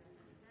God.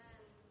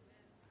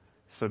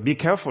 So be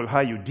careful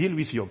how you deal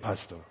with your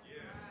pastor.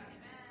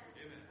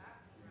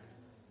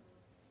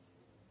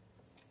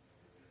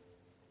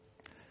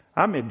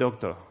 I'm a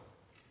doctor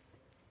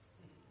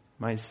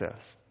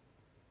myself.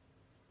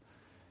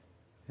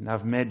 And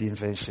I've made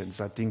inventions.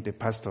 I think the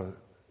pastor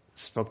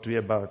spoke to me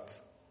about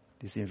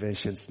these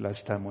inventions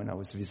last time when I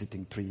was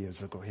visiting 3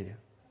 years ago here.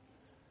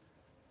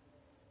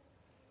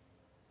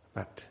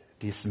 But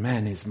this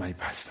man is my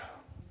pastor.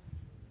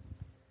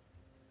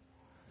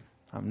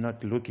 I'm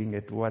not looking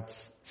at what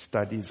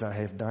studies I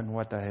have done,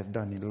 what I have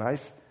done in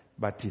life,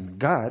 but in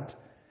God,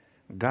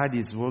 God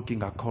is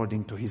working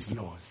according to his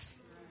laws.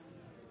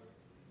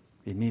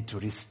 We need to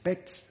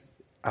respect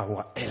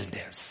our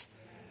elders.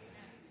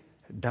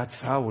 That's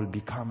how we'll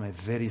become a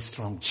very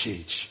strong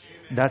church.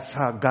 That's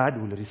how God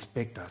will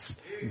respect us.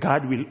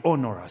 God will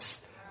honor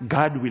us.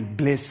 God will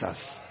bless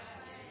us.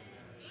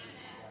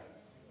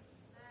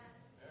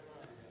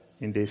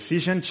 In the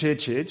Ephesian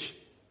church age,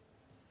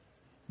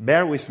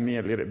 bear with me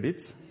a little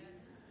bit.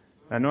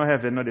 I know I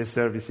have another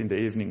service in the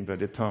evening,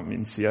 Brother Tom,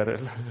 in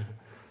Seattle.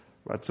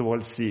 But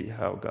we'll see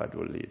how God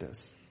will lead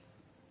us.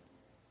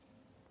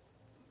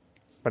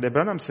 But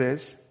Abraham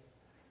says,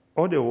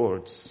 other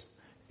words,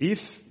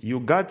 if you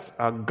got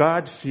a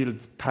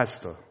God-filled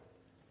pastor,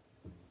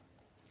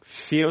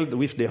 filled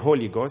with the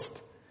Holy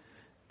Ghost,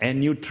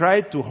 and you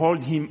try to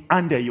hold him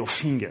under your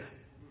finger,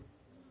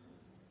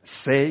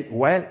 say,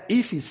 well,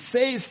 if he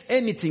says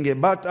anything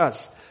about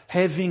us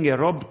having a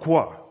robbed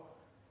choir,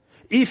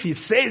 if he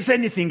says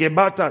anything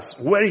about us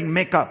wearing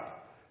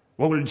makeup,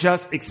 we will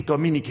just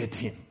excommunicate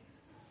him.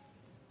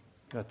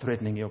 You're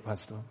threatening your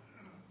pastor.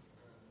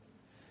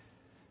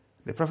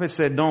 The prophet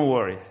said, don't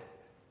worry.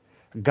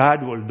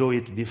 God will do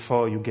it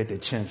before you get a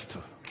chance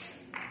to.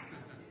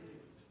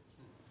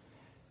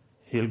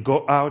 He'll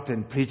go out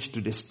and preach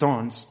to the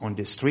stones on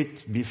the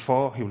street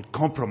before he will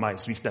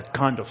compromise with that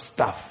kind of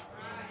stuff,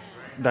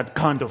 that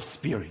kind of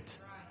spirit.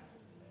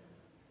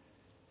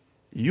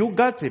 You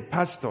got a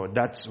pastor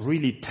that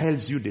really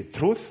tells you the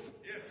truth.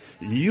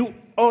 You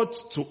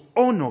ought to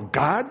honor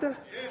God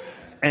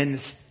and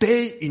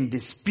stay in the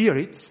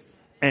spirit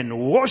and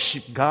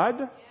worship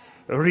God,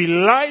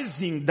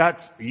 realizing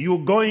that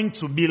you're going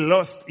to be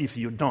lost if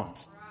you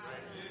don't.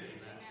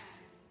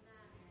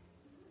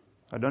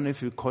 I don't know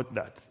if you caught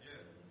that.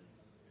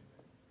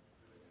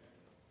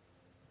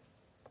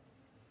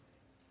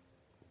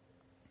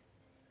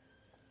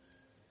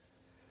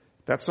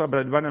 That's why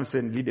Brother Branham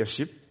said in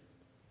leadership,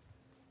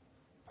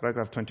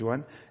 paragraph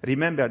 21,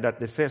 remember that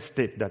the first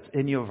step that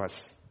any of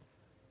us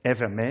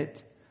ever made,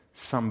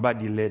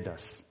 somebody led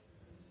us.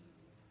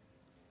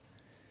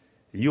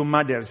 You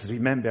mothers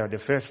remember the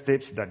first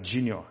steps that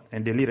Junior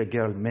and the little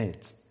girl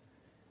made.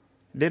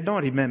 They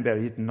don't remember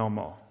it no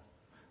more.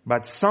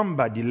 But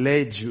somebody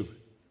led you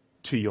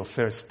to your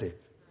first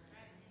step.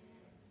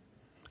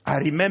 I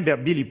remember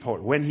Billy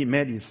Paul when he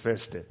made his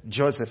first step,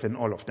 Joseph and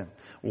all of them.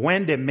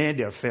 When they made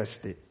their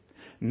first step,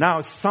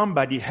 now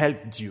somebody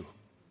helped you.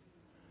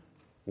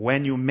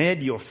 When you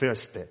made your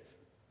first step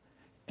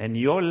and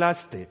your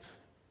last step,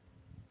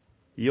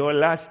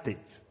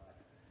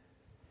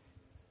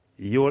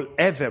 you'll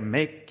ever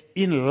make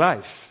in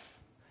life,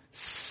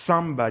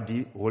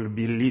 somebody will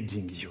be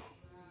leading you.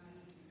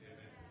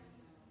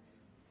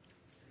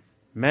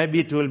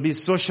 Maybe it will be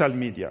social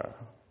media,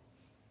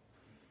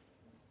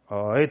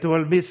 or it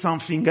will be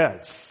something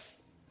else.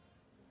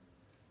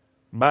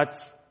 But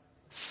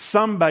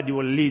somebody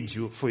will lead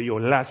you for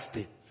your last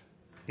step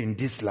in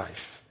this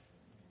life.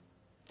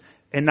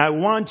 And I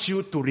want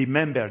you to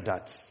remember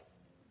that.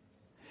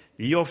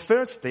 Your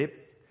first step,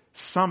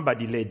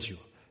 somebody led you.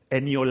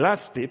 And your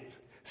last step,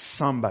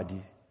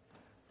 somebody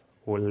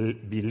will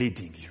be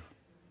leading you.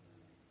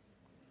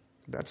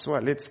 That's why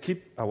let's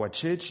keep our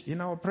church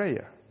in our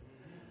prayer.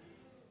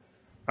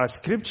 A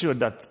scripture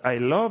that I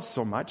love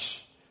so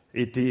much,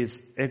 it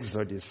is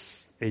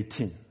Exodus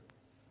 18.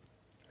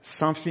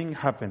 Something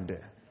happened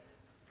there.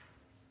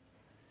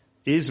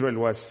 Israel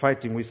was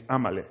fighting with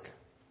Amalek.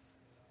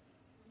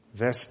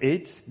 Verse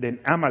 8, then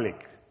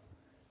Amalek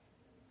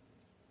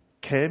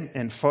came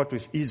and fought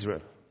with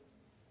Israel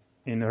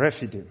in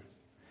Rephidim.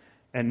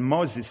 And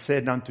Moses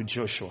said unto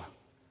Joshua,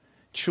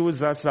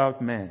 choose us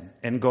out men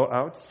and go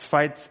out,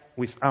 fight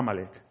with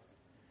Amalek.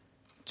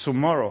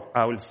 Tomorrow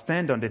I will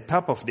stand on the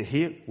top of the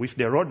hill with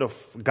the rod of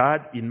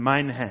God in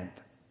mine hand.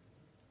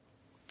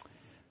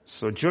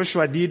 So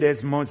Joshua did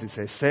as Moses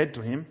had said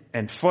to him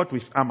and fought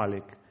with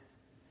Amalek.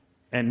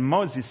 And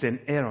Moses and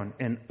Aaron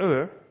and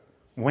Hur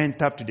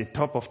went up to the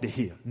top of the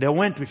hill. They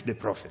went with the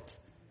prophet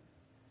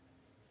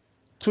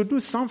to do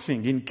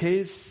something in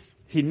case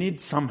he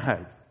needs some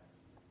help.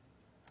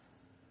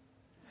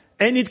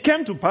 And it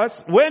came to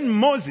pass when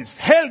Moses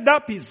held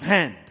up his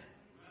hand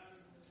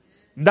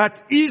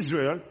that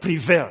Israel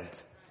prevailed.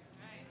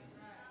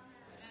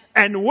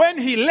 And when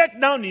he let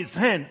down his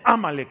hand,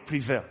 Amalek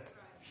prevailed.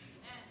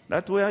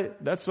 That's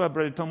why,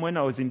 Brother Tom, when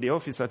I was in the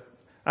office,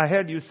 I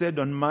heard you said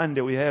on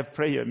Monday we have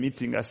prayer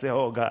meeting. I said,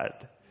 oh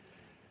God,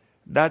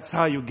 that's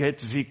how you get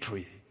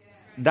victory.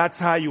 That's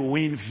how you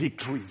win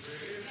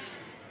victories.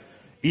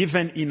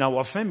 Even in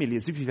our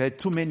families, if we've had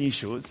too many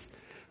issues,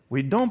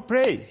 we don't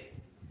pray.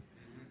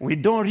 We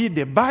don't read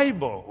the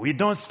Bible. We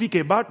don't speak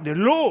about the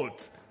Lord.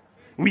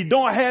 We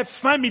don't have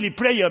family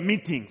prayer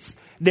meetings.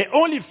 The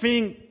only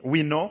thing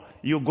we know,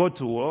 you go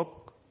to work,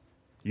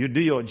 you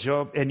do your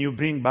job, and you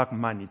bring back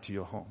money to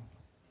your home.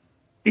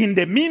 In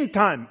the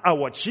meantime,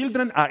 our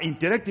children are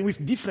interacting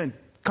with different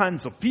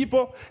kinds of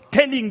people,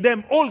 telling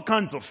them all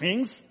kinds of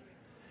things.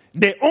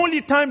 The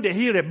only time they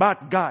hear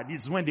about God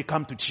is when they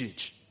come to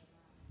church.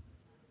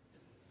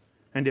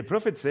 And the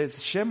prophet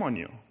says, shame on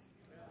you.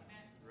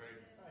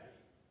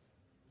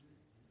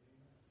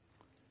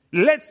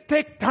 Let's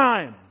take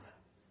time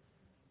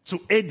to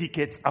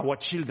educate our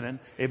children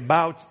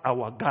about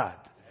our God.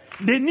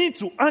 They need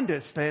to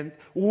understand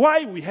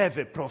why we have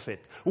a prophet,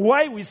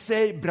 why we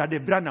say Brother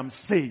Branham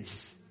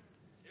says.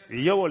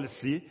 You will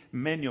see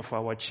many of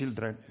our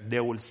children, they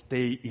will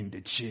stay in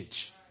the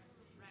church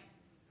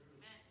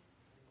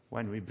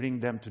when we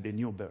bring them to the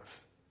new birth.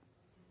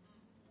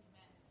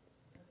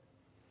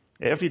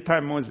 Every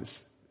time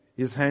Moses,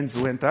 his hands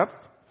went up,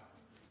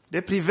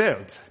 they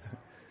prevailed.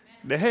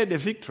 They had the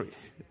victory.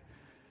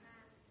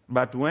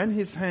 But when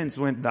his hands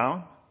went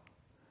down,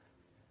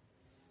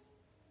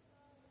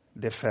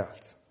 they fell.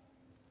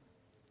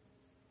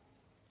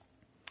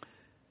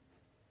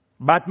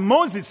 But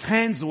Moses'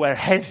 hands were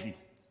heavy.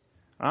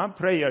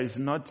 Prayer is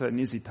not an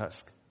easy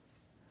task.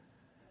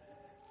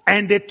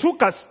 And they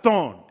took a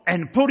stone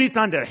and put it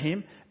under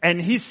him,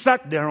 and he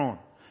sat thereon.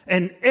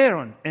 And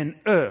Aaron and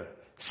Hur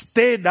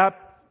stayed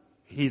up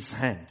his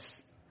hands.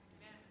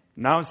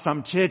 Now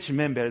some church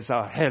members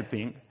are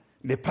helping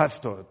the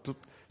pastor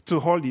to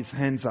hold his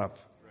hands up.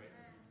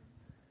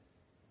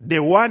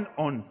 The one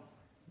on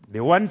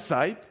the one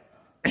side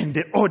and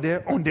the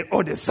other on the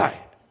other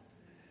side.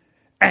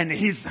 And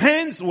his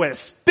hands were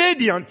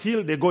steady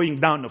until the going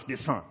down of the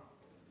sun.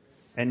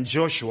 And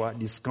Joshua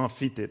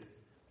discomfited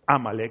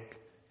Amalek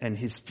and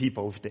his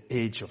people with the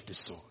edge of the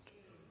sword.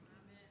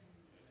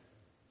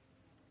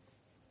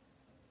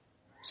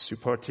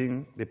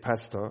 Supporting the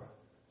pastor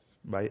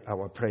by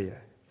our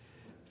prayer.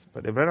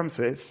 But Abraham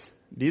says,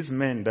 these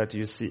men that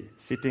you see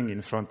sitting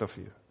in front of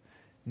you,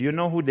 do you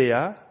know who they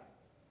are?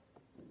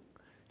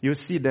 You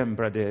see them,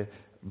 Brother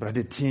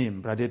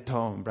Tim, Brother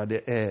Tom,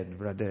 Brother Ed,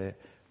 Brother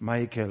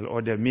Michael,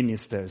 other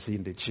ministers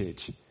in the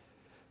church.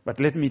 But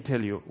let me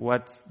tell you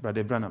what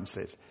Brother Branham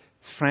says.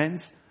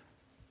 Friends,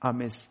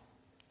 I'm a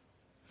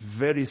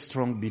very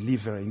strong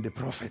believer in the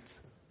prophet.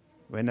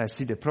 When I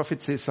see the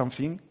prophet say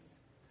something,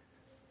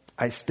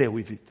 I stay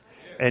with it.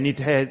 And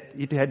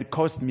it had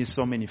cost me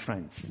so many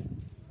friends.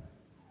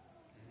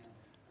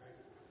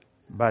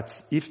 But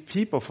if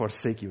people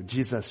forsake you,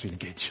 Jesus will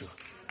get you.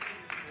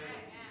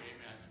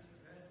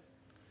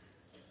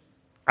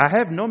 I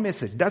have no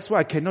message. That's why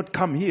I cannot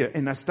come here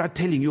and I start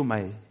telling you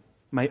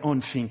my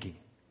own thinking.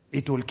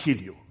 It will kill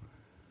you.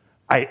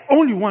 I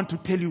only want to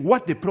tell you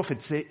what the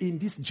prophet said in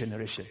this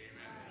generation.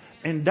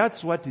 And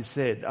that's what he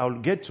said. I'll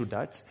get to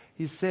that.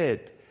 He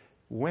said,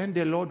 when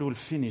the Lord will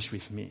finish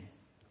with me,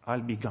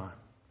 I'll be gone.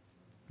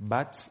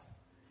 But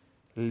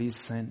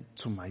listen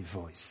to my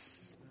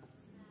voice.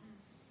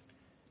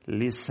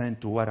 Listen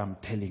to what I'm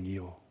telling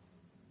you.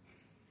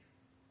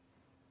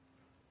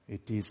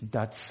 It is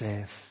that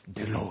saith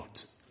the Lord.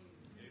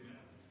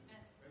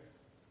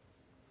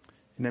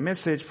 In a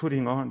message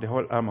putting on the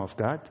whole armor of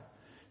God.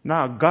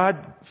 Now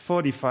God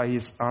fortify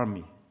his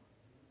army.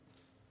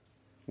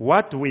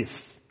 What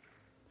with?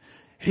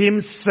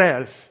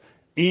 Himself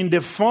in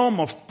the form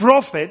of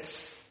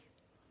prophets,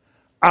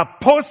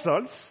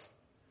 apostles,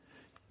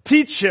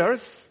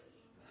 teachers,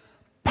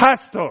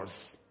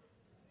 pastors.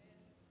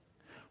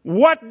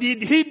 What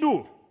did he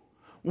do?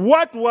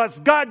 What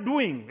was God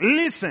doing?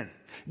 Listen.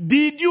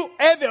 Did you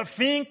ever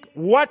think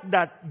what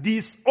that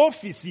these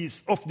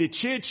offices of the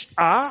church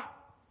are?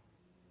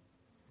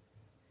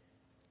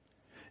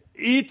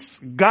 It's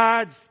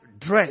God's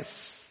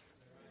dress.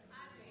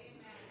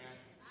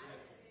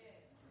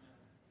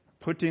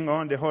 Putting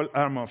on the whole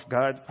armor of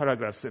God,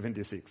 paragraph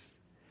 76.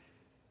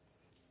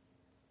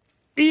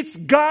 It's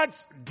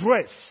God's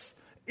dress,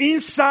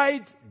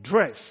 inside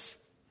dress.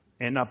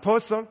 An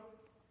apostle,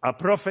 a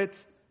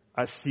prophet,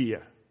 a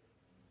seer.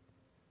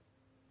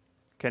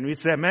 Can we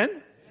say amen?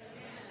 Amen.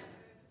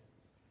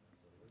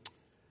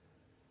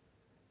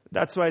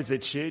 That's why as a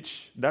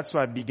church, that's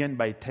why I began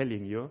by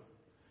telling you,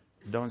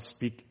 don't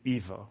speak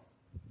evil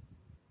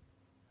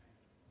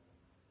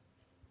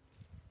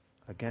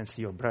against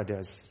your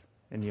brothers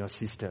and your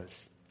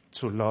sisters,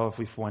 to love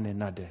with one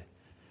another.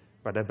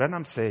 But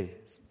Branham says,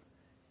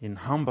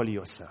 humble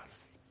yourself.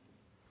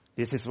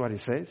 This is what he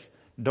says.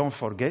 Don't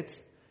forget,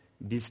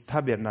 this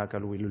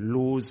tabernacle will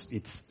lose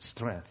its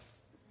strength.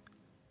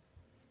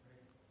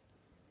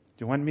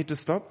 Do you want me to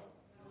stop?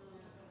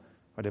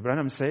 But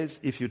Branham says,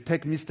 if you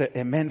take Mr.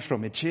 Amen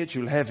from a church,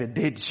 you'll have a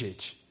dead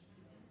church.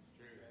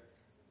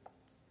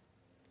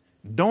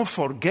 Don't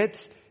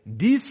forget,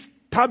 this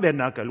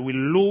tabernacle will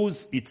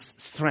lose its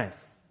strength.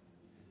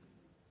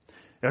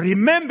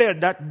 Remember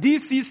that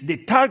this is the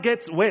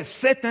target where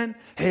Satan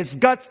has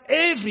got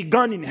every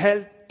gun in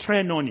hell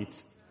trained on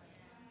it.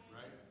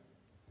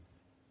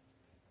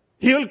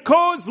 He'll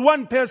cause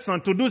one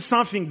person to do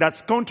something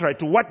that's contrary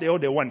to what the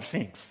other one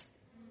thinks.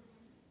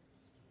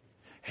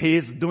 He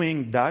is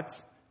doing that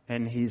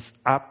and he's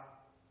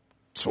up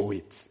to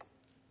it.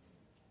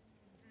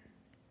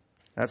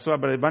 That's why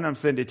Brother Branham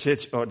said the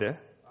church order.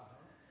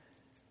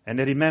 And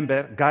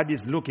remember, God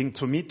is looking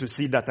to me to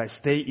see that I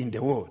stay in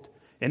the word.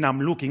 And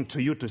I'm looking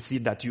to you to see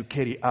that you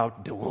carry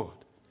out the word.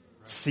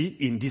 See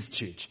in this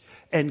church.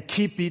 And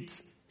keep it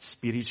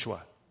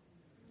spiritual.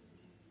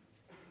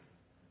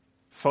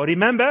 For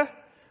remember,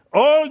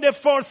 all the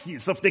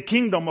forces of the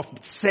kingdom of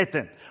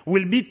Satan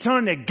will be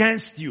turned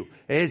against you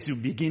as you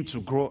begin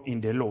to grow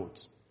in the Lord.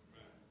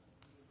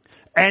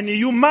 And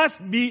you must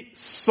be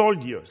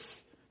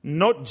soldiers,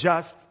 not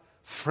just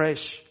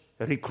fresh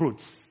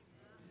recruits.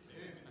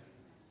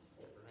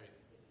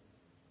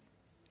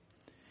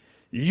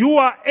 You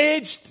are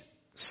aged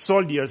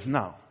soldiers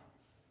now.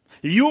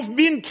 You've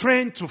been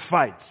trained to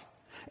fight.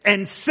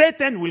 And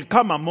Satan will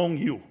come among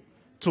you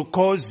to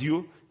cause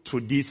you to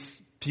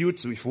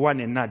dispute with one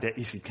another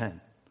if he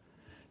can.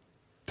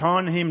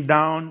 Turn him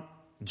down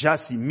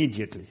just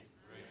immediately.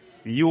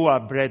 You are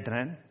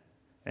brethren,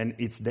 and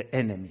it's the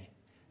enemy.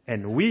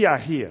 And we are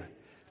here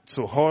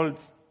to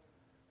hold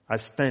a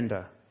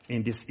standard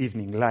in this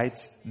evening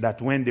light,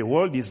 that when the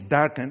world is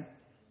darkened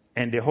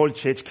and the whole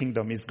church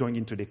kingdom is going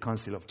into the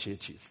council of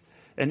churches.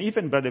 And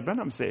even Brother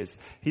Branham says,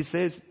 he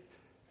says,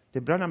 the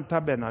Branham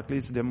Tabernacle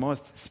is the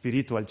most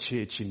spiritual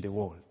church in the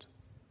world.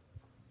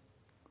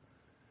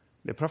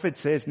 The prophet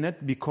says,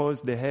 not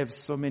because they have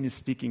so many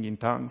speaking in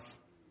tongues,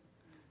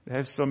 they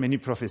have so many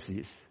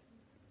prophecies,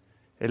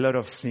 a lot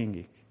of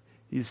singing.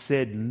 He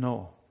said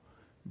no,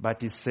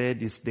 but he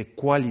said it's the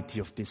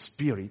quality of the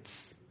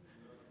spirits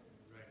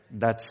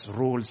that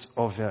rules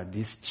over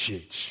this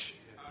church.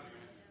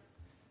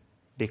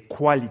 The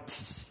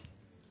quality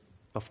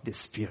of the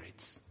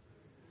spirits.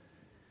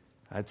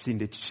 That's in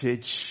the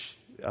church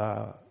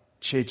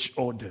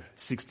order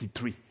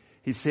 63.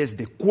 He says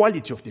the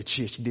quality of the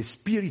church, the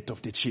spirit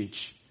of the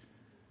church.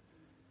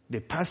 The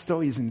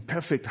pastor is in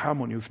perfect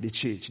harmony with the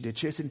church. The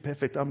church is in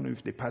perfect harmony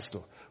with the pastor,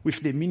 with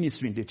the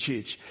ministry in the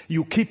church.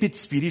 You keep it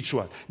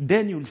spiritual.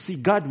 Then you'll see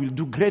God will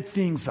do great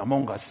things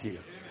among us here.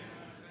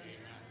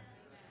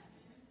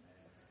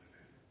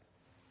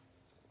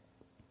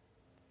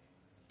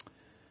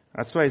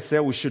 That's why I say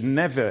we should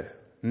never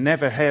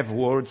have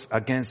words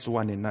against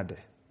one another.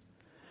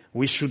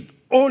 We should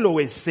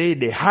always say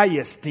the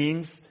highest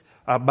things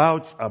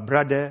about a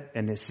brother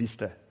and a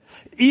sister.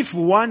 If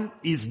one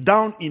is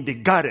down in the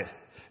gutter,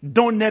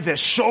 don't ever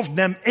shove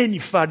them any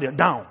further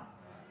down.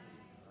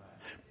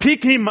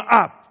 Pick him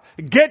up.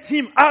 Get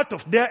him out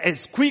of there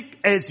as quick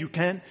as you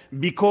can,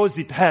 because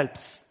it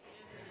helps.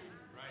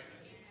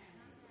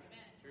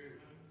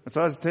 That's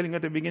what I was telling you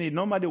at the beginning.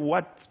 No matter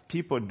what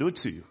people do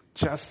to you,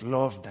 just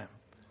love them.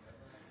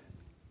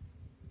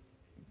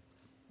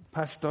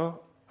 Pastor,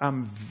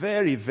 I'm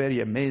very, very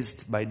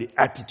amazed by the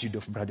attitude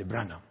of Brother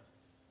Branham.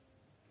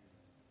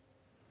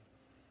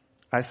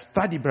 I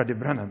study Brother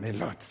Branham a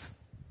lot.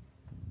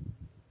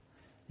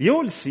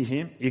 You'll see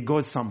him, he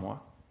goes somewhere.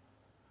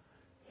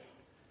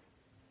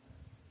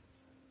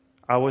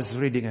 I was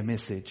reading a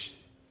message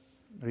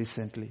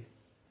recently.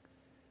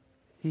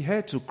 He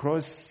had to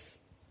cross,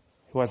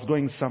 he was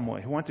going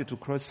somewhere, he wanted to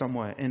cross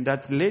somewhere, and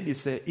that lady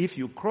said, if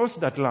you cross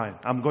that line,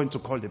 I'm going to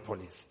call the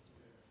police.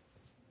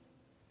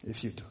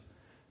 If you do.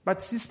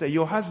 But sister,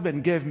 your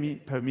husband gave me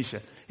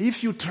permission.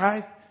 If you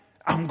try,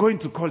 I'm going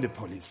to call the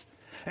police.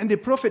 And the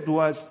prophet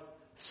was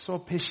so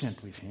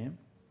patient with him,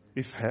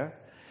 with her.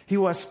 He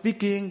was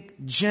speaking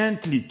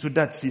gently to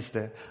that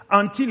sister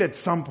until at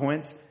some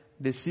point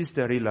the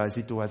sister realized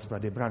it was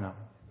Brother Branham.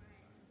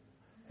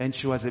 And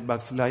she was a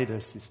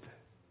backslider sister.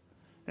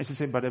 And she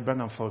said, Brother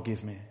Branham,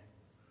 forgive me.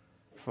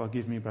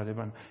 Forgive me, Brother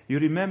Branham. You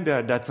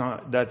remember that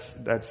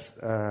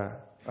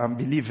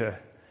unbeliever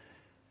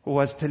who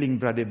was telling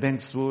Brother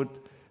Bankswood,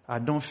 I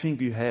don't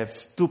think you have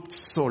stooped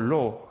so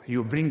low.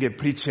 You bring a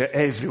preacher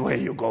everywhere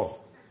you go.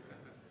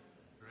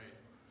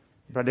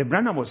 Brother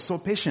Branham was so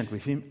patient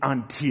with him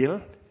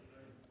until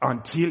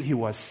he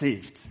was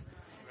saved.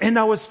 And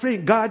I was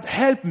praying, God,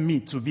 help me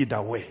to be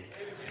that way.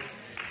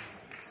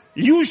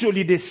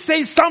 Usually they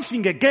say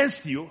something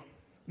against you.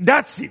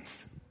 That's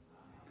it.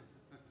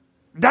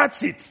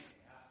 That's it.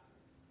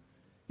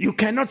 You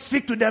cannot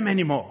speak to them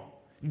anymore.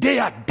 They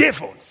are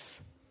devils.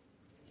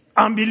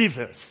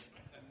 Unbelievers.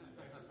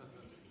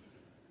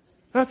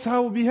 That's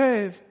how we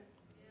behave.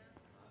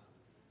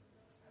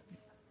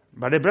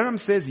 But Abraham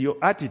says your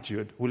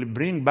attitude will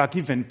bring back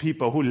even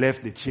people who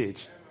left the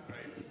church.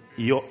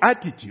 Your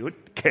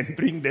attitude can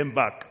bring them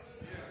back.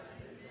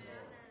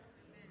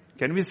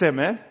 Can we say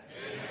amen?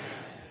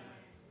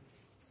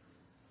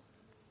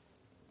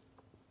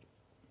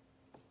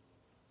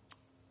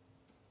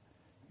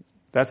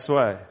 That's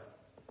why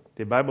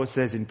the Bible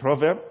says in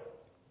Proverbs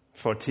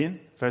 14,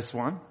 verse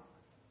 1,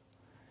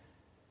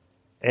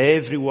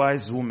 every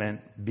wise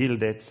woman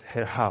buildeth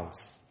her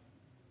house.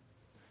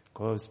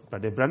 Because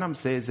Brother Branham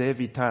says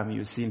every time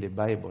you see in the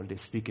Bible they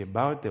speak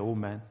about the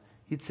woman,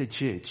 it's a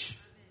church.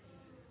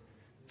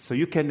 So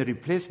you can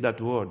replace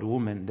that word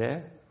woman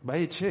there by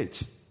a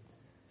church.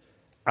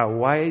 A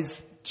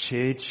wise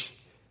church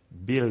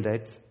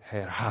buildeth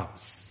her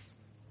house.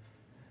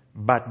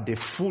 But the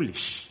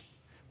foolish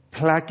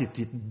plucketh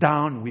it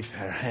down with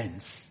her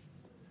hands.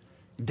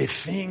 The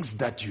things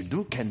that you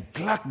do can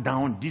pluck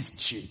down this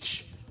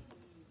church.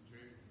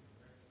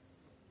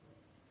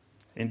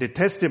 In the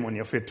testimony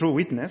of a true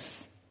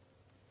witness,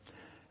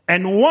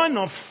 and one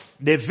of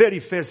the very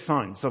first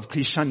signs of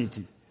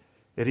Christianity,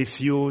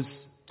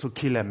 refuse to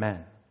kill a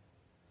man.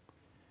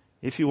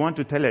 If you want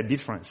to tell a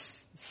difference,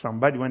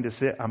 somebody when they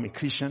say, I'm a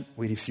Christian,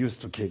 we refuse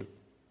to kill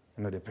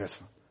another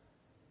person.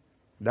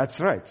 That's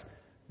right.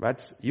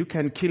 But you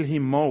can kill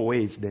him more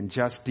ways than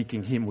just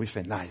sticking him with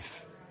a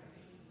knife.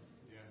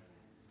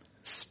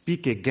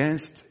 Speak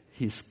against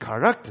his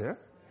character.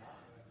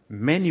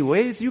 Many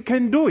ways you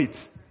can do it.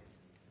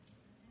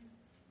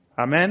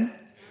 Amen?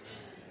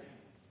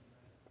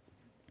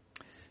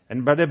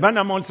 And Brother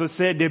Branham also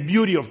said the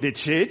beauty of the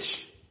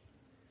church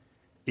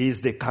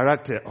is the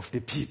character of the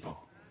people.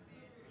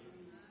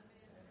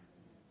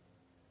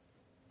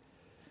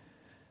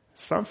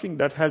 Something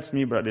that helps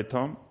me, Brother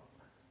Tom.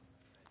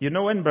 You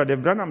know, when Brother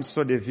Branham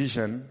saw the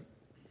vision,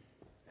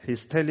 he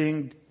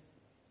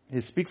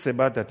speaks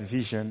about that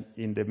vision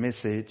in the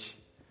message,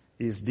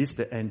 is this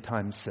the end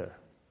time, sir?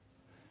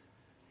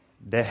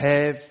 They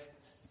have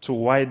to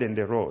widen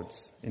the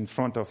roads in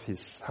front of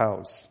his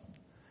house.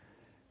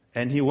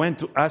 And he went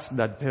to ask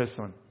that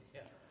person,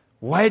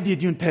 why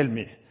did you tell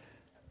me?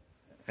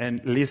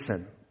 And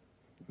listen,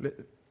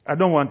 I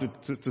don't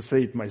want to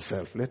say it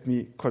myself. Let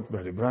me quote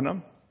Brother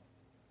Branham.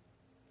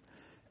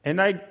 And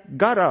I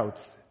got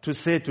out to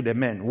say to the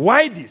man,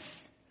 why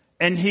this?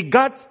 And he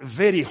got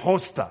very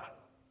hostile,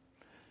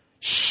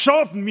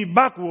 shoved me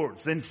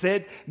backwards and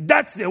said,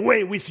 that's the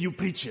way with you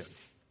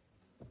preachers.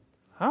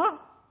 Huh?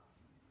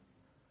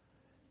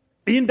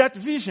 In that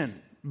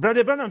vision,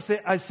 Brother Branham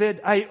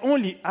said, I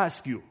only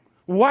ask you,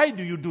 why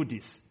do you do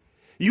this?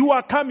 You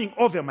are coming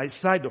over my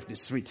side of the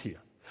street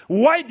here.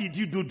 Why did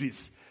you do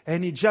this?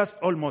 And he just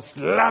almost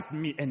slapped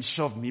me and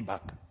shoved me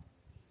back.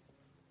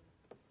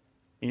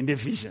 In the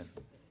vision.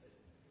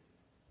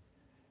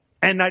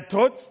 And I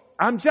thought,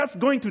 I'm just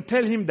going to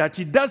tell him that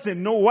he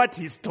doesn't know what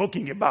he's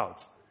talking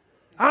about.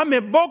 I'm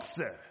a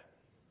boxer.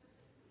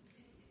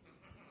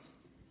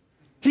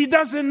 He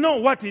doesn't know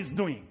what he's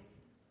doing.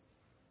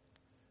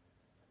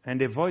 And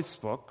a voice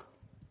spoke.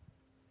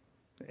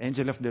 The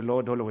angel of the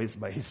Lord always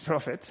by his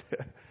prophet.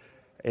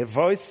 A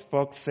voice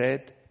spoke,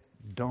 said,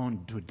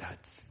 don't do that.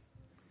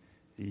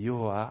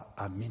 You are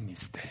a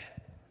minister.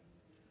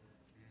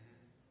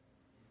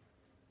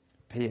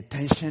 Pay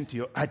attention to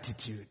your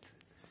attitude.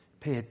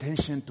 Pay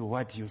attention to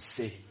what you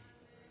say.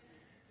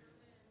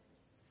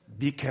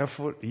 Be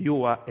careful,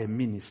 you are a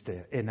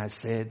minister. And I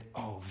said,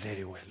 oh,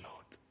 very well,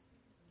 Lord.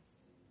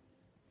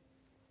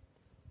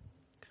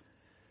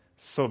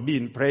 So be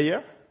in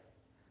prayer.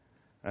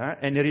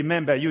 And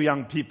remember, you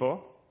young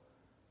people,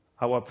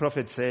 our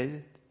prophet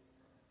said,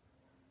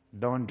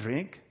 don't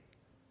drink,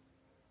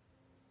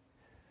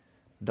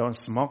 don't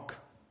smoke,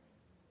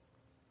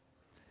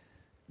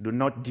 do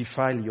not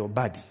defile your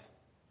body,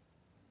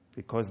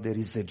 because there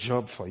is a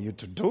job for you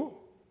to do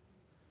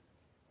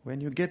when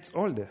you get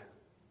older.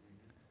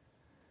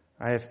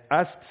 I have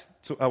asked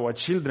to our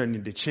children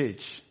in the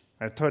church,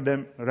 I told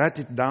them, write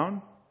it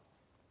down,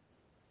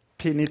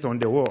 pin it on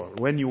the wall.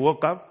 When you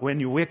wake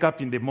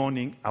up in the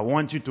morning, I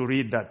want you to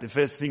read that. The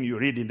first thing you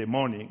read in the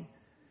morning,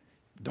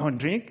 don't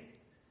drink,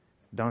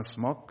 don't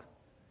smoke,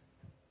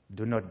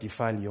 do not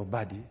defile your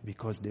body,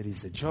 because there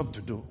is a job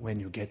to do when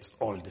you get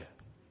older.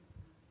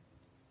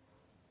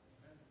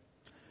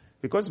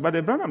 Because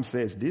Brother Branham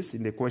says this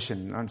in the question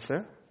and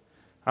answer.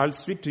 I'll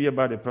speak to you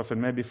about the prophet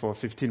maybe for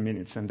 15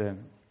 minutes and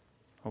then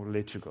I will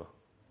let you go.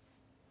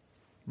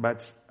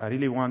 But I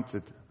didn't want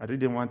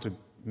to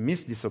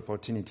miss this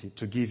opportunity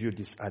to give you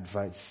this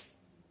advice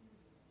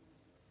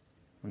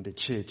on the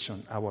church,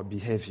 on our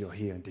behavior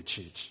here in the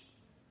church.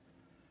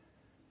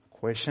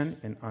 Question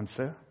and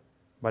answer.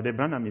 Brother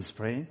Branham is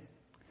praying.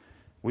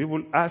 We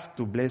will ask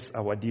to bless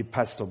our dear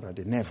pastor,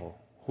 Brother Neville,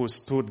 who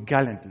stood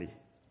gallantly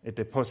at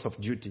the post of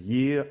duty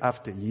year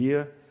after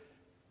year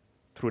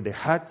through the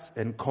hot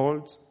and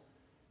cold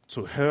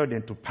to herd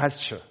and to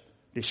pasture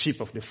the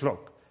sheep of the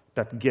flock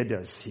that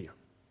gathers here.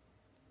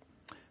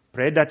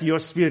 Pray that your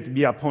spirit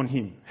be upon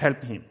him,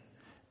 help him,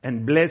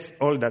 and bless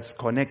all that's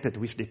connected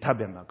with the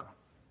tabernacle.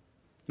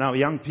 Now,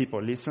 young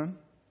people, listen.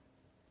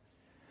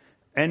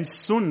 And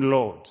soon,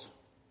 Lord,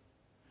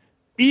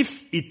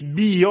 if it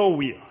be your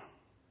will,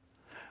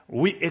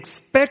 we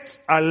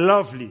expect a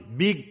lovely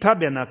big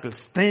tabernacle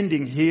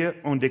standing here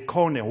on the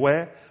corner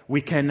where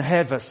we can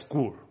have a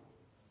school.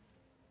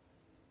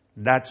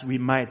 That we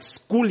might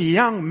school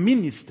young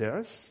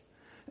ministers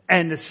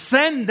and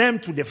send them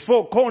to the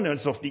four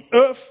corners of the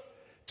earth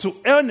to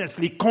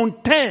earnestly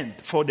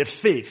contend for the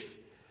faith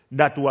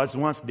that was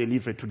once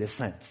delivered to the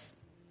saints.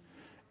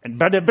 And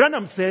Brother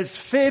Branham says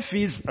faith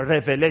is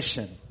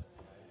revelation.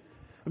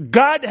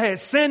 God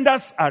has sent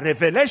us a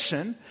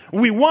revelation.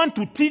 We want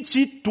to teach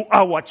it to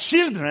our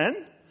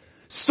children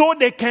so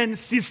they can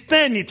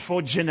sustain it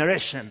for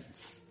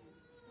generations,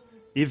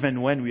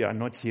 even when we are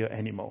not here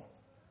anymore.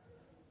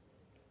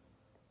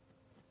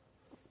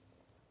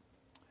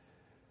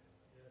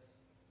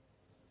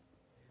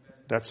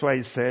 That's why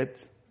he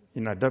said,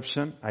 in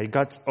adoption, I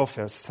got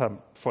offers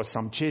for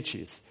some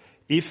churches.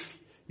 If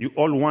you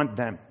all want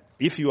them,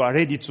 if you are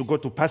ready to go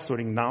to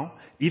pastoring now,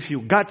 if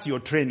you got your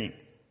training,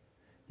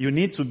 you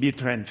need to be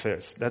trained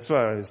first. That's why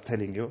I was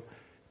telling you,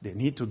 they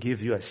need to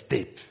give you a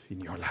step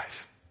in your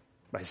life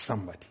by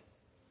somebody.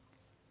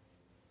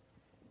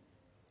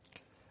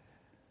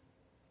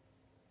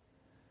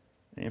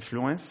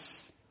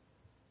 Influence.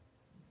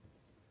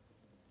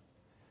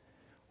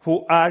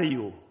 Who are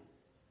you?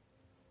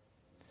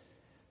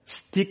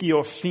 Stick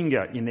your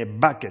finger in a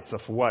bucket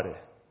of water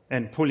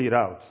and pull it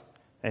out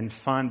and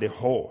find the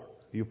hole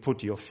you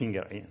put your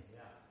finger in.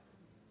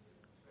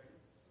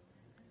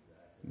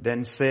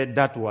 Then say,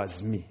 that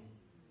was me.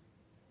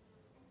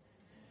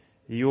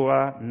 You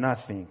are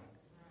nothing.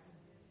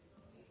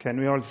 Can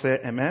we all say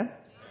amen? Amen.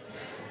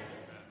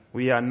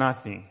 We are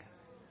nothing.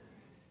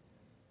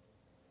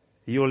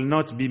 You will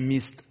not be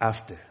missed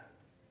after.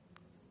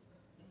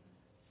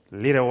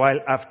 Little while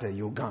after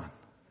you're gone.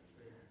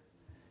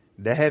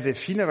 They have a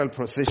funeral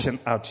procession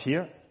out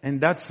here, and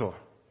that's all.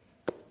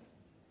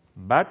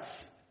 But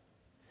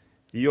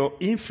your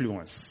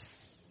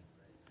influence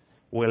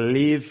will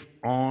live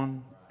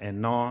on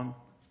and on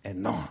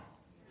and on.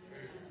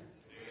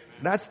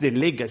 That's the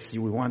legacy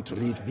we want to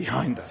leave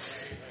behind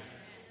us.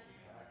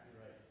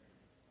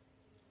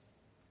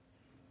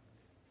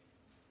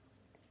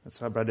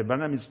 That's why Brother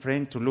Branham is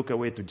praying to look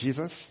away to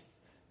Jesus.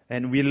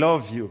 And we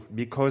love you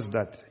because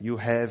that you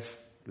have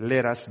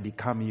let us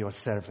become your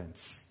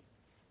servants.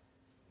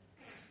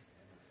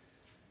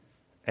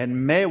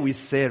 And may we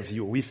serve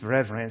you with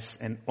reverence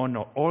and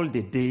honor all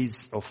the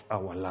days of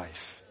our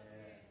life.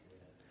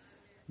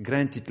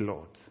 Grant it,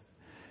 Lord.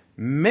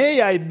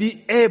 May I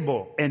be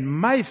able, and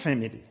my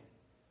family,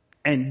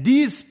 and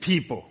these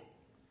people,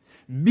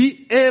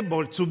 be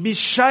able to be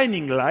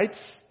shining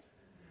lights,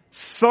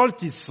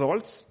 salty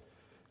salt,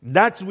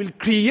 that will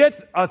create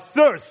a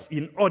thirst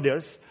in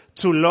others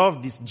to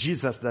love this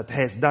Jesus that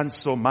has done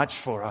so much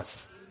for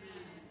us.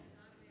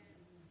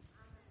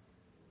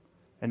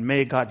 And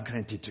may God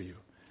grant it to you.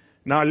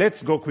 Now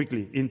let's go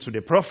quickly into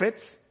the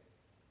prophets,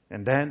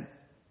 and then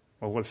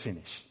we will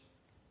finish.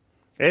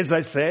 As I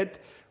said,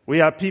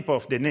 we are people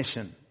of the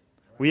nation.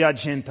 We are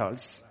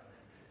Gentiles.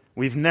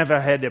 We've never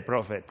had a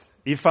prophet.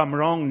 If I'm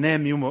wrong,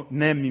 name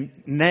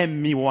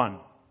me one.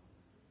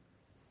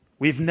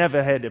 We've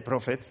never had a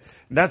prophet.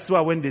 That's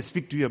why when they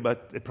speak to you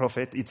about a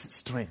prophet, it's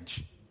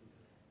strange.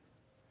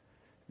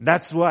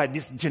 That's why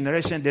this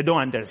generation, they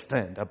don't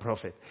understand a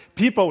prophet.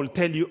 People will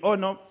tell you, oh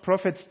no,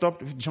 prophet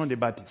stopped with John the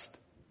Baptist.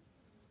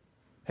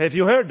 Have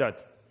you heard that?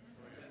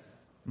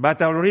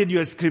 But I'll read you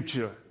a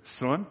scripture,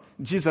 son.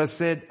 Jesus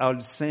said,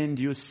 I'll send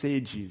you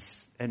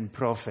sages and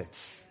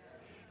prophets.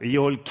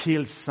 You'll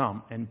kill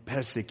some and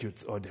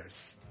persecute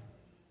others.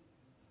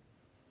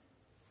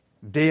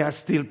 They are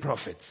still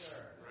prophets.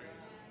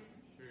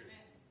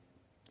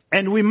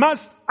 And we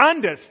must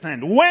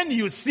understand, when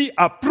you see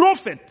a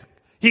prophet,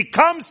 he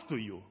comes to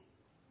you.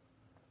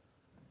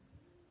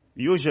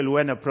 Usually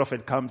when a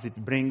prophet comes, it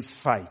brings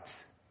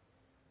fight.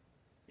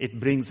 It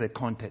brings a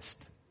contest.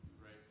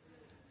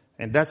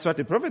 And that's what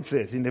the prophet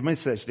says in the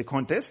message, the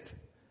contest.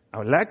 I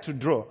would like to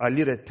draw a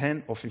little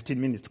 10 or 15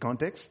 minutes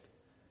context.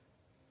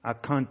 A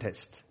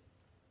contest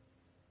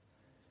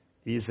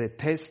is a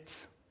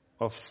test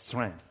of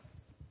strength.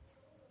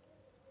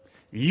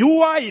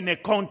 You are in a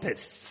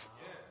contest.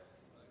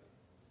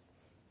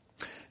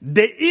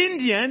 The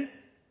Indian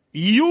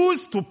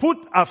used to put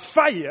a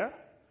fire,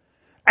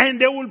 and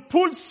they will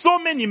pull so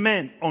many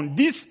men on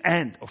this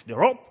end of the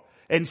rope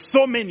and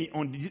so many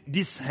on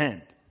this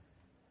hand.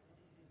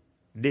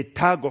 The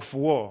tug of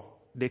war,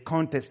 the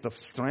contest of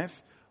strength,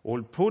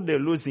 will put the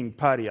losing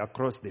party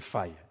across the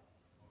fire.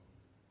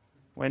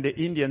 When the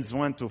Indians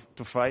want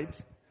to fight,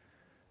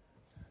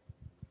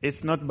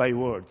 it's not by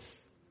words.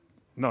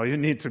 No, you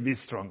need to be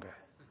stronger.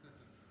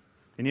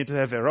 You need to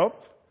have a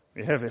rope.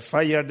 You have a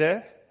fire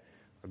there.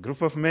 A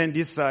group of men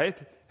this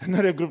side,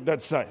 another group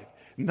that side.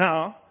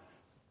 Now,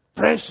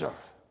 pressure.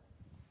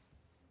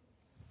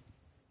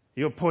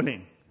 You're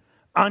pulling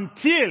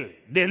until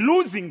the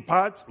losing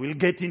part will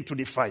get into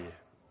the fire.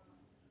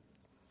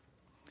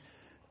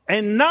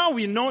 And now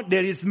we know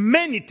there is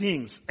many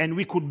things, and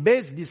we could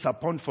base this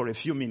upon for a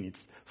few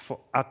minutes for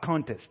a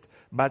contest.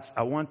 But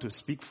I want to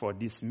speak for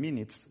these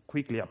minutes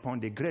quickly upon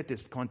the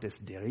greatest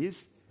contest there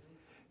is.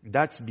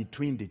 That's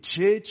between the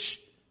church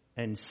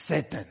and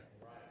Satan.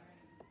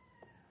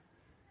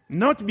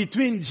 Not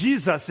between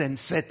Jesus and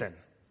Satan.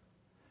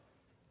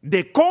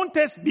 The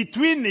contest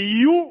between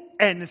you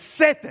and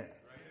Satan.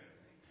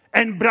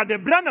 And Brother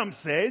Branham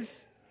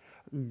says,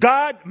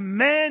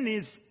 man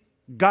is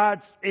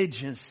God's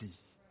agency.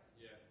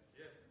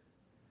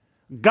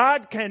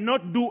 God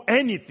cannot do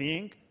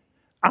anything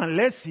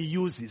unless he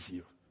uses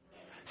you.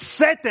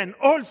 Satan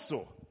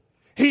also,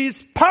 he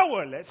is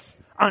powerless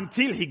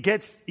until he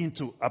gets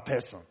into a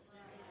person.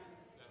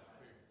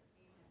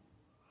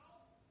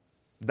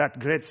 That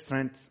great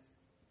strength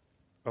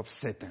of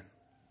Satan.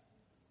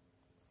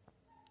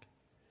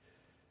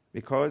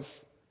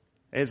 Because,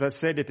 as I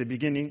said at the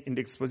beginning in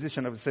the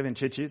exposition of the 7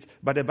 churches,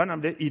 but the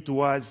Branham Day, it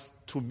was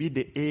to be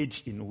the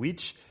age in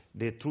which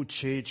the true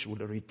church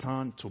would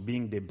return to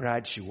being the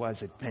bride she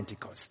was at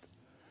Pentecost.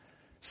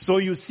 So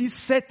you see,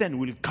 Satan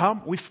will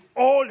come with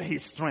all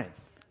his strength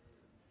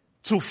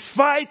to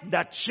fight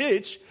that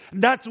church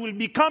that will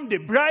become the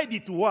bride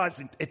it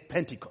was at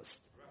Pentecost.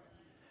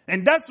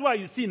 And that's why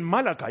you see in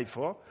Malachi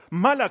 4,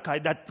 Malachi,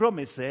 that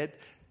promise said,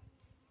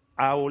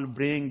 I will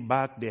bring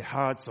back the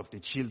hearts of the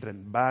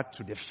children back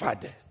to the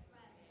father.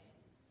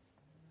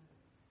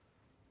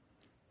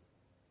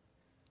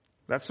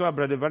 That's what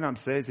Brother Branham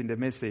says in the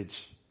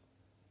message,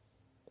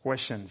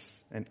 questions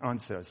and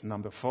answers,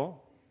 number 4.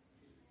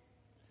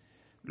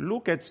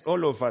 Look at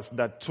all of us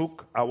that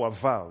took our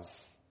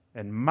vows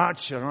and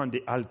marched around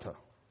the altar.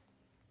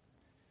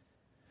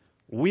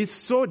 We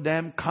saw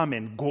them come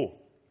and go,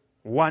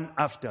 one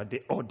after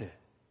the other.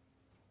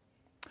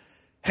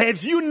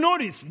 Have you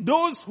noticed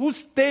those who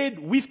stayed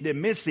with the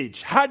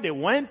message, how they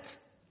went?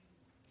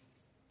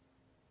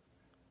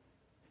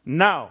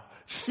 Now,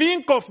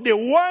 think of the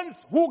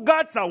ones who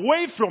got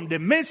away from the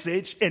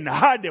message and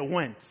how they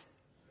went.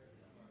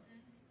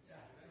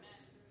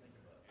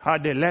 How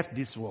they left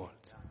this world.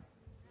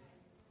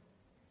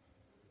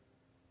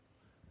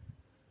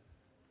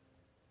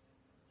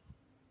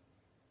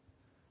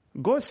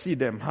 Go see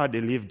them, how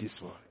they live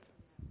this world.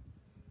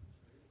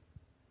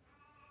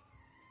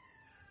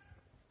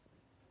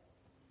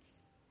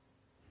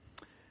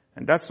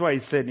 And that's why he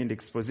said in the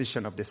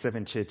exposition of the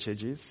 7 church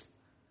ages,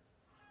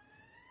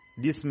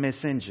 this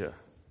messenger,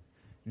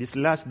 this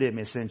last day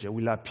messenger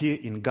will appear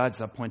in God's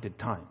appointed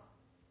time.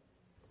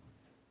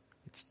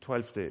 It's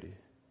 12:30,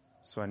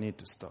 so I need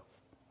to stop.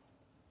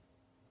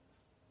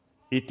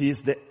 It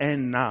is the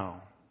end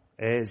now,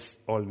 as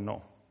all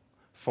know.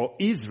 For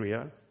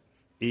Israel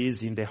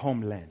is in the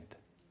homeland.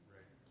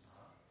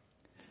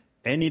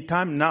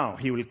 Anytime now,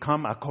 he will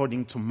come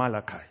according to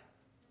Malachi.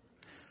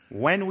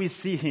 When we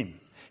see him,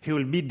 he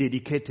will be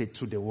dedicated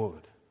to the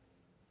word.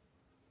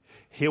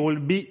 He will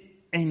be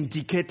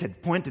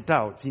indicated, pointed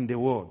out in the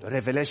word,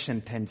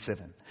 Revelation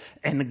 10:7.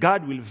 And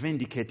God will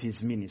vindicate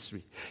his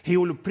ministry. He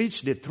will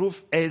preach the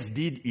truth as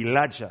did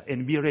Elijah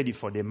and be ready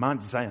for the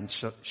Mount Zion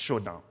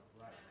showdown.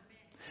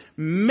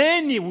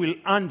 Many will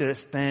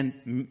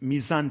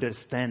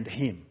misunderstand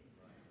him.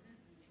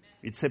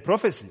 It's a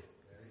prophecy.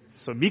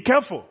 So be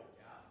careful.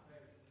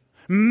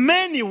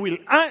 Many will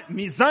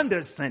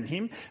misunderstand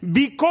him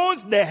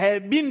because they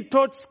have been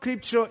taught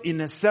scripture in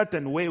a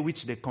certain way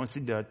which they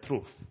consider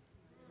truth.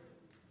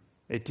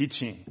 A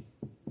teaching.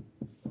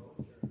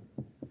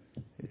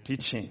 A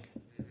teaching.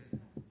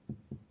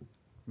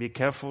 Be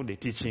careful the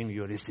teaching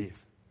you receive.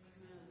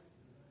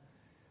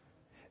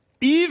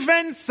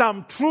 Even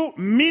some true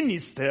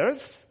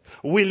ministers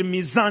will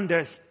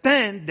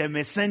misunderstand the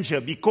messenger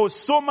because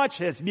so much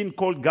has been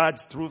called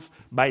God's truth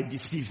by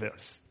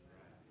deceivers.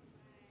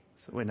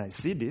 So when I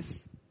see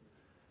this,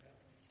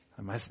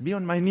 I must be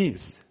on my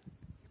knees.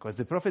 Because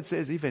the prophet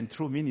says even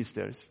true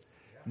ministers,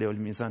 they will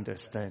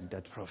misunderstand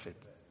that prophet.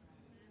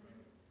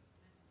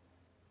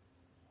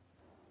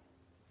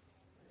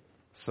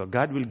 So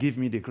God will give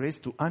me the grace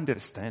to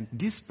understand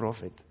this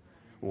prophet.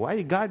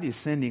 Why God is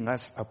sending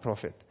us a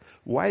prophet.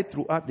 Why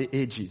throughout the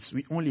ages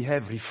we only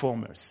have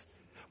reformers.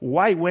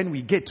 Why when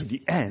we get to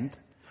the end,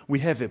 we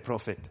have a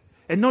prophet.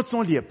 And not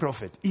only a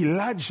prophet,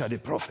 Elijah the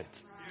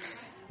prophet.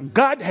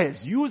 God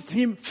has used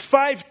him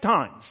 5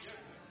 times.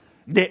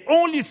 The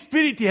Holy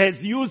Spirit he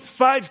has used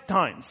 5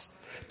 times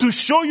to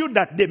show you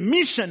that the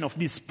mission of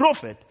this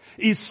prophet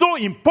is so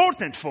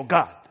important for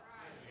God.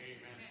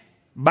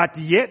 But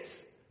yet,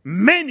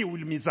 many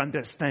will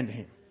misunderstand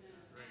him.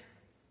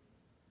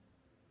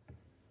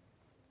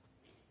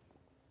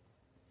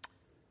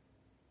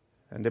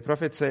 And the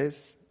prophet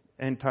says,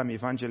 end time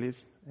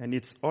evangelism, and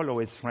it's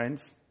always,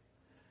 friends,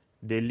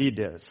 the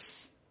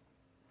leaders.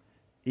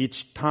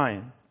 Each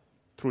time,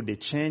 through the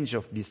change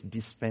of these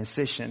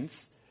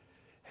dispensations,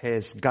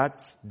 has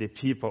got the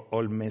people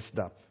all messed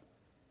up.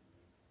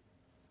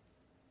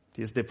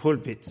 It is the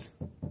pulpit.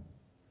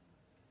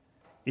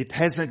 It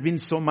hasn't been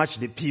so much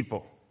the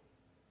people.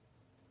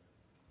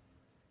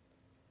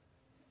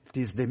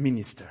 It is the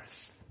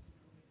ministers.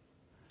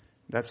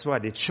 That's why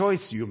the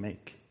choice you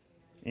make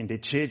in the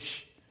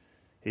church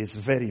is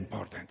very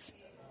important.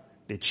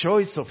 The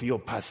choice of your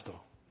pastor.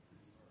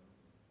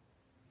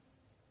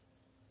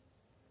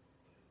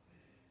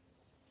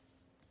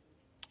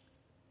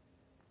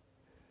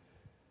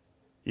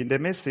 In the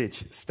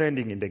message,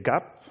 Standing in the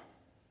Gap,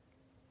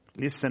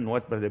 listen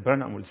what Brother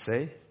Branham will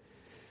say.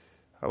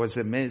 I was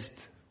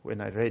amazed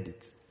when I read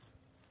it.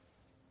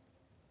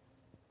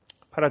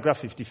 Paragraph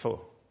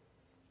 54.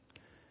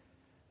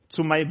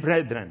 To my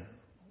brethren,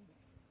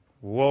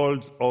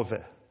 world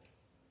over,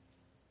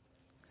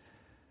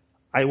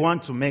 I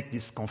want to make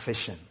this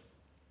confession.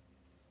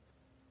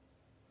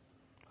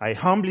 I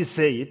humbly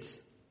say it.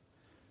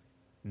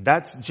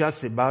 That's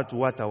just about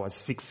what I was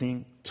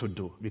fixing to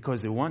do.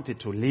 Because he wanted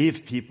to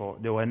leave people.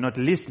 They were not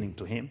listening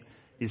to him.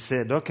 He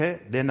said,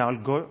 okay, then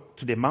I'll go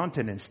to the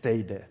mountain and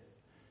stay there.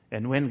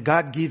 And when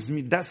God gives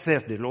me, thus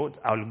saith the Lord,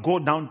 I'll go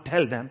down,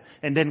 tell them,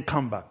 and then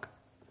come back.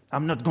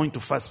 I'm not going to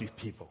fuss with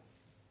people.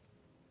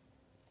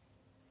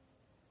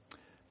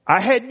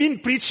 I had been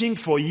preaching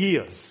for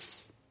years.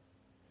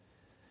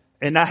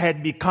 And I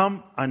had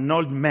become an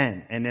old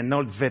man and an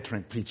old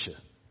veteran preacher.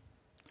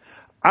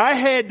 I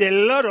had a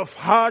lot of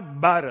hard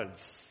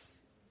battles.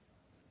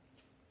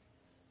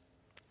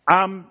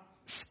 I'm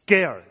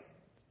scared.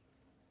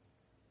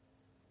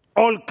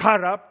 All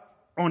caught up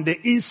on the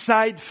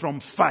inside from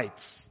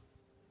fights.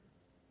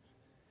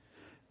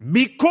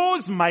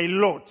 Because my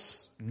lot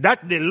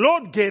that the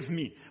Lord gave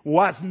me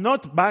was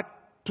not back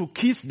to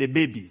kiss the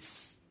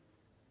babies.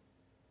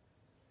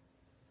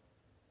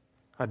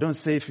 I don't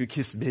say if you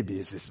kiss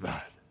babies it's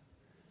bad.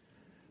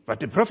 But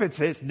the prophet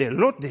says, the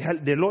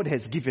Lord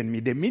has given me,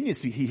 the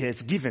ministry he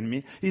has given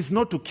me is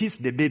not to kiss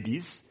the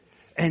babies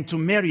and to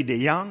marry the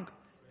young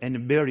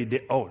and bury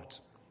the old.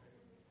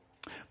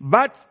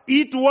 But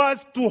it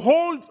was to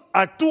hold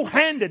a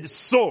two-handed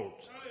sword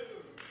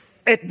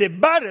at the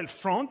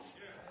battlefront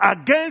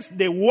against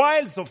the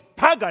wiles of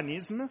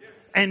paganism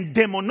and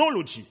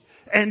demonology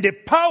and the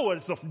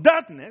powers of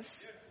darkness,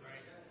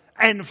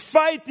 and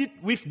fight it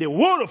with the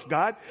word of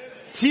God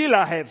till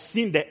I have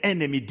seen the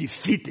enemy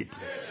defeated.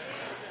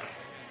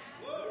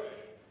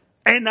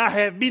 And I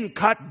have been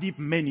cut deep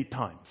many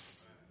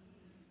times.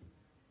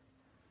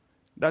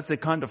 That's the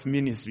kind of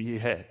ministry he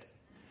had.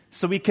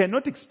 So we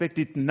cannot expect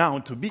it now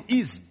to be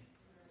easy.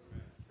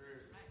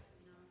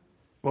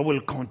 But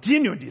we'll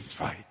continue this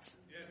fight.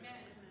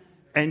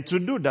 And to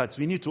do that,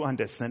 we need to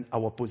understand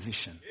our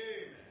position.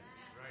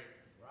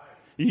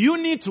 You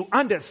need to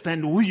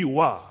understand who you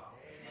are.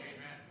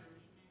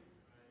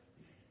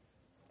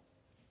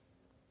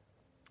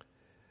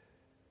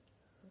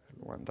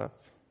 One up.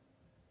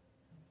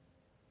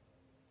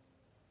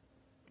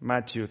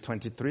 Matthew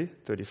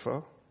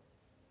 23:34.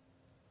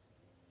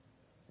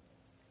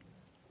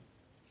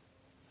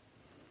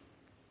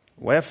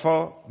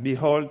 Wherefore,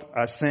 behold,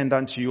 I send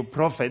unto you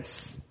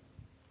prophets.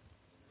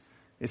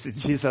 This is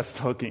Jesus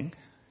talking.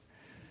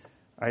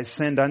 I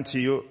send unto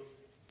you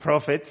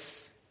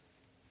prophets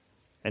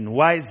and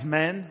wise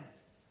men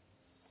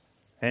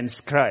and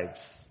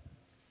scribes.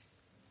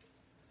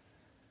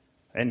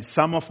 And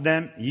some of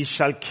them ye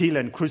shall kill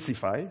and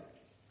crucify,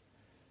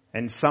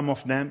 and some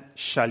of them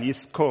shall ye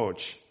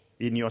scourge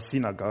in your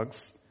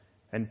synagogues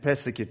and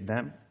persecute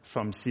them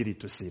from city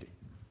to city.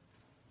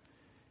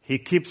 He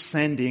keeps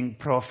sending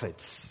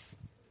prophets.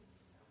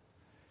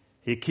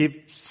 He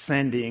keeps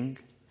sending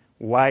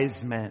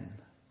wise men.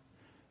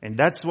 And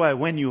that's why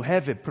when you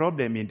have a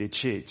problem in the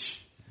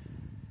church,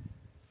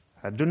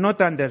 I do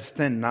not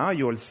understand now,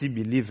 you will see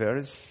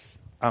believers,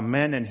 a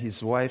man and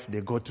his wife,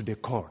 they go to the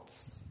court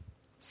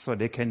so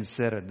they can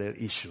settle their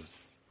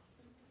issues.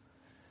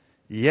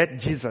 Yet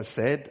Jesus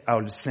said, I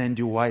will send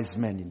you wise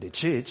men in the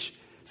church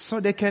so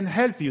they can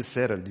help you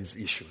settle these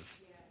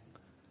issues.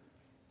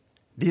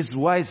 These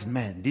wise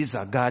men, these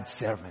are God's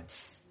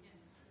servants.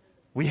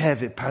 We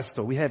have a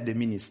pastor, we have the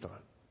minister.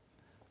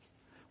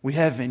 We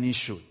have an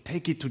issue.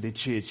 Take it to the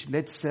church.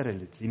 Let's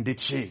settle it in the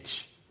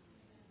church.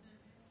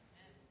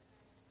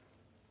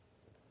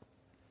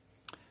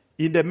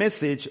 In the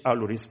message, I'll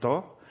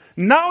restore.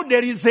 Now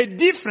there is a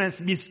difference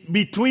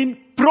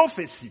between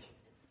prophecy,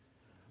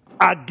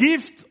 a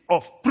gift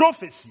of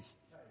prophecy,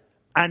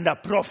 and a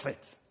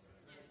prophet.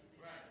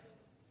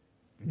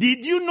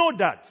 Did you know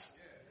that?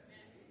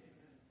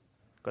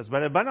 Because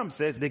Brother Branham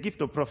says the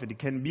gift of prophet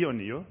can be on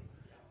you.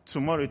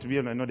 Tomorrow it will be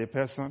on another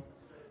person.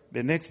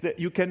 The next day,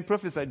 you can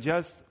prophesy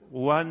just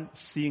one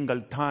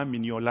single time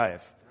in your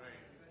life.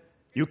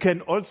 You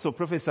can also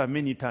prophesy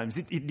many times.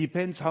 It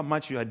depends how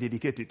much you are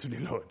dedicated to the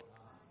Lord.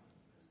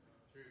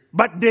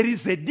 But there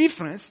is a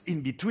difference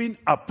in between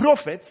a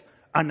prophet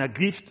and a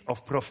gift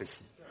of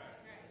prophecy.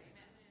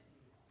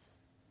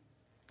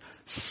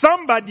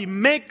 Somebody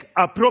make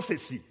a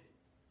prophecy.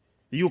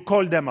 You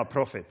call them a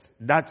prophet.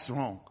 That's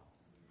wrong.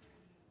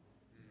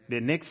 The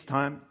next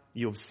time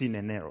you've seen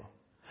an error.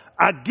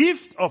 A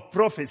gift of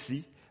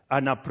prophecy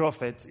and a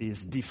prophet is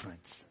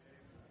different.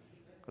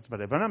 Because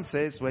Brother Branham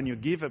says when you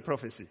give a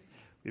prophecy,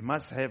 we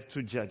must have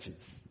two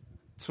judges,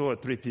 2 or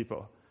 3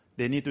 people.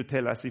 They need to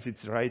tell us if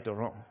it's right or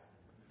wrong.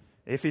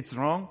 If it's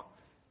wrong,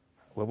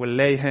 we will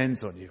lay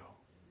hands on you.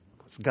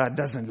 Because God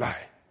doesn't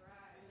lie.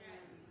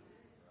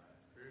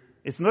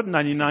 It's not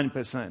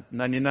 99%,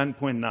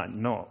 99.9.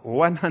 No,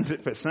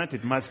 100%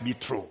 it must be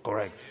true,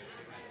 correct.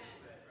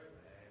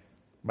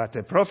 But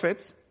a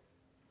prophet,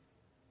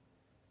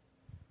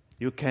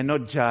 you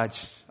cannot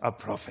judge a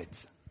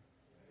prophet.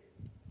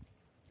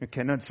 You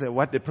cannot say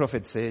what the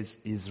prophet says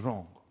is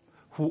wrong.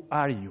 Who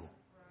are you?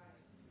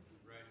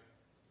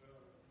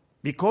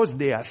 Because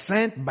they are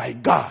sent by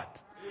God.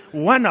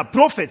 When a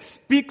prophet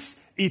speaks,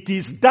 it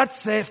is that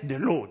saith the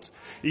Lord.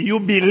 You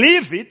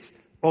believe it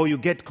or you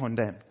get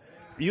condemned.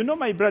 You know,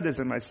 my brothers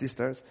and my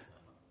sisters,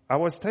 I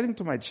was telling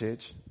to my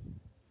church,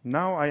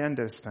 now I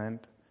understand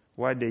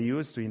why they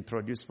used to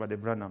introduce Brother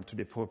Branham to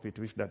the pulpit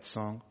with that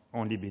song,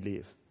 Only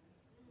Believe.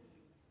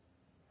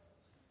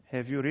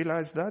 Have you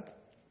realized that?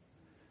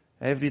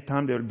 Every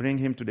time they will bring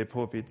him to the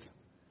pulpit,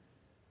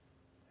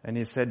 and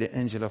he said the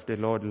angel of the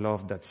Lord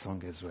loved that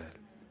song as well.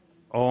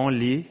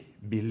 Only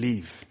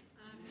believe.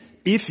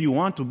 If you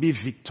want to be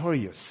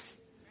victorious,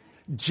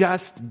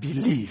 just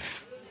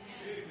believe.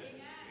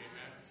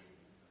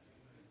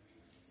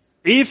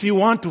 If you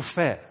want to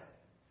fail,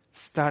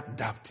 start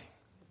doubting.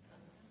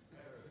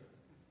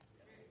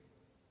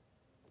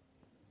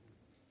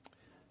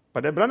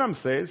 But Branham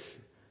says,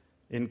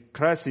 in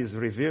Christ is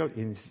revealed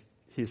in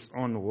his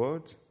own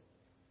word.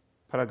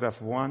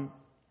 Paragraph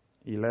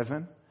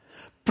 111.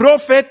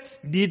 Prophets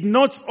did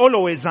not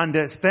always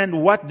understand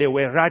what they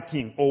were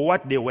writing or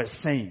what they were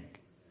saying.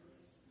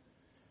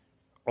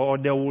 Or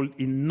they would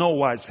in no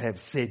wise have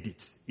said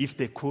it if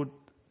they could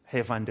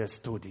have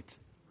understood it.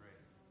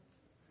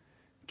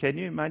 Can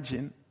you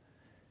imagine?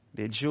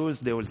 The Jews,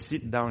 they will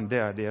sit down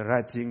there, they're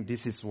writing,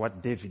 this is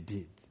what David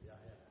did.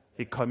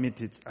 He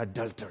committed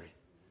adultery.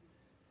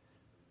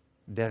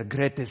 Their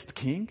greatest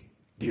king,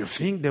 do you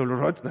think they will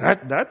write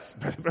that?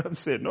 Abraham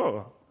said,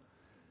 no.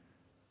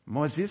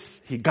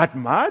 Moses, he got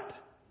mad.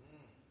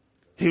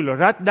 He will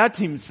write that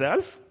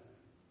himself.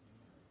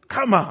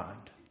 Come on.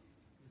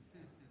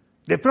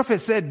 The prophet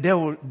said they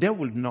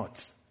will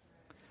not.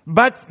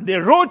 But they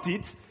wrote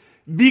it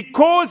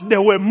because they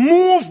were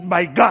moved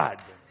by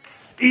God.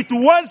 It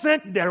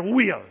wasn't their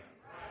will.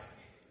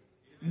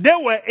 They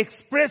were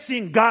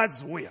expressing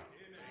God's will.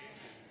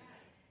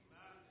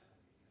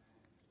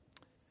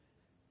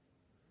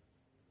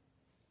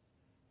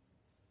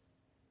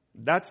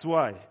 That's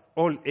why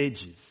all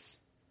ages,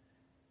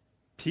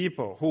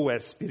 people who were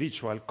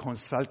spiritual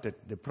consulted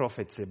the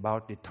prophets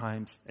about the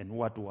times and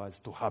what was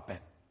to happen.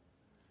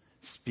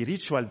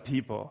 Spiritual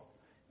people,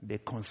 they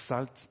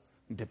consult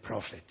the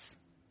prophets.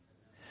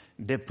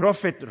 The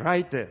prophet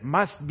writer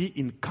must be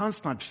in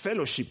constant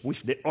fellowship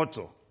with the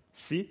author.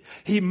 See?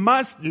 He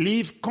must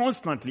live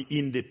constantly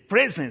in the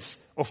presence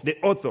of the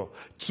author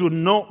to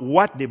know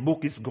what the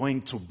book is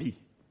going to be.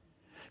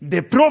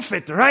 The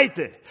prophet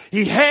writer,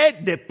 he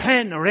had the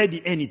pen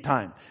ready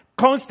anytime.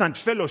 Constant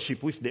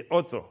fellowship with the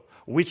author,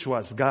 which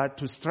was God,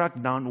 to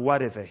strike down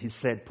whatever he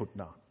said put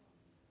down.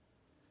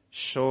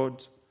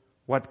 Showed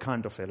what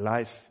kind of a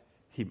life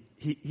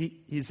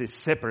he is a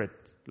separate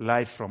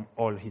life from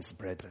all his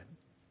brethren.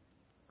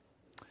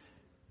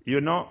 You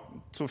know,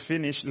 to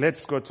finish,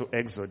 let's go to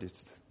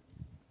Exodus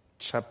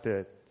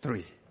chapter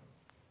 3.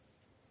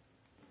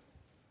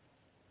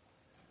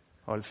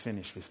 I'll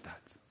finish with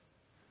that.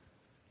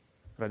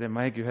 Brother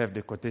Mike, you have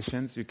the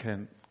quotations. You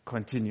can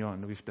continue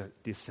on with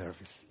this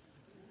service.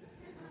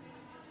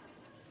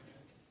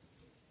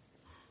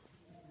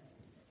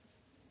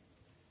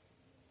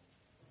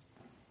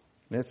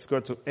 Let's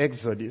go to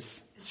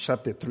Exodus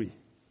chapter 3.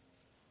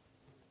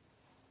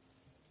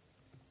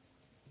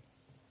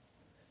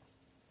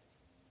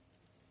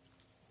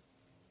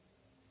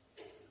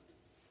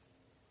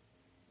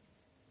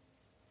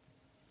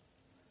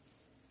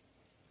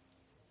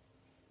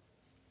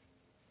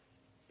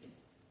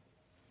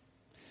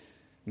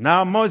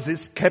 Now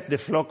Moses kept the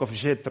flock of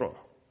Jethro,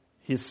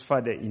 his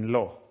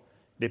father-in-law,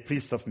 the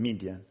priest of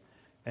Midian,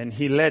 and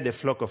he led the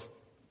flock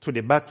to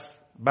the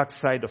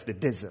backside of the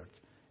desert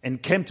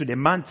and came to the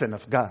mountain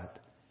of God,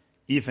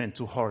 even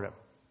to Horeb.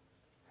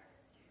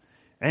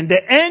 And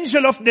the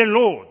angel of the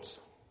Lord,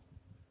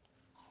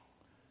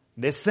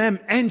 the same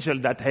angel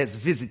that has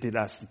visited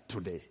us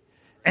today,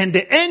 and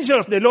the angel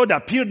of the Lord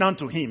appeared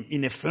unto him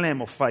in a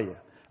flame of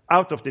fire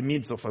out of the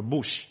midst of a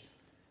bush.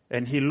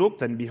 And he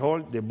looked, and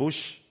behold, the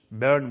bush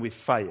burned with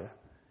fire,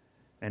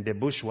 and the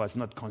bush was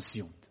not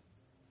consumed.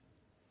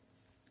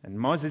 And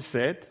Moses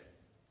said,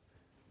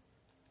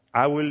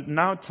 I will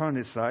now turn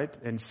aside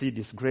and see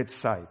this great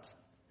sight,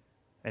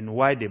 and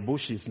why the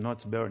bush is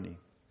not burning.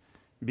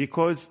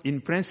 Because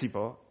in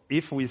principle,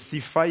 if we see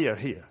fire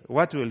here,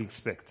 what will we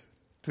expect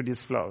to this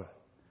flower?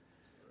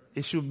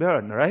 It should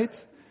burn, right?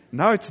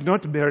 Now it's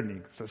not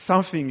burning, so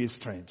something is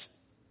strange.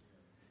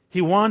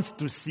 He wants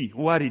to see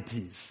what it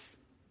is.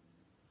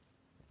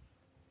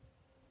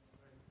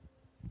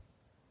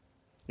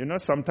 You know,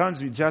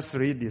 sometimes we just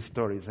read these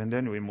stories and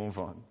then we move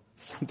on.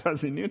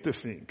 Sometimes we need to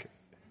think.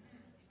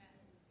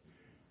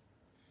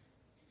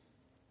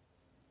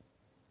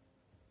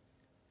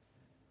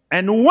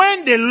 And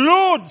when the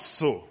Lord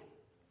saw,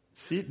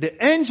 see,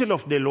 the angel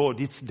of the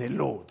Lord, it's the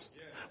Lord.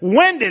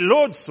 When the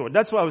Lord saw,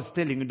 that's why I was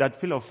telling you that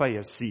pillar of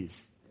fire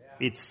sees.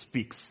 It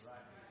speaks.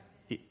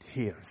 It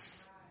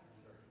hears.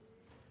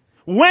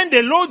 When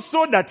the Lord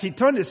saw that he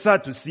turned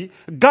aside to see,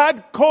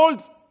 God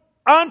called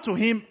unto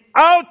him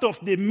out of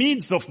the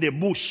midst of the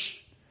bush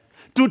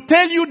to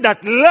tell you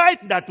that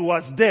light that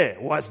was there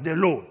was the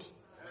Lord.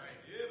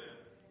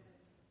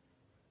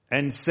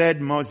 And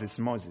said, Moses,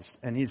 Moses.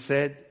 And he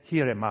said,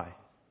 here am I.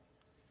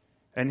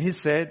 And he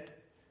said,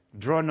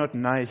 draw not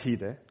nigh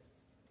hither,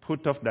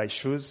 put off thy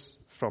shoes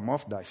from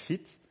off thy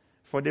feet,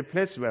 for the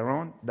place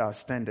whereon thou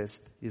standest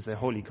is a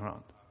holy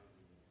ground.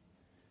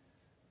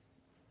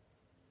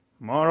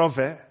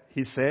 Moreover,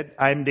 he said,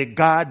 I am the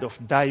God of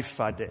thy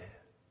father,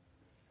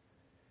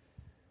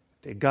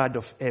 the God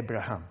of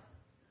Abraham,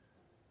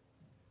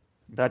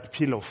 that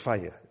pillar of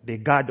fire, the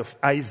God of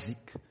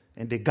Isaac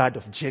and the God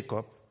of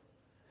Jacob.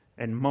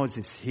 And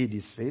Moses hid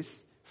his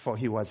face, for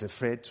he was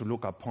afraid to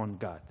look upon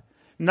God.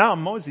 Now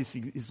Moses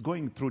is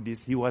going through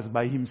this. He was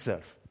by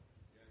himself.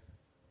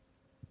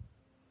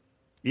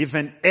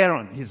 Even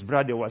Aaron, his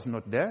brother, was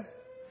not there.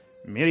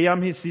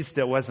 Miriam, his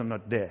sister, was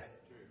not there.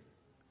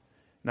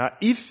 Now,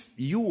 if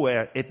you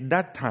were at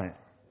that time,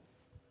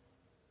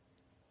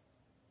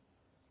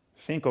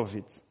 think of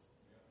it.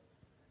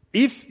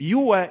 If you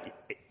were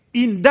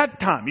in that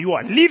time, you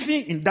are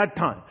living in that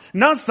time.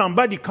 Now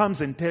somebody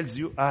comes and tells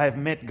you, I have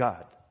met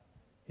God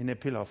in a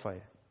pillar of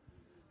fire.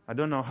 I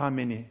don't know how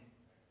many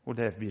would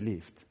have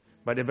believed.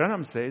 But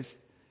Abraham says,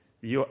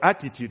 your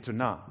attitude to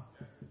now,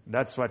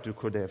 that's what you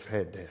could have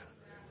heard there.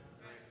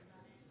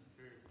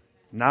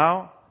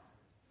 Now,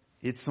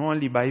 it's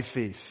only by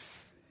faith.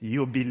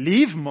 You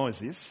believe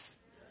Moses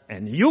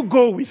and you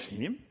go with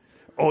him,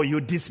 or you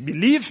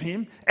disbelieve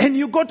him and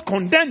you got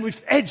condemned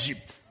with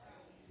Egypt.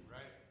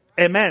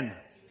 Amen.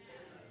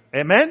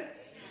 Amen.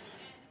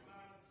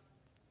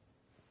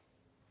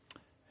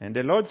 And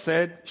the Lord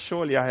said,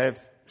 surely I have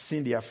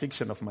seen the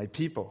affliction of my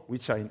people,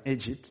 which are in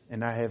Egypt,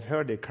 and I have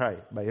heard their cry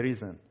by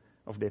reason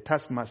of their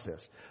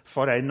taskmasters,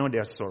 for I know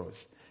their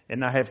sorrows.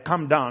 And I have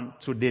come down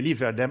to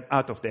deliver them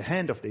out of the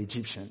hand of the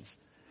Egyptians.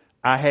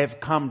 I have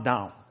come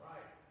down.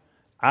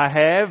 I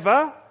have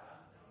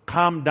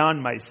come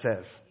down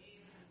myself.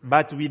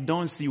 But we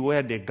don't see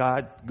where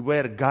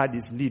God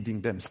is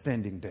leading them,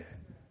 standing there.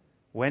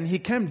 When he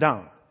came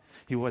down,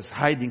 he was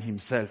hiding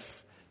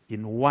himself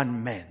in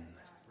one man.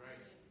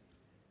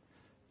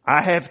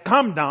 I have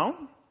come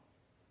down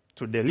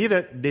to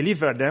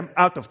deliver them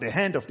out of the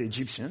hand of the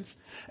Egyptians,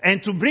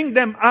 and to bring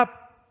them up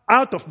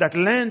out of that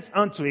land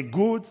unto a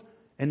good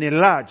and a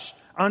large,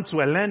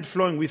 unto a land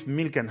flowing with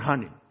milk and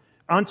honey,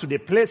 unto the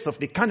place of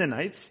the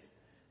Canaanites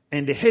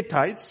and the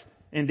Hittites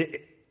and the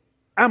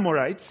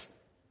Amorites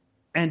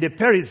and the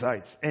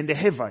Perizzites and the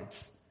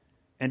Hivites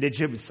and the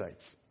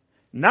Jebusites.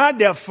 Now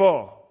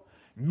therefore,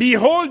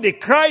 behold, the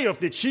cry of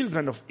the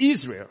children of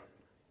Israel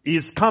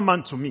is come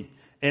unto me,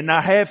 and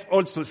I have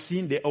also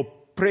seen the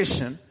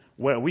oppression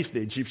wherewith the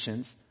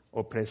Egyptians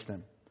oppressed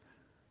them.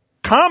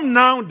 Come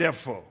now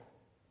therefore,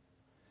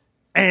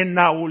 and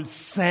I will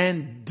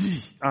send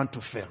thee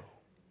unto Pharaoh.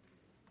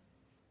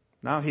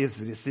 Now he is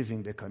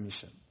receiving the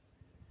commission.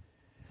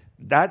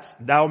 That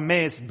thou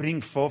mayest bring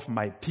forth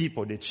my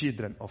people, the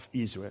children of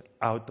Israel,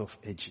 out of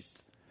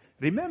Egypt.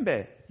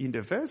 Remember, in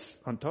the verse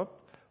on top,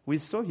 we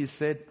saw he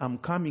said, I'm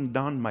coming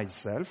down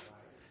myself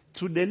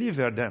to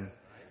deliver them.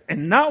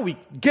 And now we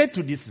get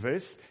to this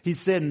verse, he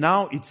said,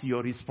 now it's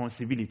your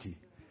responsibility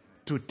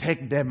to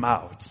take them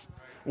out.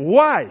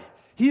 Why?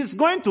 He is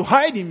going to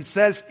hide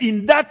himself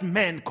in that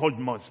man called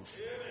Moses.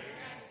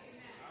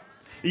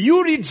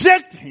 You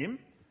reject him,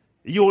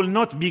 you will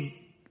not be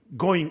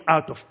going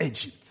out of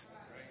Egypt.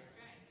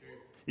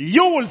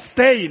 You will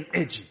stay in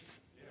Egypt.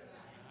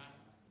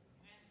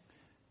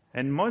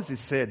 And Moses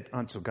said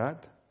unto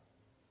God,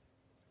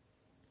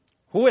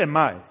 who am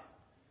I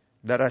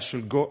that I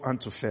should go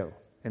unto Pharaoh,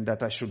 and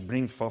that I should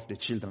bring forth the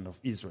children of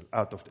Israel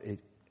out of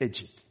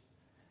Egypt?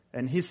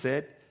 And he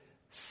said,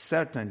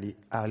 certainly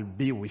I'll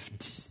be with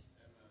thee.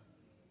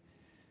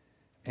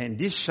 And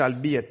this shall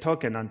be a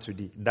token unto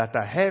thee, that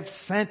I have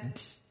sent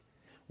thee.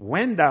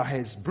 When thou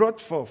hast brought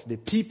forth the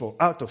people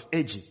out of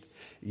Egypt,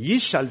 ye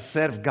shall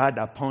serve God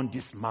upon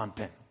this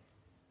mountain.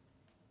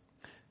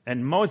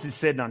 And Moses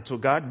said unto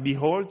God,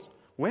 behold,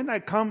 when I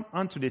come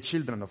unto the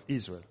children of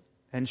Israel,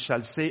 and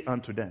shall say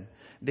unto them,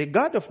 the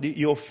God of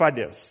your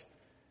fathers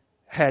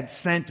had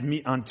sent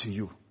me unto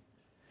you.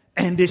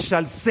 And they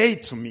shall say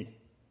to me,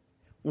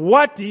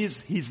 what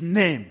is his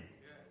name?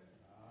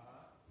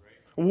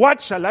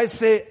 What shall I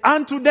say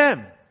unto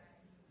them?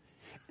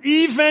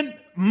 Even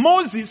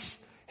Moses,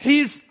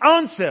 his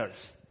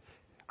answers.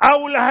 I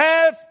will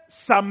have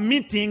some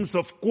meetings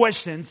of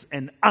questions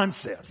and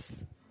answers.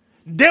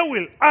 They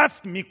will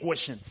ask me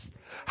questions.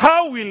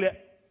 How will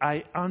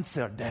I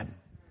answer them?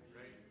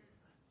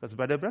 Because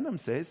Brother Branham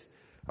says,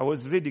 I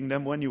was reading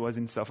them when he was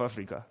in South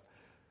Africa.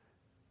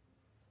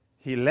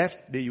 He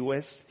left the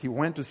U.S., he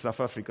went to South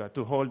Africa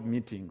to hold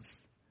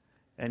meetings.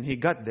 And he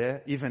got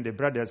there, even the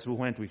brothers who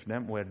went with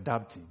them were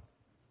doubting.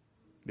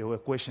 They were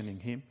questioning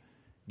him.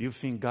 Do you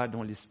think God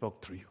only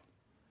spoke through you?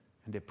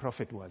 And the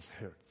prophet was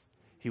hurt.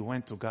 He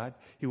went to God.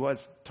 He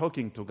was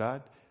talking to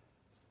God.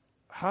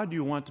 How do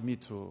you want me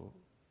to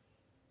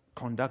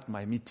conduct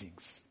my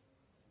meetings?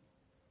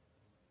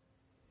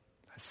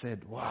 I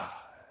said, wow,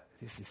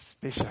 this is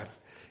special.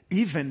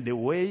 Even the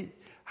way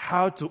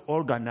how to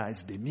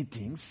organize the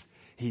meetings,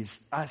 he's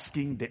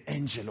asking the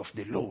angel of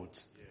the Lord.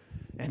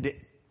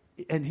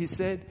 And he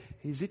said,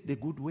 is it the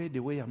good way, the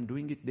way I'm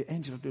doing it? The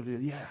angel of the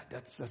Lord, yeah,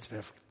 that's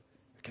perfect.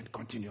 We can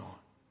continue on.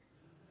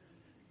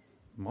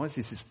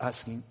 Moses is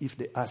asking, if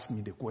they ask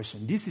me the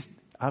question,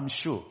 I'm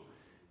sure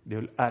they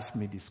will ask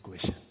me this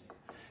question.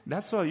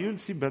 That's why you'll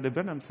see Brother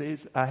Branham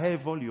says, I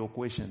have all your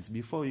questions.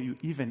 Before you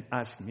even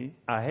ask me,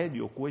 I had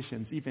your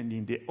questions even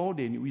in the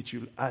order in which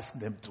you'll ask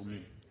them to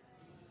me.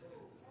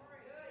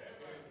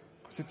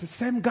 Because it's the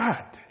same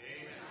God.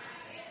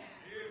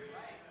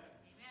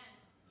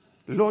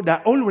 Lord, I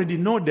already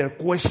know their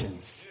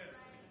questions.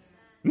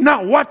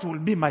 Now what will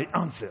be my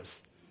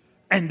answers?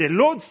 And the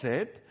Lord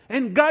said,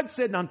 and God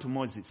said unto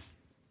Moses,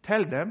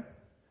 tell them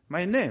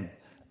my name.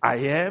 I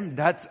am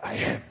that I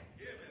am.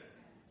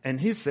 And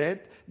he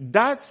said,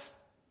 thus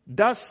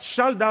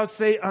shalt thou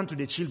say unto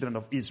the children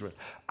of Israel,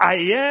 I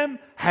am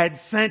had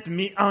sent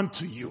me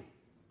unto you.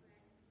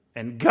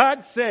 And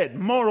God said,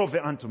 moreover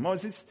unto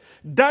Moses,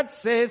 that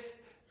saith,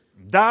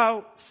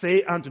 thou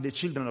say unto the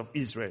children of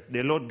Israel,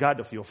 the Lord God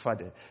of your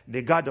father,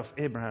 the God of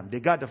Abraham,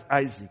 the God of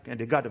Isaac, and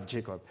the God of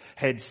Jacob,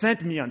 had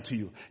sent me unto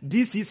you.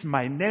 This is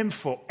my name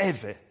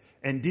forever,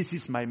 and this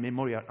is my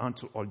memorial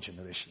unto all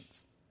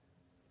generations.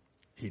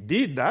 He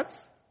did that.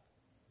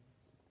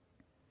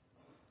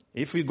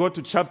 If we go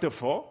to chapter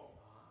 4,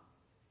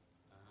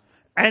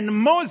 and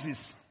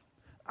Moses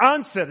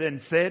answered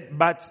and said,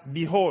 but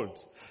behold,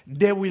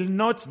 they will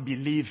not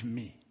believe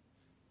me.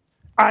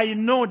 I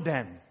know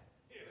them.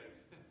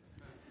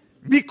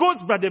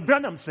 Because Brother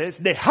Branham says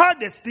the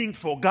hardest thing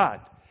for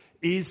God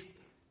is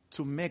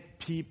to make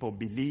people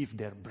believe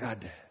their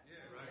brother.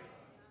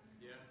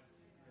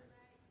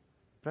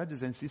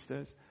 Brothers and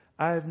sisters,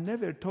 I have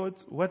never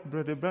thought what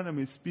Brother Branham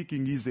is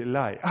speaking is a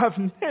lie. I've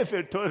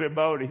never thought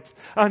about it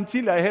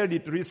until I heard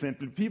it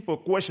recently. People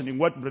questioning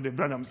what Brother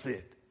Branham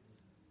said.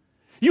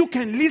 You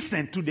can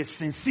listen to the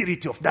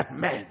sincerity of that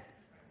man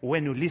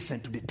when you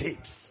listen to the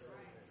tapes.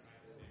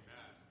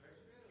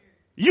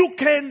 You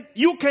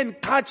can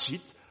catch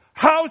it,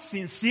 how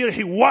sincere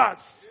he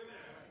was.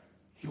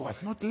 He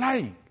was not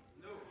lying.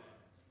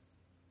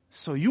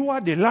 So you are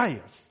the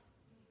liars.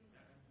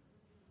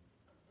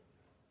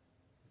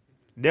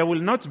 They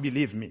will not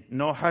believe me,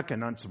 nor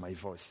hearken unto my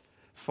voice.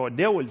 For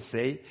they will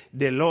say,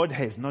 the Lord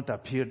has not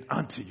appeared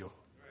unto you.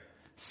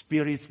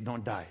 Spirits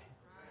don't die.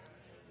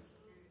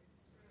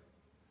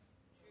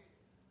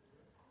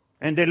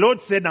 And the Lord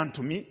said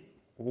unto me,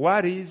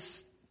 what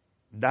is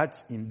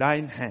that in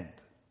thine hand?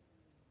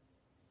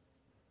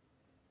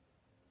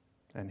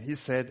 And he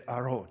said,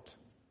 a rod.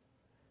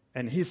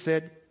 And he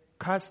said,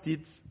 cast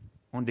it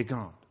on the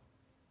ground.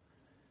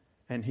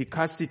 And he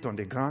cast it on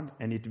the ground,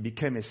 and it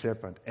became a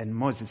serpent. And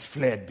Moses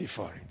fled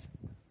before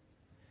it.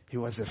 He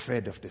was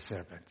afraid of the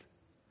serpent.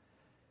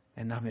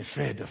 And I'm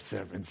afraid of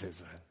serpents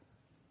as well.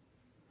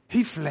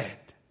 He fled.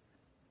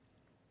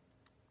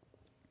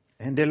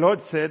 And the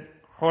Lord said,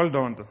 hold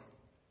on.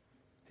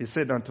 He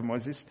said unto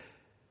Moses,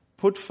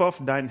 put forth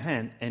thine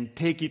hand and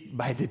take it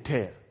by the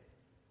tail.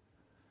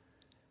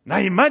 Now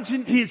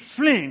imagine he's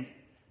fleeing.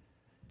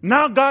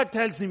 Now God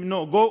tells him,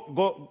 no,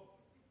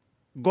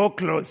 go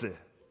closer.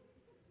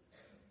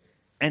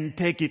 And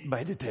take it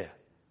by the tail.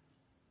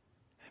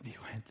 And he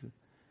went.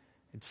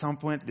 At some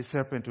point, the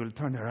serpent will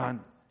turn around.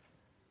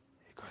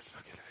 He goes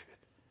back a little bit.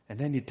 And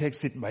then he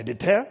takes it by the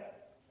tail.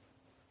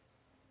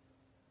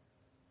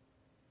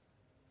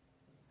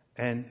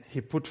 And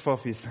he put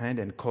forth his hand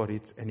and caught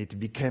it, and it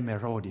became a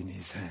rod in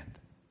his hand.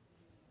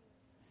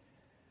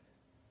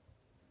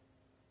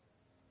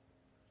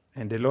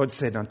 And the Lord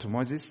said unto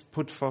Moses,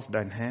 put forth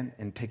thine hand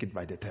and take it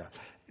by the tail,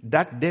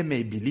 that they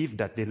may believe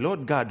that the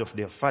Lord God of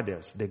their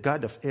fathers, the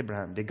God of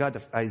Abraham, the God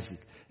of Isaac,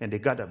 and the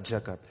God of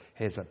Jacob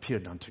has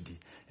appeared unto thee.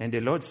 And the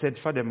Lord said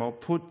furthermore,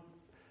 put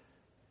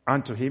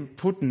unto him,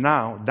 put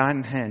now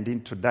thine hand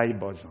into thy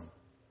bosom.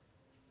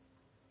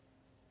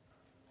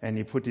 And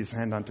he put his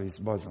hand unto his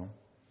bosom.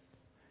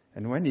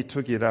 And when he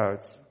took it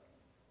out,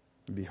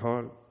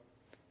 behold,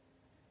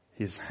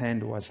 his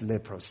hand was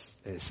leprous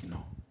as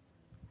snow.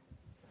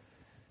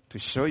 To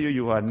show you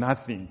you are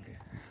nothing.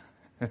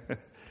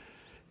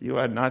 You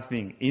are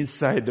nothing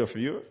inside of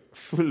you,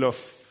 full of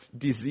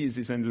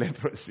diseases and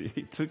leprosy.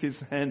 He took his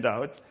hand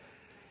out.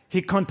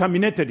 He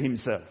contaminated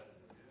himself.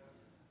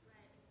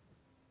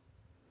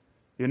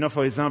 You know,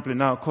 for example,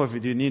 now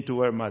COVID, you need to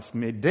wear a mask.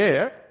 But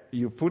there,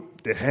 you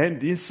put the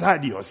hand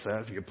inside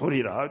yourself. You put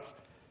it out.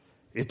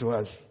 It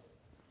was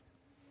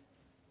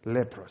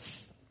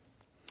leprous.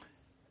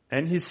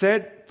 And he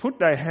said, put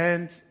thy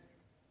hand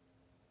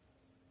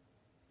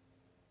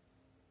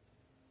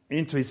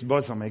into his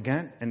bosom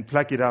again and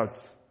pluck it out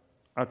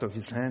of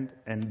his hand,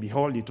 and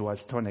behold, it was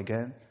torn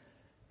again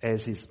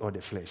as his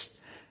other flesh.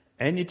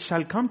 And it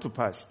shall come to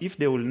pass, if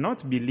they will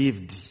not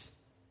believe thee,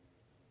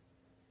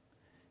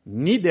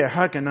 neither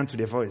hearken unto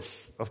the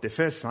voice of the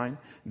first sign,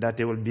 that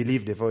they will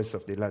believe the voice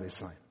of the latter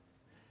sign.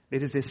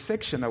 There is a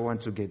section I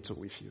want to get to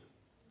with you.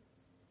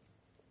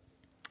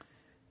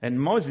 And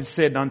Moses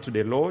said unto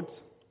the Lord,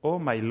 O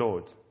my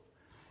Lord,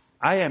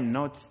 I am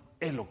not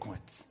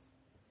eloquent,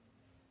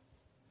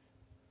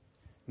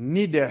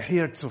 neither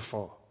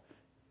heretofore,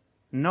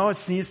 nor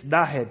since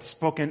thou hast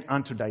spoken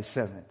unto thy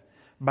servant,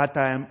 but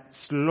I am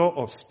slow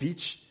of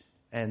speech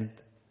and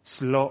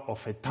slow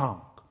of a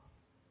tongue.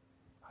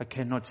 I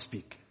cannot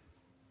speak.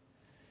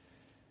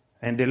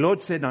 And the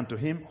Lord said unto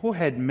him, who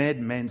had made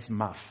man's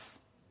mouth?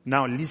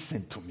 Now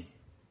listen to me.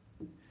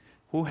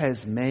 Who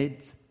has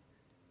made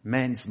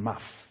man's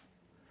mouth?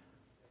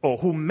 Or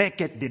who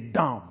maketh the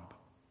dumb,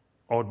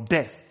 or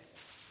deaf,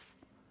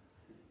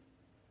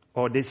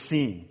 or the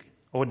seeing,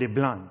 or the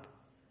blind?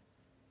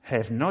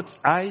 Have not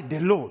I the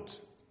Lord?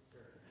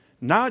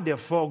 Now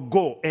therefore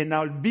go, and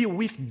I'll be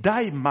with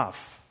thy mouth.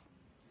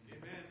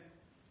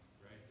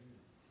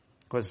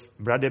 Because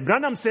Brother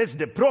Branham says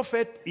the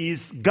prophet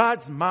is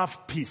God's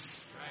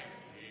mouthpiece.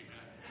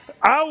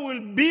 I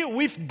will be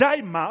with thy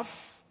mouth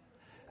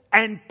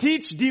and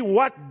teach thee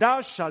what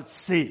thou shalt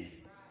say.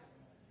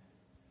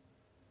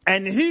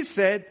 And he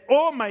said,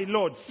 "O my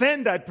Lord,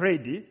 send, I pray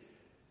thee,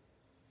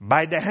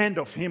 by the hand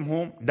of him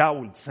whom thou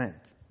wilt send."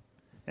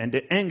 And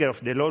the anger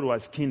of the Lord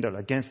was kindled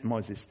against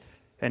Moses.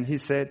 And he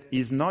said,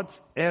 "Is not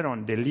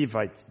Aaron the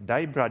Levite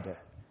thy brother?"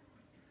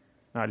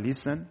 Now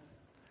listen.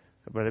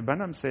 Brother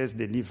Branham says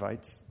the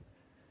Levites,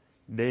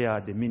 they are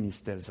the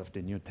ministers of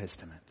the New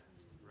Testament.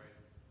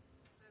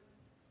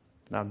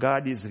 Now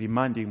God is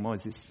reminding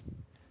Moses,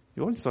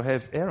 you also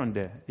have Aaron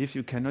there. If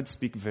you cannot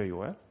speak very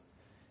well,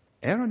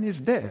 Aaron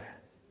is there.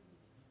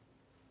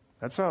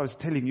 That's why I was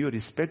telling you,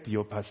 respect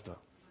your pastor.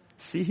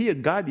 See here,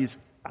 God is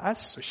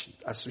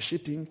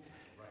associating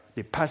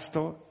the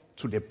pastor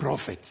to the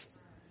prophet.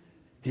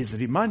 He's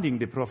reminding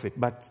the prophet,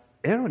 but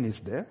Aaron is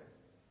there.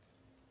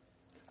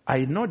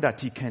 I know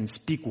that he can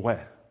speak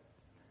well.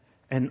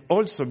 And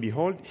also,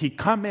 behold, he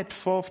cometh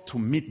forth to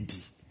meet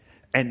thee.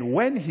 And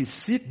when he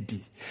seeth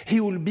thee, he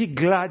will be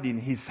glad in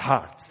his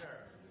heart.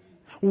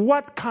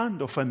 What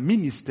kind of a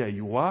minister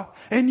you are,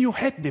 and you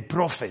hate the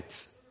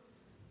prophets.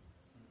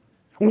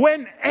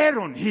 When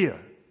Aaron here,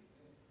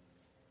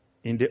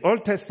 in the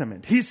Old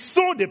Testament, he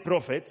saw the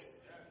prophet,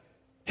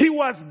 he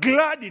was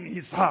glad in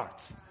his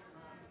heart.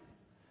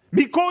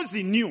 Because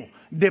he knew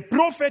the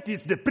prophet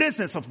is the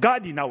presence of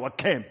God in our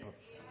camp.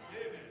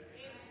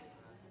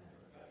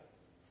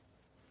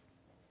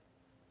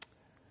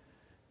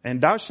 And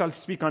thou shalt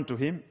speak unto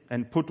him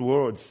and put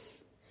words.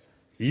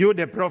 You,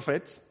 the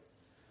prophet,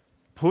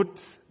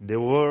 put the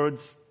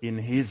words in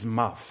his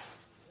mouth.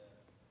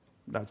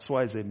 That's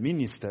why as a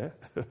minister,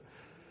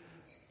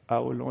 I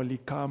will only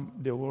come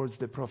the words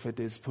the prophet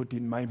has put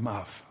in my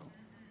mouth.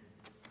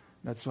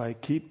 That's why I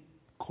keep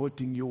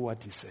quoting you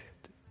what he said.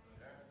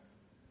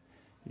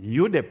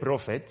 You, the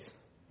prophet,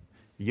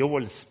 you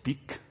will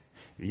speak.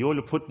 You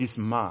will put these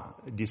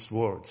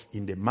words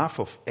in the mouth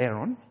of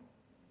Aaron.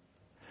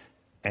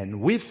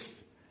 And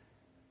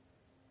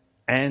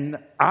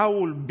I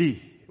will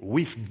be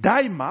with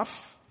thy mouth,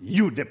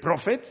 you the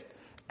prophet,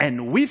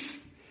 and with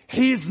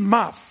his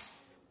mouth.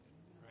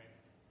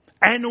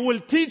 And will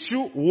teach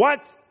you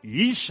what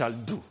ye shall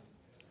do.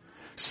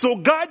 So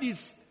God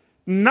is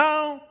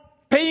now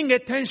paying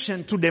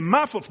attention to the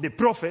mouth of the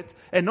prophet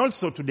and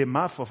also to the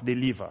mouth of the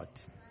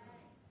Levite,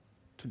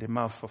 to the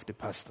mouth of the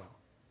pastor.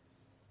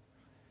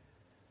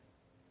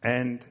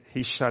 And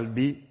he shall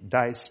be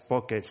thy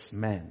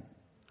spokesman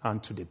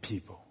unto the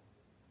people.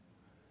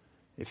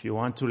 If you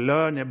want to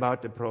learn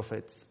about the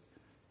prophets,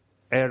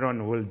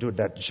 Aaron will do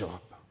that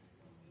job.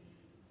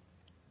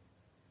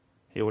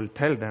 He will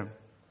tell them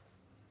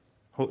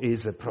who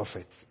is a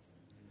prophet.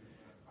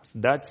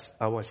 That's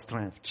our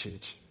strength,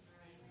 church.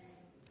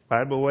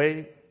 By the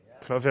way,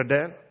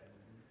 Cloverdale,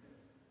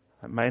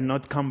 I might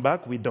not come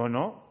back, we don't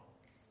know.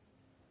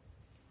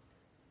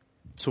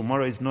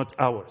 Tomorrow is not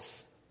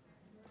ours.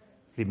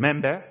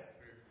 Remember,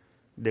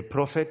 the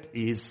prophet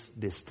is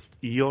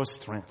your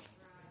strength.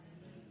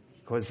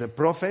 Because the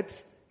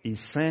prophet is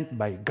sent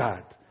by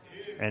God.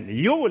 And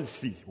you will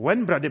see,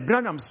 when Brother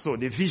Branham saw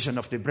the vision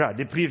of the bride,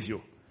 the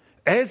preview,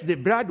 as the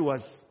bride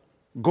was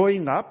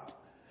going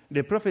up,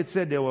 the prophet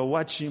said they were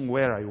watching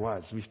where I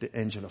was with the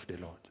angel of the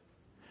Lord.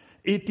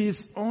 It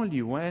is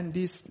only when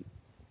these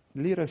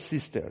little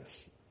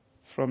sisters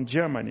from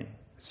Germany,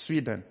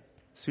 Sweden,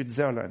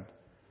 Switzerland,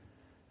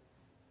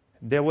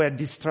 they were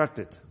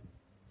distracted.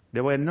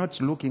 They were not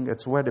looking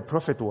at where the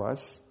prophet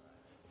was.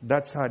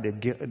 That's how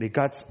they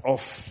got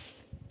off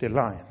the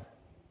line.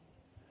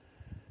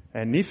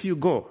 And if you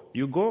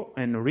go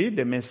and read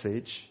the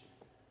message.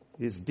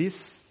 Is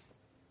this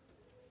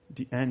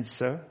the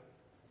answer?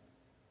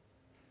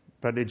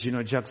 Brother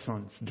Gino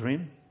Jackson's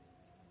dream?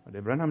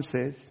 Brother Branham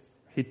says,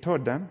 he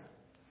told them,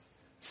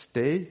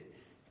 stay,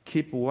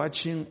 keep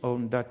watching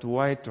on that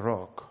white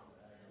rock.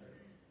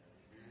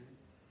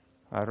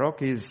 A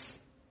rock is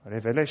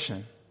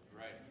revelation.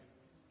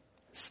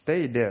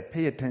 Stay there,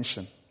 pay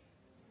attention.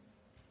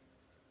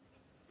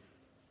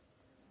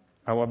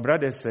 Our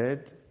brother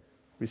said,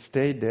 we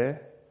stayed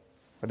there,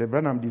 but the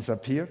Branham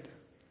disappeared.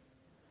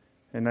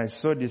 And I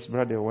saw this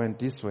brother went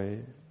this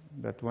way,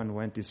 that one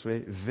went this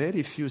way.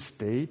 Very few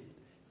stayed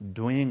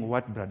doing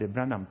what Brother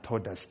Branham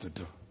told us to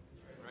do.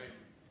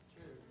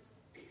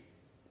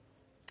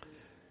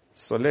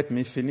 So let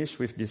me finish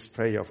with this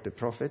prayer of the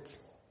prophet.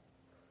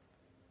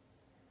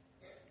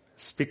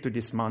 Speak to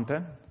this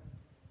mountain.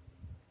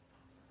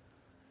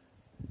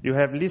 You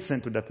have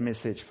listened to that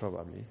message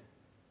probably.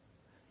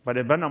 But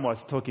the Branham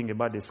was talking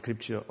about the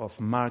scripture of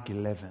Mark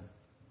 11.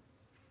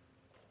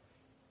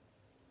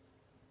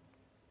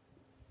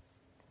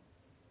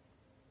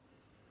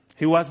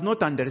 He was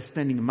not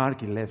understanding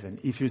Mark 11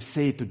 if you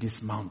say to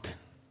this mountain.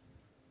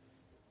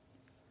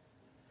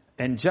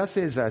 And just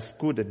as I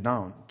scooted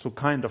down to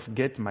kind of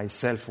get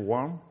myself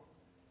warm,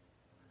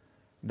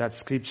 that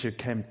scripture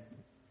came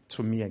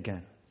to me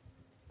again.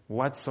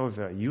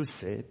 Whatsoever you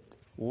said,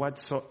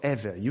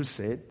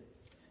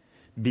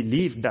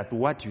 believe that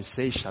what you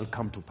say shall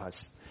come to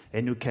pass,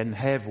 and you can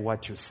have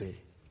what you say.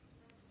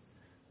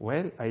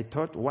 Well, I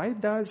thought, why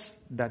does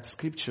that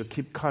scripture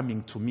keep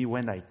coming to me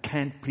when I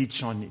can't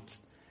preach on it?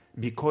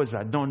 Because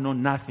I don't know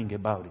nothing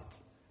about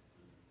it.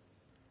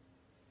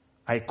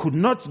 I could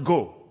not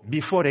go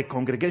before a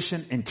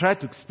congregation and try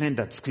to explain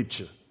that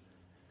scripture.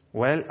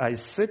 Well, I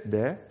sat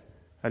there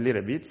a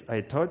little bit.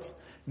 I thought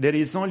there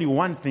is only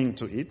one thing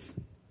to it.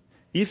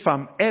 If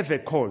I'm ever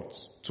called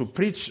to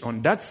preach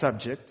on that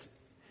subject,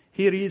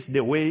 here is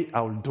the way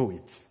I'll do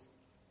it.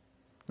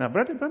 Now,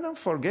 Brother Branham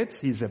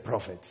forgets he's a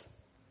prophet.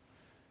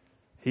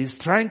 He's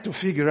trying to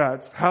figure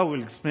out how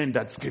we'll explain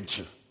that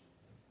scripture.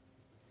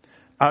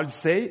 I'll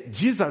say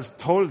Jesus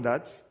told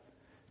that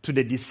to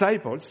the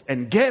disciples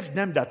and gave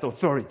them that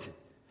authority.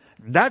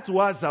 That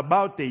was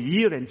about 1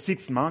 year and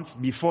 6 months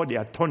before the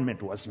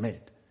atonement was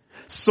made.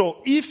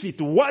 So if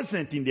it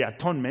wasn't in the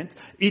atonement,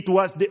 it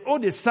was the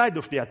other side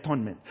of the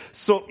atonement.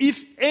 So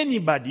if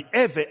anybody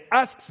ever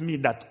asks me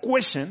that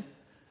question,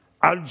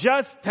 I'll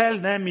just tell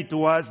them it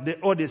was the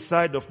other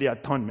side of the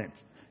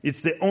atonement.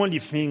 It's the only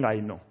thing I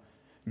know.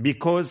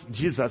 Because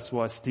Jesus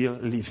was still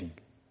living.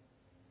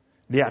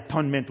 The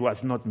atonement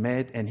was not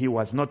made and he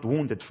was not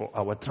wounded for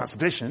our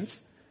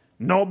transgressions,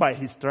 nor by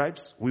his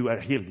stripes we were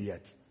healed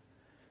yet.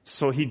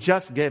 So he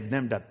just gave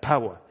them that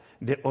power,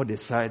 the other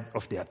side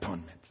of the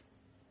atonement.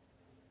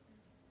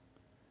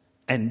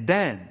 And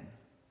then,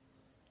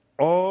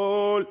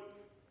 all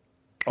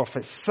of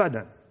a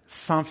sudden,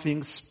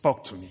 something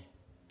spoke to me.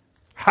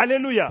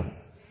 Hallelujah!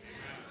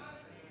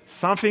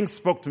 Something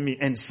spoke to me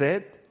and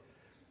said,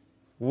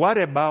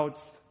 what about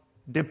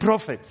the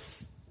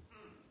prophets?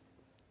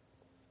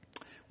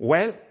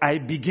 Well, I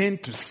began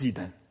to see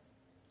them.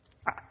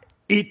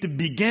 It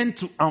began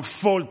to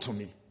unfold to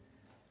me.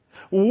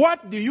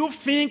 What do you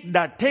think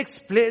that takes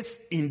place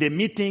in the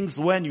meetings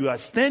when you are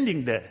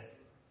standing there?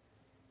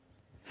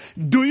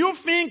 Do you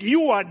think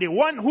you are the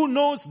one who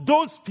knows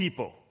those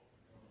people?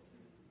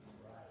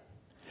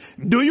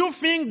 Do you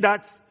think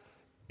that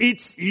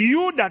it's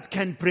you that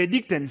can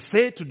predict and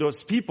say to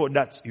those people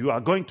that you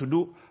are going to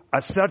do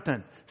a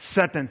certain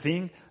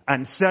thing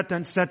and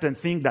certain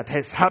thing that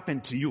has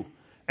happened to you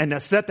and a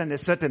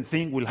certain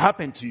thing will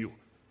happen to you?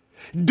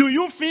 Do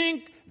you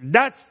think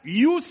that's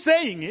you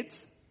saying it?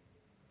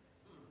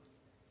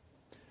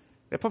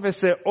 The prophet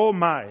said, oh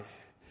my,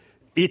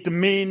 it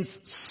means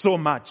so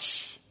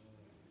much.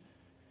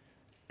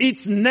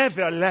 It's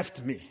never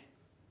left me.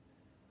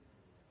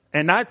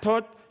 And I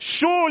thought,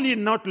 surely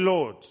not,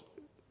 Lord.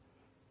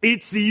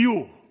 It's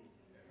you.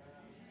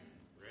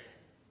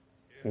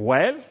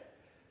 Well,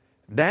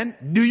 then,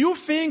 do you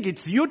think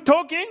it's you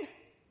talking?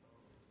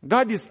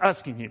 God is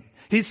asking him.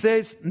 He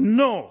says,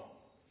 no.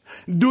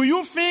 Do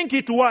you think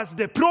it was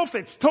the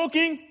prophets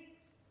talking?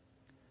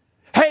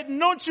 Had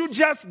not you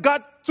just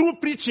got through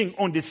preaching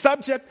on the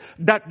subject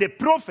that the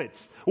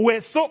prophets were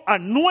so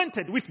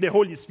anointed with the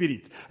Holy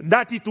Spirit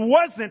that it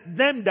wasn't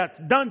them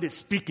that done the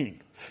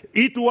speaking.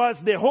 It was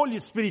the Holy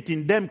Spirit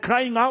in them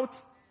crying out.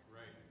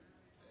 Right.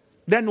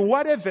 Then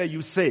whatever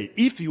you say,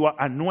 if you are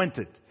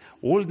anointed,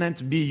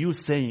 wouldn't be you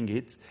saying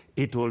it,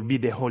 it will be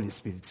the Holy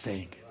Spirit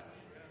saying it.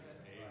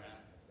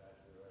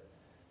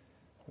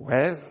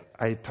 Well,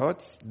 I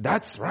thought,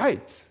 that's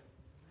right.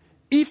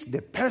 If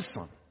the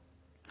person,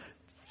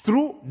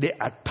 through the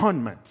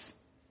atonement,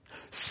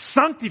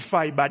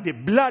 sanctified by the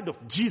blood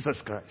of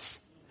Jesus Christ,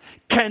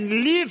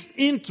 can live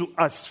into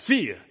a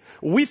sphere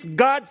with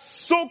God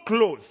so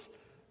close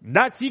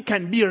that he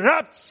can be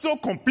wrapped so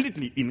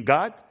completely in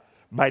God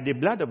by the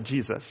blood of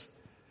Jesus,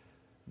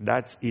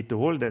 that it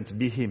wouldn't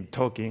be him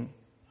talking,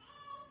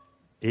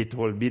 it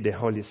will be the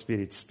Holy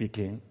Spirit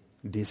speaking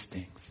these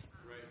things.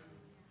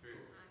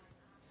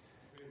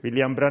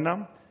 William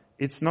Branham,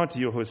 it's not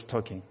you who's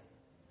talking.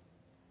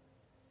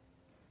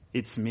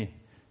 It's me.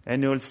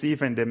 And you'll see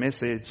even the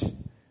message,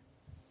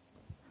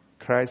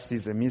 Christ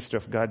is a mystery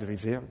of God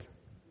revealed.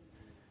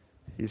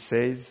 He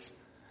says,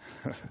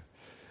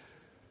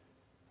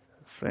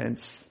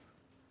 friends,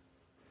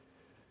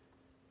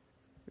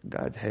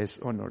 God has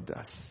honored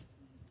us.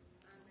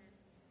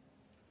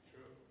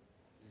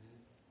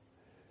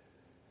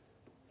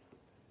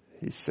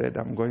 He said,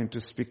 I'm going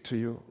to speak to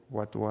you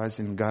what was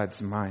in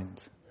God's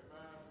mind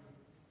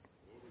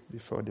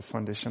before the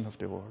foundation of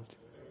the world.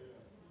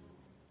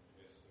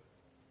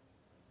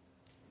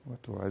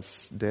 What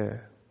was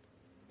there,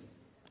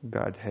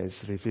 God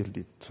has revealed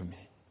it to me.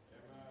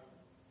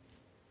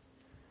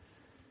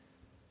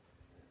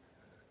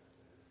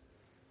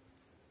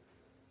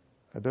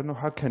 I don't know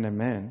how can a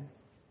man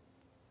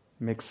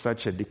make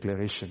such a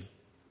declaration.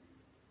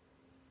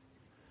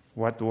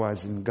 What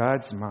was in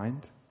God's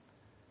mind,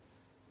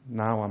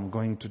 now I'm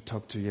going to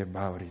talk to you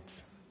about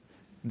it.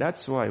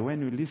 That's why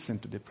when you listen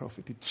to the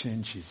prophet, it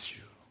changes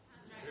you.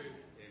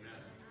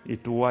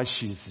 It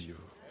washes you.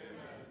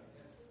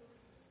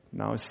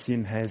 Now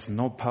sin has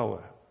no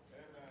power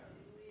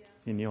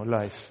in your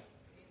life.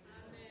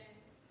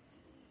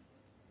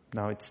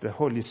 Now it's the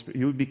Holy Spirit.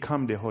 You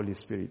become the Holy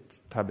Spirit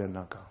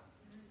tabernacle.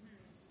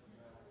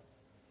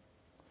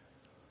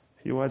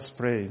 He was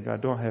praying. I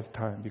don't have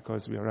time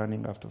because we are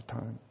running out of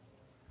time.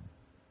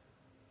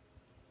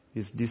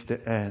 Is this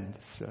the end,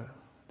 sir?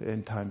 The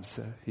end time,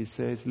 sir. He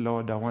says,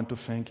 Lord, I want to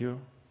thank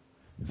you.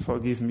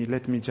 Forgive me.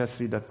 Let me just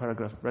read that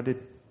paragraph. Brother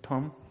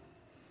Tom,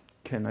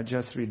 can I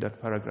just read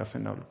that paragraph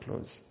and I'll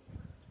close?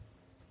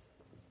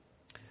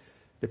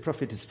 The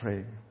prophet is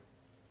praying.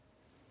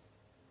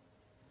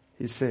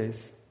 He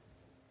says,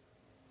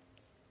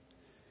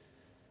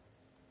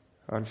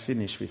 I'll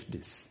finish with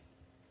this.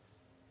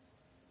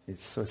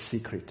 It's so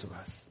secret to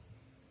us.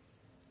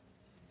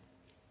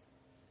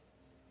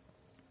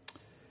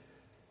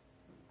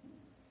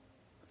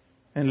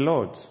 And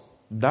Lord,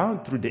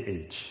 down through the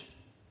age,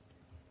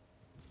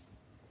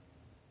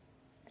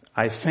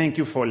 I thank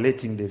you for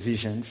letting the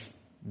visions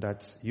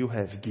that you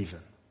have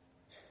given,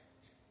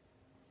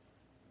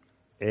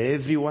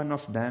 every one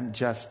of them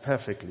just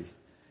perfectly,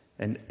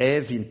 and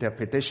every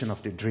interpretation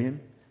of the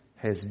dream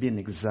has been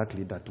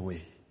exactly that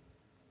way.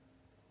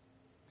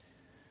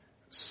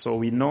 So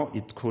we know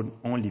it could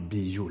only be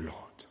you,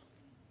 Lord.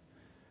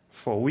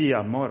 For we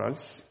are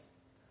mortals,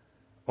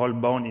 all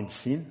born in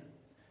sin,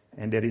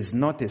 and there is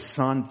not a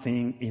sound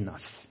thing in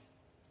us.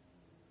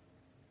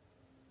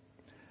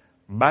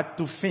 But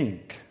to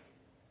think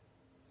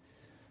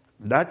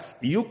that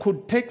you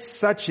could take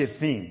such a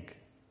thing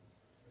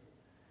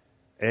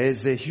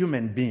as a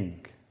human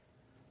being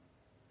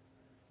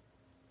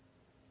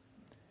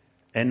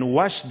and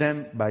wash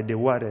them by the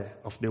water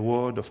of the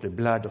word of the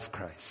blood of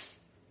Christ,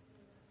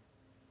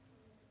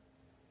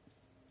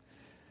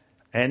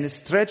 and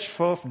stretch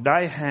forth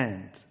thy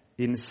hand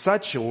in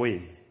such a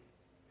way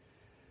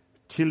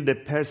till the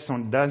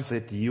person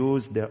doesn't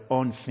use their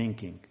own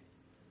thinking,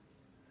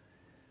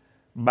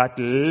 but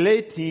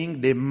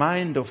letting the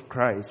mind of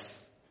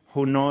Christ,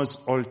 who knows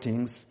all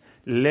things,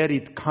 let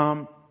it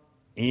come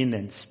in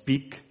and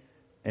speak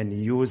and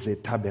use a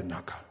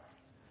tabernacle.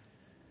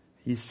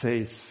 He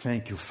says,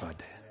 thank you,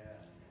 Father.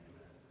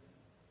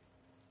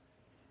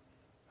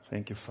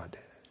 Thank you, Father.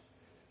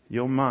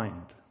 Your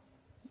mind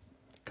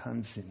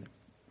comes in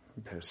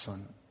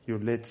person. You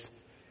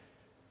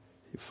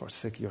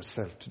forsake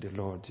yourself to the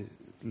Lord.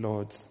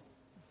 Lord,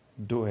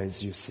 do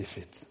as you see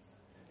fit.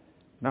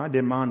 Now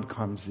the mind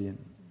comes in.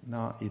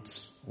 Now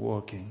it's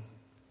working.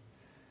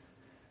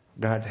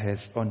 God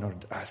has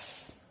honored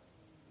us.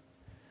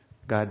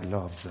 God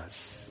loves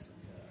us.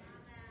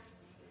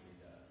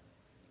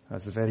 I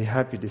was very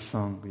happy the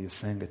song you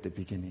sang at the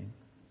beginning.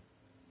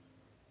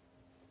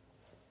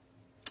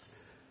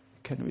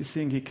 Can we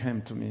sing He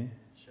Came to Me?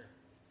 Sure.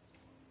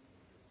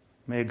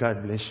 May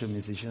God bless you,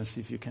 musicians,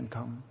 if you can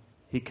come.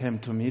 He came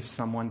to me. If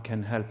someone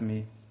can help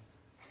me.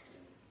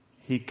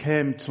 He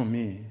came to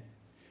me.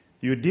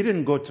 You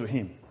didn't go to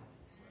Him.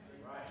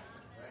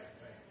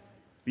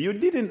 You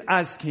didn't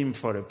ask Him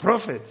for a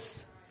prophet.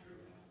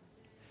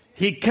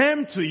 He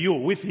came to you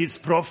with His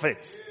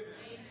prophet.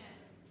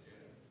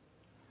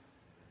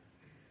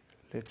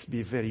 Let's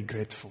be very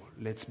grateful.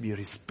 Let's be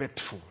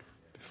respectful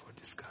before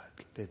this God.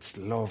 Let's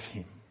love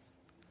Him.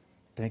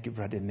 Thank you,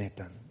 Brother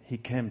Nathan. He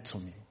came to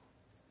me.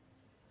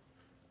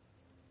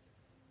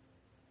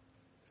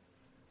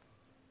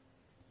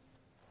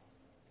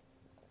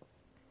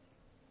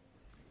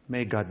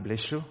 May God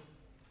bless you,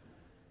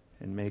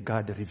 and may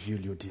God reveal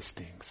you these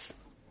things.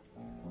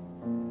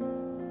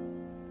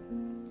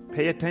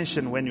 Pay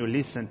attention when you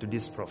listen to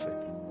this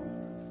prophet.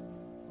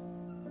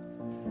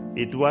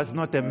 It was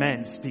not a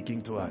man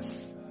speaking to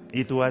us.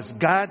 It was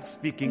God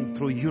speaking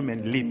through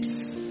human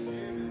lips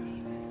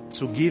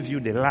to give you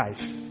the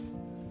life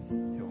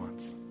you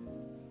want.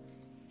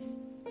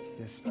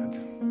 Yes,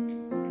 brother.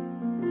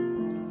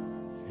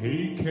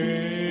 He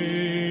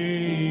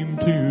came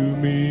to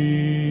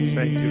me.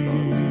 Thank you,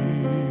 Lord.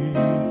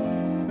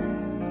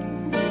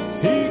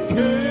 He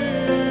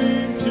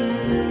came to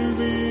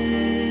me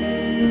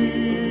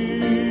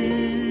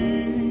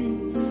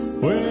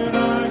when I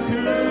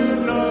could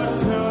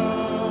not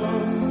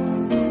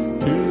come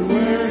to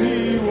where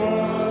He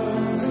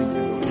was.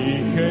 He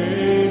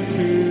came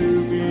to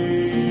me,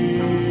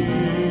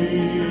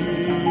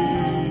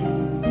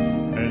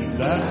 and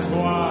that's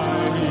why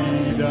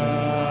He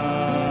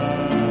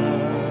died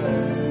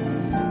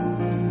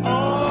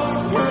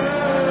on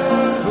Calvary.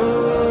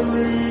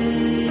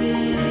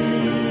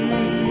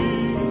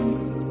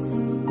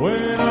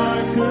 When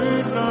I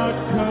could not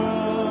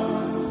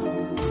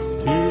come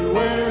to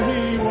where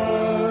He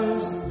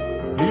was,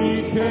 He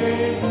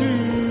came to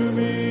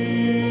me.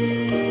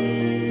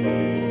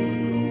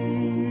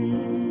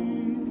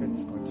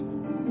 Let's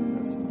continue.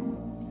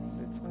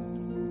 Let's go.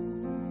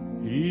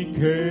 He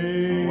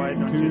came Why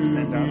don't to you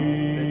stand up? me.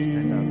 Let's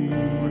stand up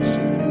and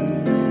worship.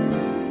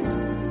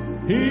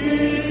 He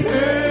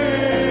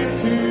came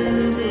to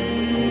me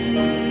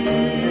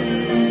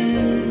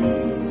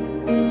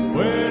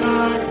when I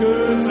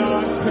could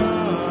not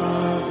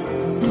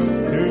come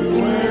to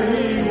where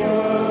He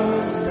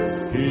was.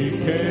 He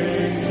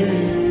came to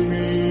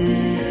me,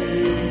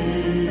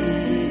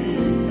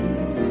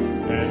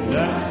 and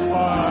that's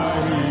why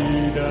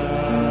He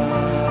died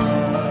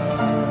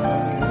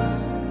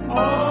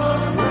on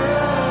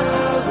Calvary.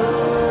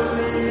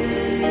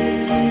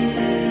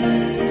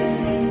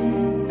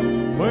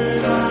 When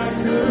I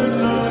could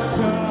not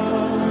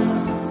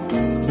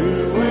come to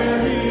where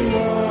He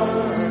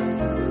was,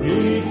 He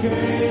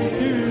came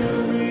to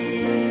me.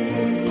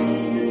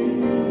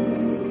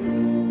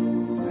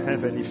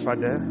 Heavenly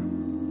Father,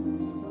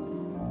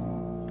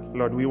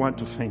 Lord, we want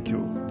to thank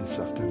you this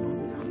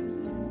afternoon.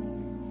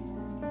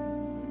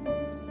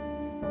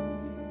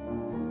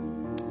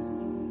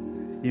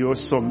 You are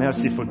so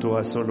merciful to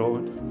us, O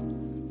Lord.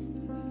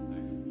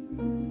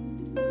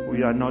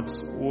 We are not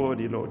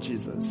worthy, Lord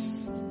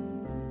Jesus,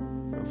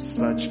 of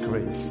such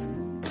grace.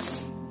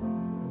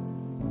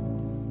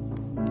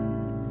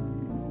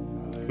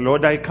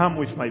 Lord, I come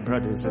with my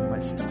brothers and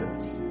my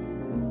sisters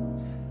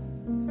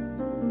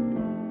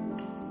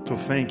to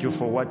thank you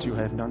for what you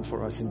have done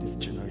for us in this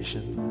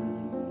generation.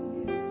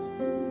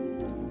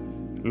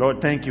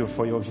 Lord, thank you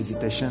for your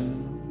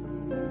visitation.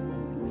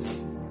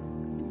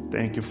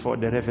 Thank you for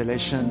the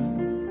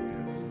revelation.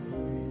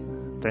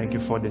 Thank you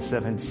for the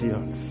 7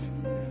 seals.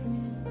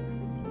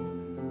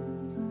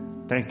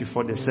 Thank you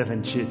for the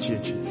 7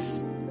 churches.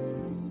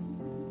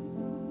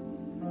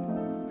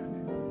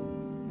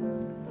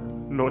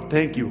 Lord,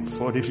 thank you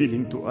for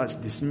revealing to us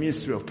this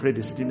mystery of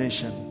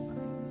predestination.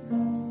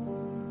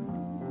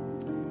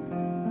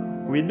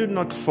 We do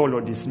not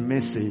follow this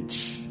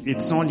message.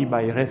 It's only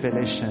by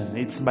revelation.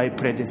 It's by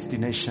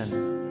predestination.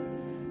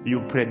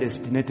 You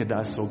predestinated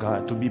us, oh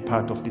God, to be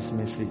part of this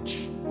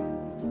message.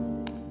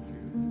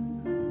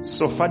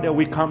 So, Father,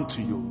 we come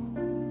to you.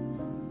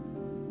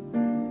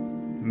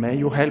 May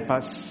you help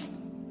us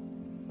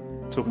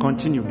to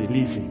continue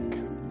believing.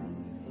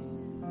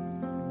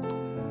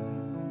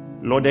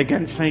 Lord,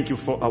 again, thank you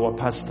for our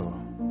pastor.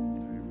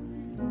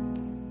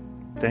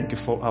 Thank you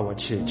for our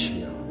church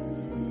here.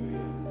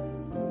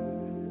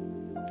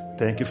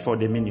 Thank you for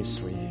the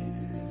ministry.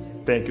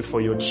 Thank you for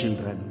your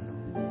children.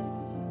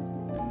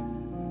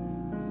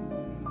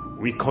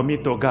 We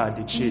commit, oh God,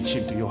 the church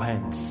into your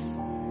hands.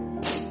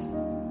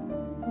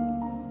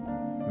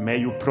 May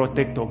you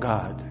protect, oh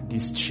God,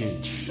 this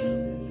church.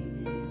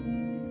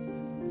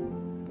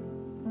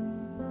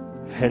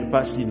 Help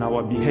us in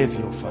our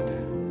behavior,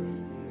 Father.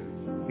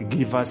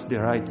 Give us the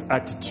right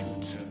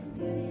attitude.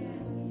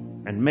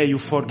 And may you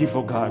forgive,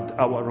 oh God,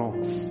 our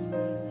wrongs.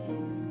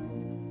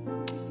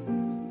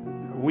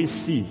 We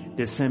see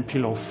the same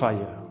pillar of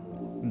fire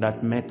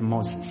that met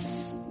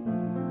Moses.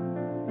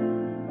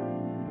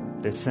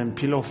 The same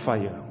pillar of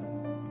fire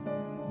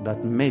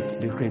that met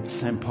the great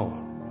Saint Paul.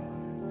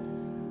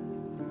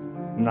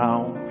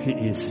 Now he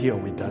is here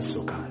with us,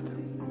 oh God.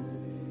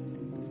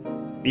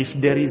 If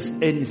there is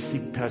any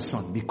sick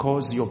person,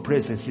 because your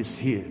presence is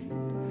here,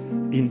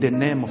 in the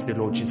name of the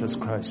Lord Jesus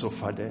Christ, oh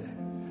Father,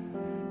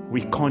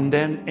 we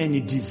condemn any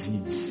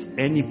disease,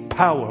 any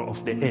power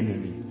of the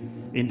enemy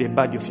in the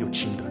body of your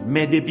children.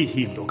 May they be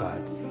healed, oh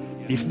God.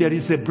 If there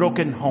is a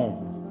broken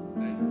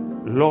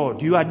home,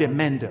 Lord, you are the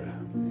mender.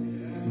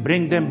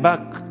 Bring them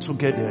back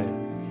together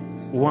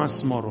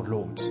once more, oh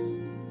Lord.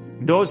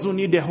 Those who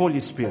need the Holy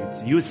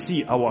Spirit, you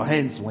see our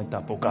hands went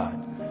up, oh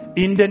God.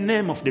 In the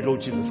name of the Lord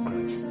Jesus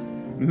Christ,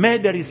 may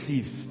they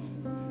receive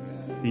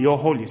your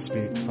Holy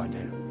Spirit,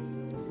 Father.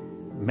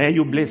 May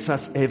you bless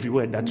us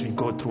everywhere that we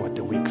go throughout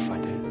the week,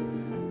 Father.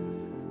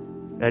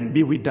 And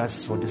be with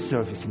us for the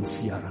service in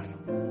Sierra.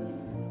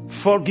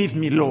 Forgive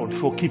me, Lord,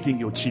 for keeping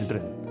your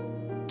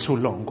children too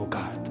long, oh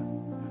God.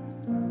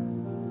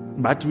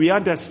 But we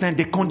understand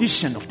the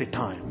condition of the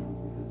time.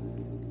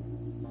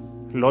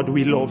 Lord,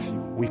 we love you.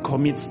 We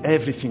commit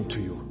everything to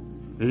you.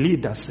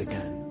 Lead us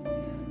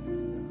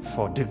again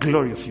for the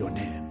glory of your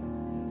name.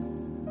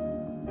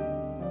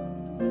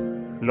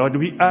 Lord,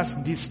 we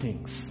ask these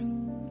things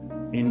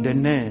in the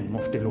name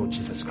of the Lord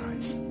Jesus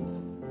Christ.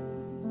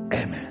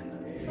 Amen.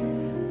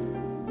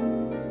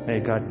 May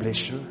God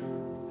bless you.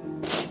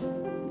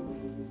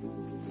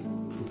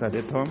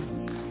 Brother Tom.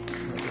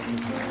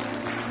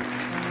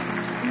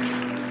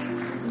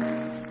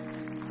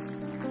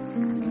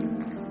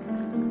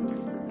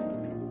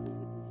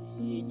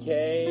 He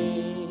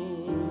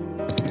came.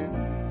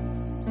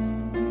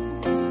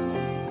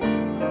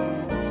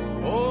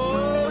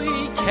 Oh,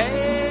 he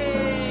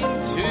came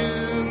to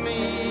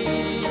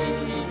me.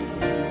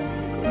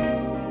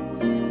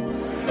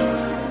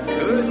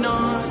 Could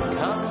not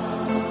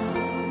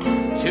come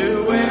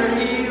to where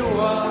he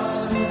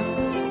was.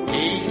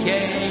 He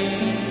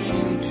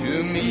came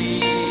to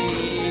me.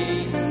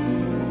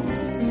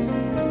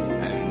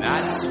 And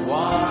that's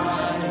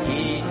why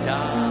he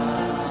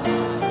died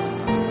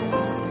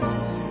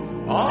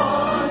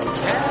on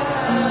Calvary.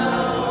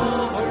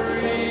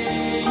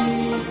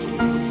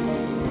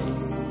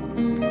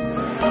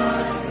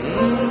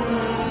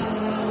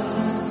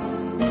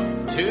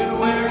 To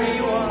where he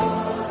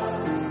was,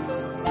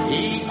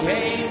 he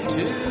came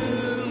to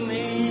me.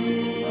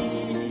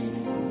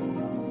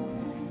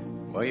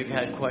 Well, you've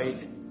had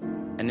quite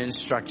an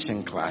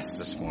instruction class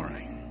this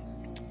morning.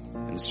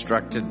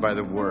 Instructed by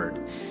the Word.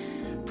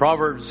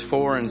 Proverbs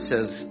 4 and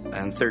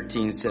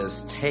 13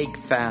 says, take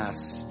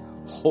fast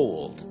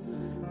hold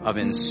of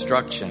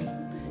instruction,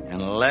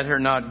 and let her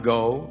not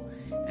go,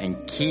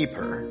 and keep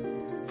her,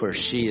 for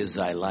she is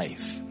thy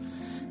life.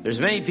 There's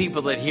many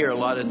people that hear a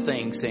lot of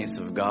things, saints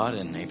of God,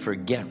 and they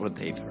forget what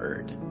they've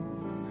heard.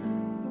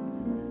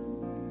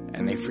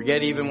 And they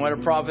forget even what a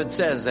prophet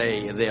says.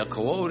 They'll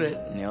quote it,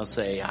 and they'll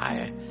say,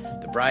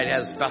 The bride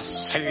has,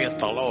 thus saith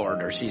the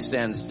Lord, or she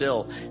stands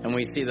still, and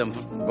we see them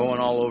going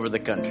all over the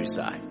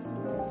countryside.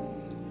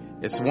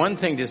 It's one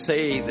thing to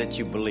say that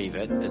you believe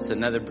it. It's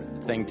another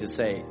thing to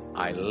say,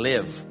 I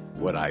live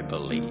what I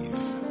believe.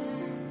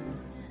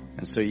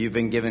 And so you've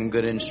been given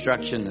good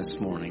instruction this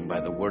morning by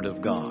the Word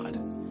of God.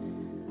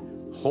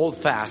 Hold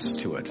fast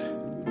to it.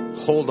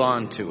 Hold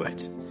on to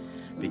it.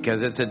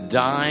 Because it's a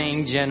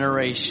dying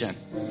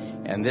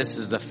generation. And this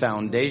is the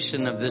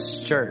foundation of this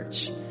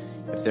church.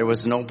 If there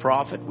was no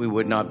prophet, we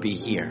would not be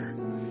here.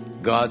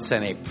 God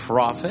sent a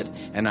prophet,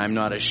 and I'm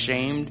not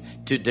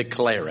ashamed to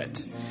declare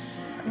it.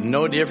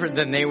 No different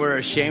than they were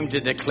ashamed to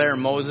declare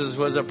Moses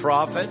was a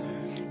prophet.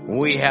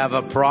 We have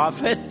a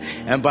prophet,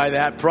 and by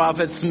that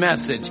prophet's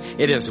message,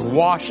 it is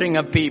washing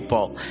a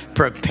people,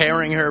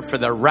 preparing her for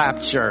the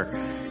rapture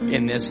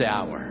in this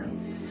hour.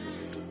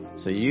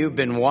 So you've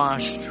been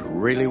washed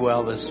really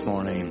well this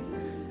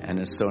morning, and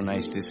it's so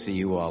nice to see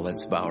you all.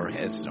 Let's bow our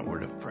heads in a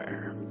word of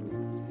prayer.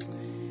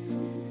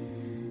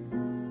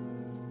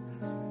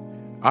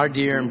 Our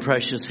dear and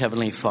precious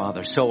Heavenly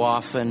Father, so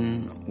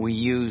often we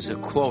use a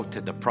quote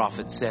that the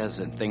prophet says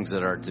and things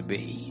that are to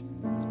be.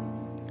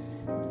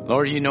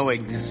 Lord, you know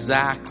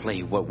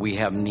exactly what we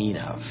have need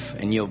of,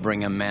 and you'll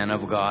bring a man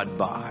of God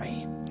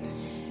by.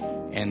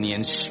 And the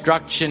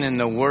instruction in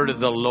the word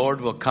of the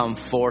Lord will come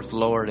forth,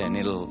 Lord, and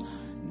it'll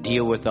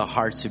deal with the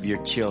hearts of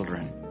your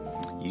children.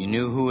 You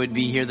knew who would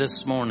be here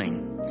this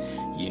morning.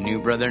 You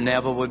knew Brother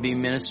Neville would be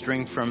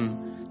ministering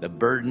from the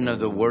burden of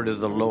the word of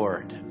the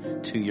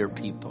Lord to your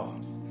people.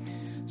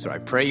 So I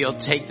pray you'll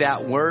take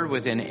that word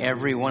within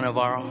every one of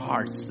our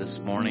hearts this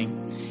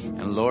morning.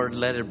 And Lord,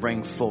 let it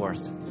bring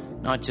forth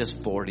not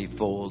just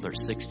 40-fold or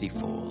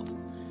 60-fold,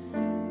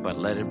 but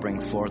let it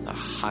bring forth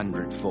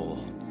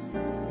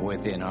 100-fold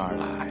within our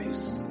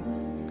lives.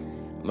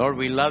 Lord,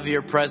 we love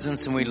your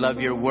presence and we love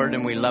your word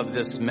and we love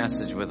this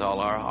message with all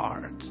our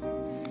heart.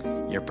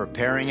 You're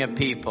preparing a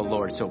people,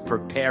 Lord, so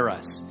prepare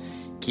us.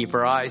 Keep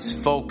our eyes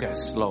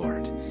focused,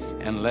 Lord,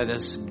 and let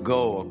us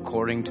go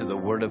according to the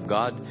word of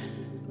God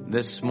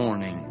this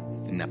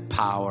morning in the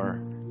power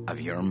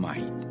of your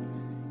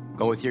might.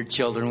 Go with your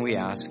children, we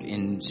ask,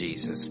 in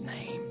Jesus'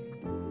 name.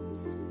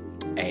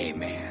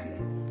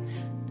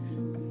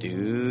 Amen.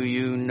 Do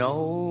you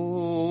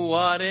know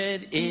what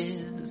it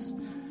is?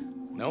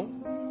 No?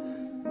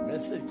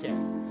 Missed it,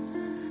 Ken.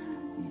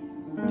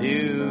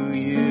 Do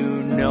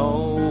you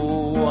know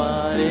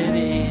what it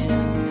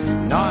is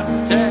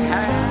not to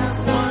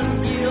have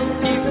one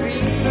guilty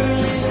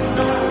feeling,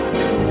 not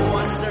to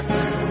wonder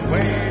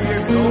where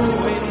you're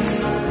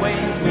going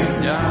when you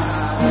die?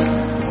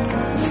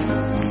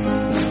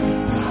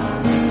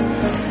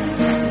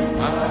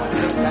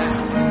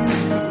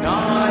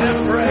 Not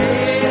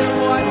afraid of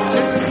what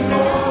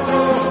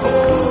tomorrow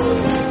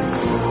holds,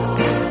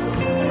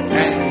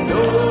 and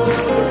no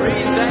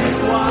reason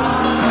why.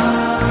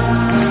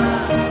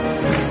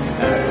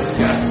 That's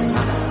just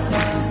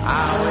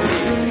how it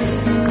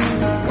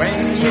is when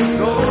you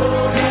go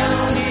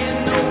down in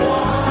the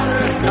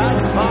water,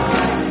 'cause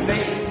by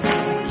faith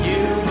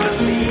you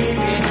believe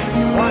in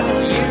what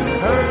you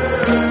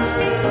heard.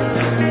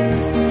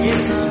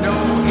 It's no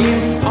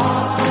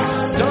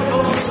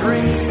impossible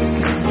dream.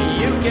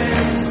 You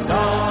can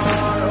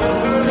start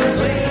over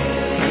clean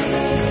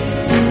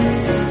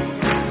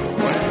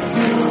when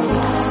you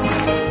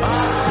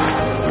are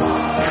of the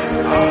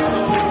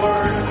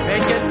word.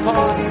 Make it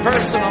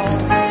personal.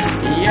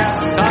 Yes,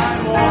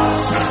 I'm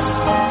washed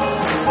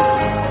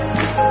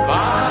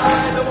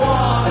by the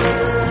water.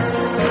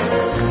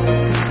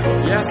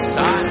 Yes,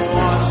 I'm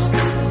washed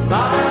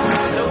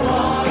by the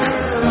water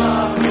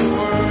of the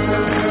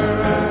word.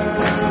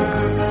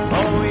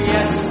 Oh,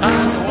 yes,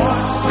 I'm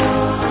washed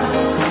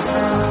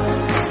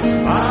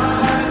by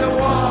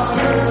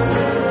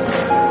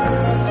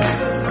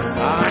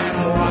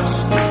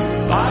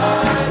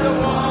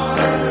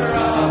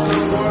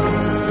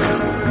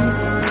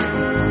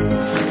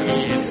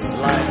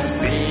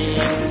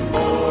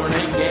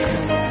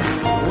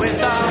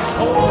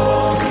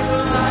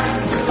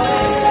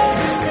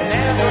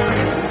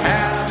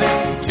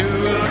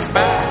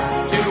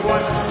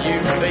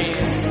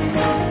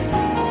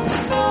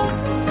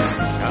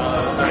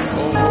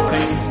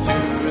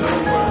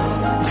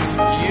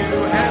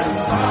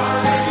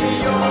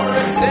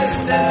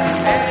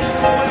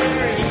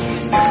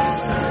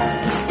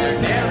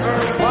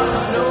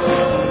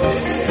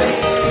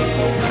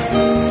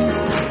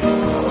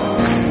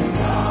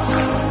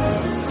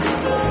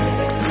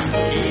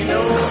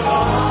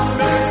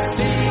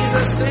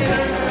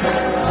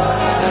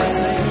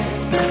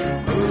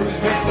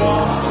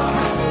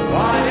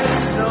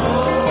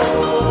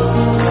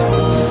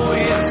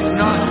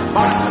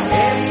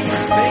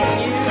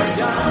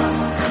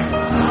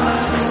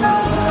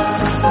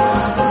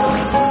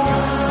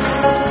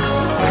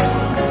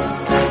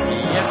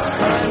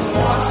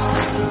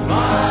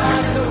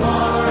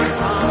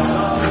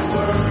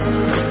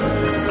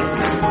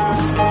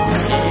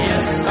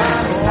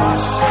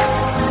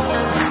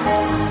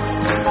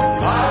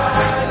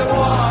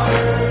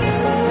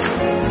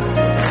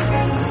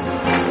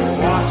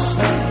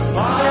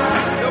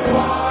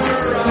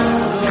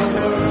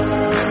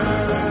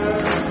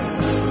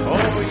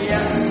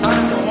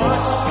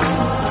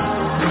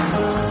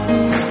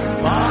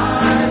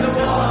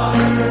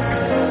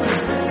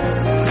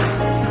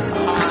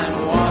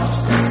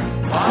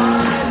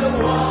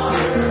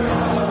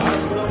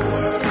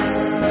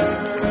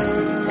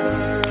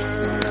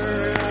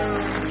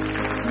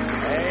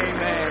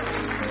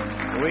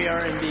We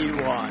are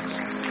indeed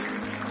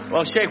washed.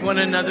 Well, shake one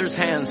another's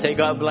hands. Say,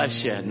 God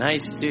bless you.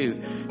 Nice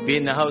to be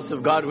in the house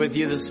of God with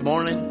you this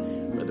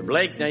morning. Brother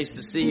Blake, nice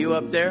to see you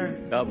up there.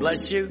 God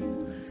bless you.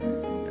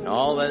 And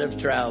all that have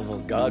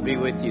traveled, God be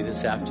with you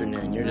this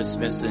afternoon. You're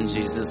dismissed in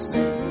Jesus'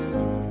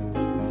 name.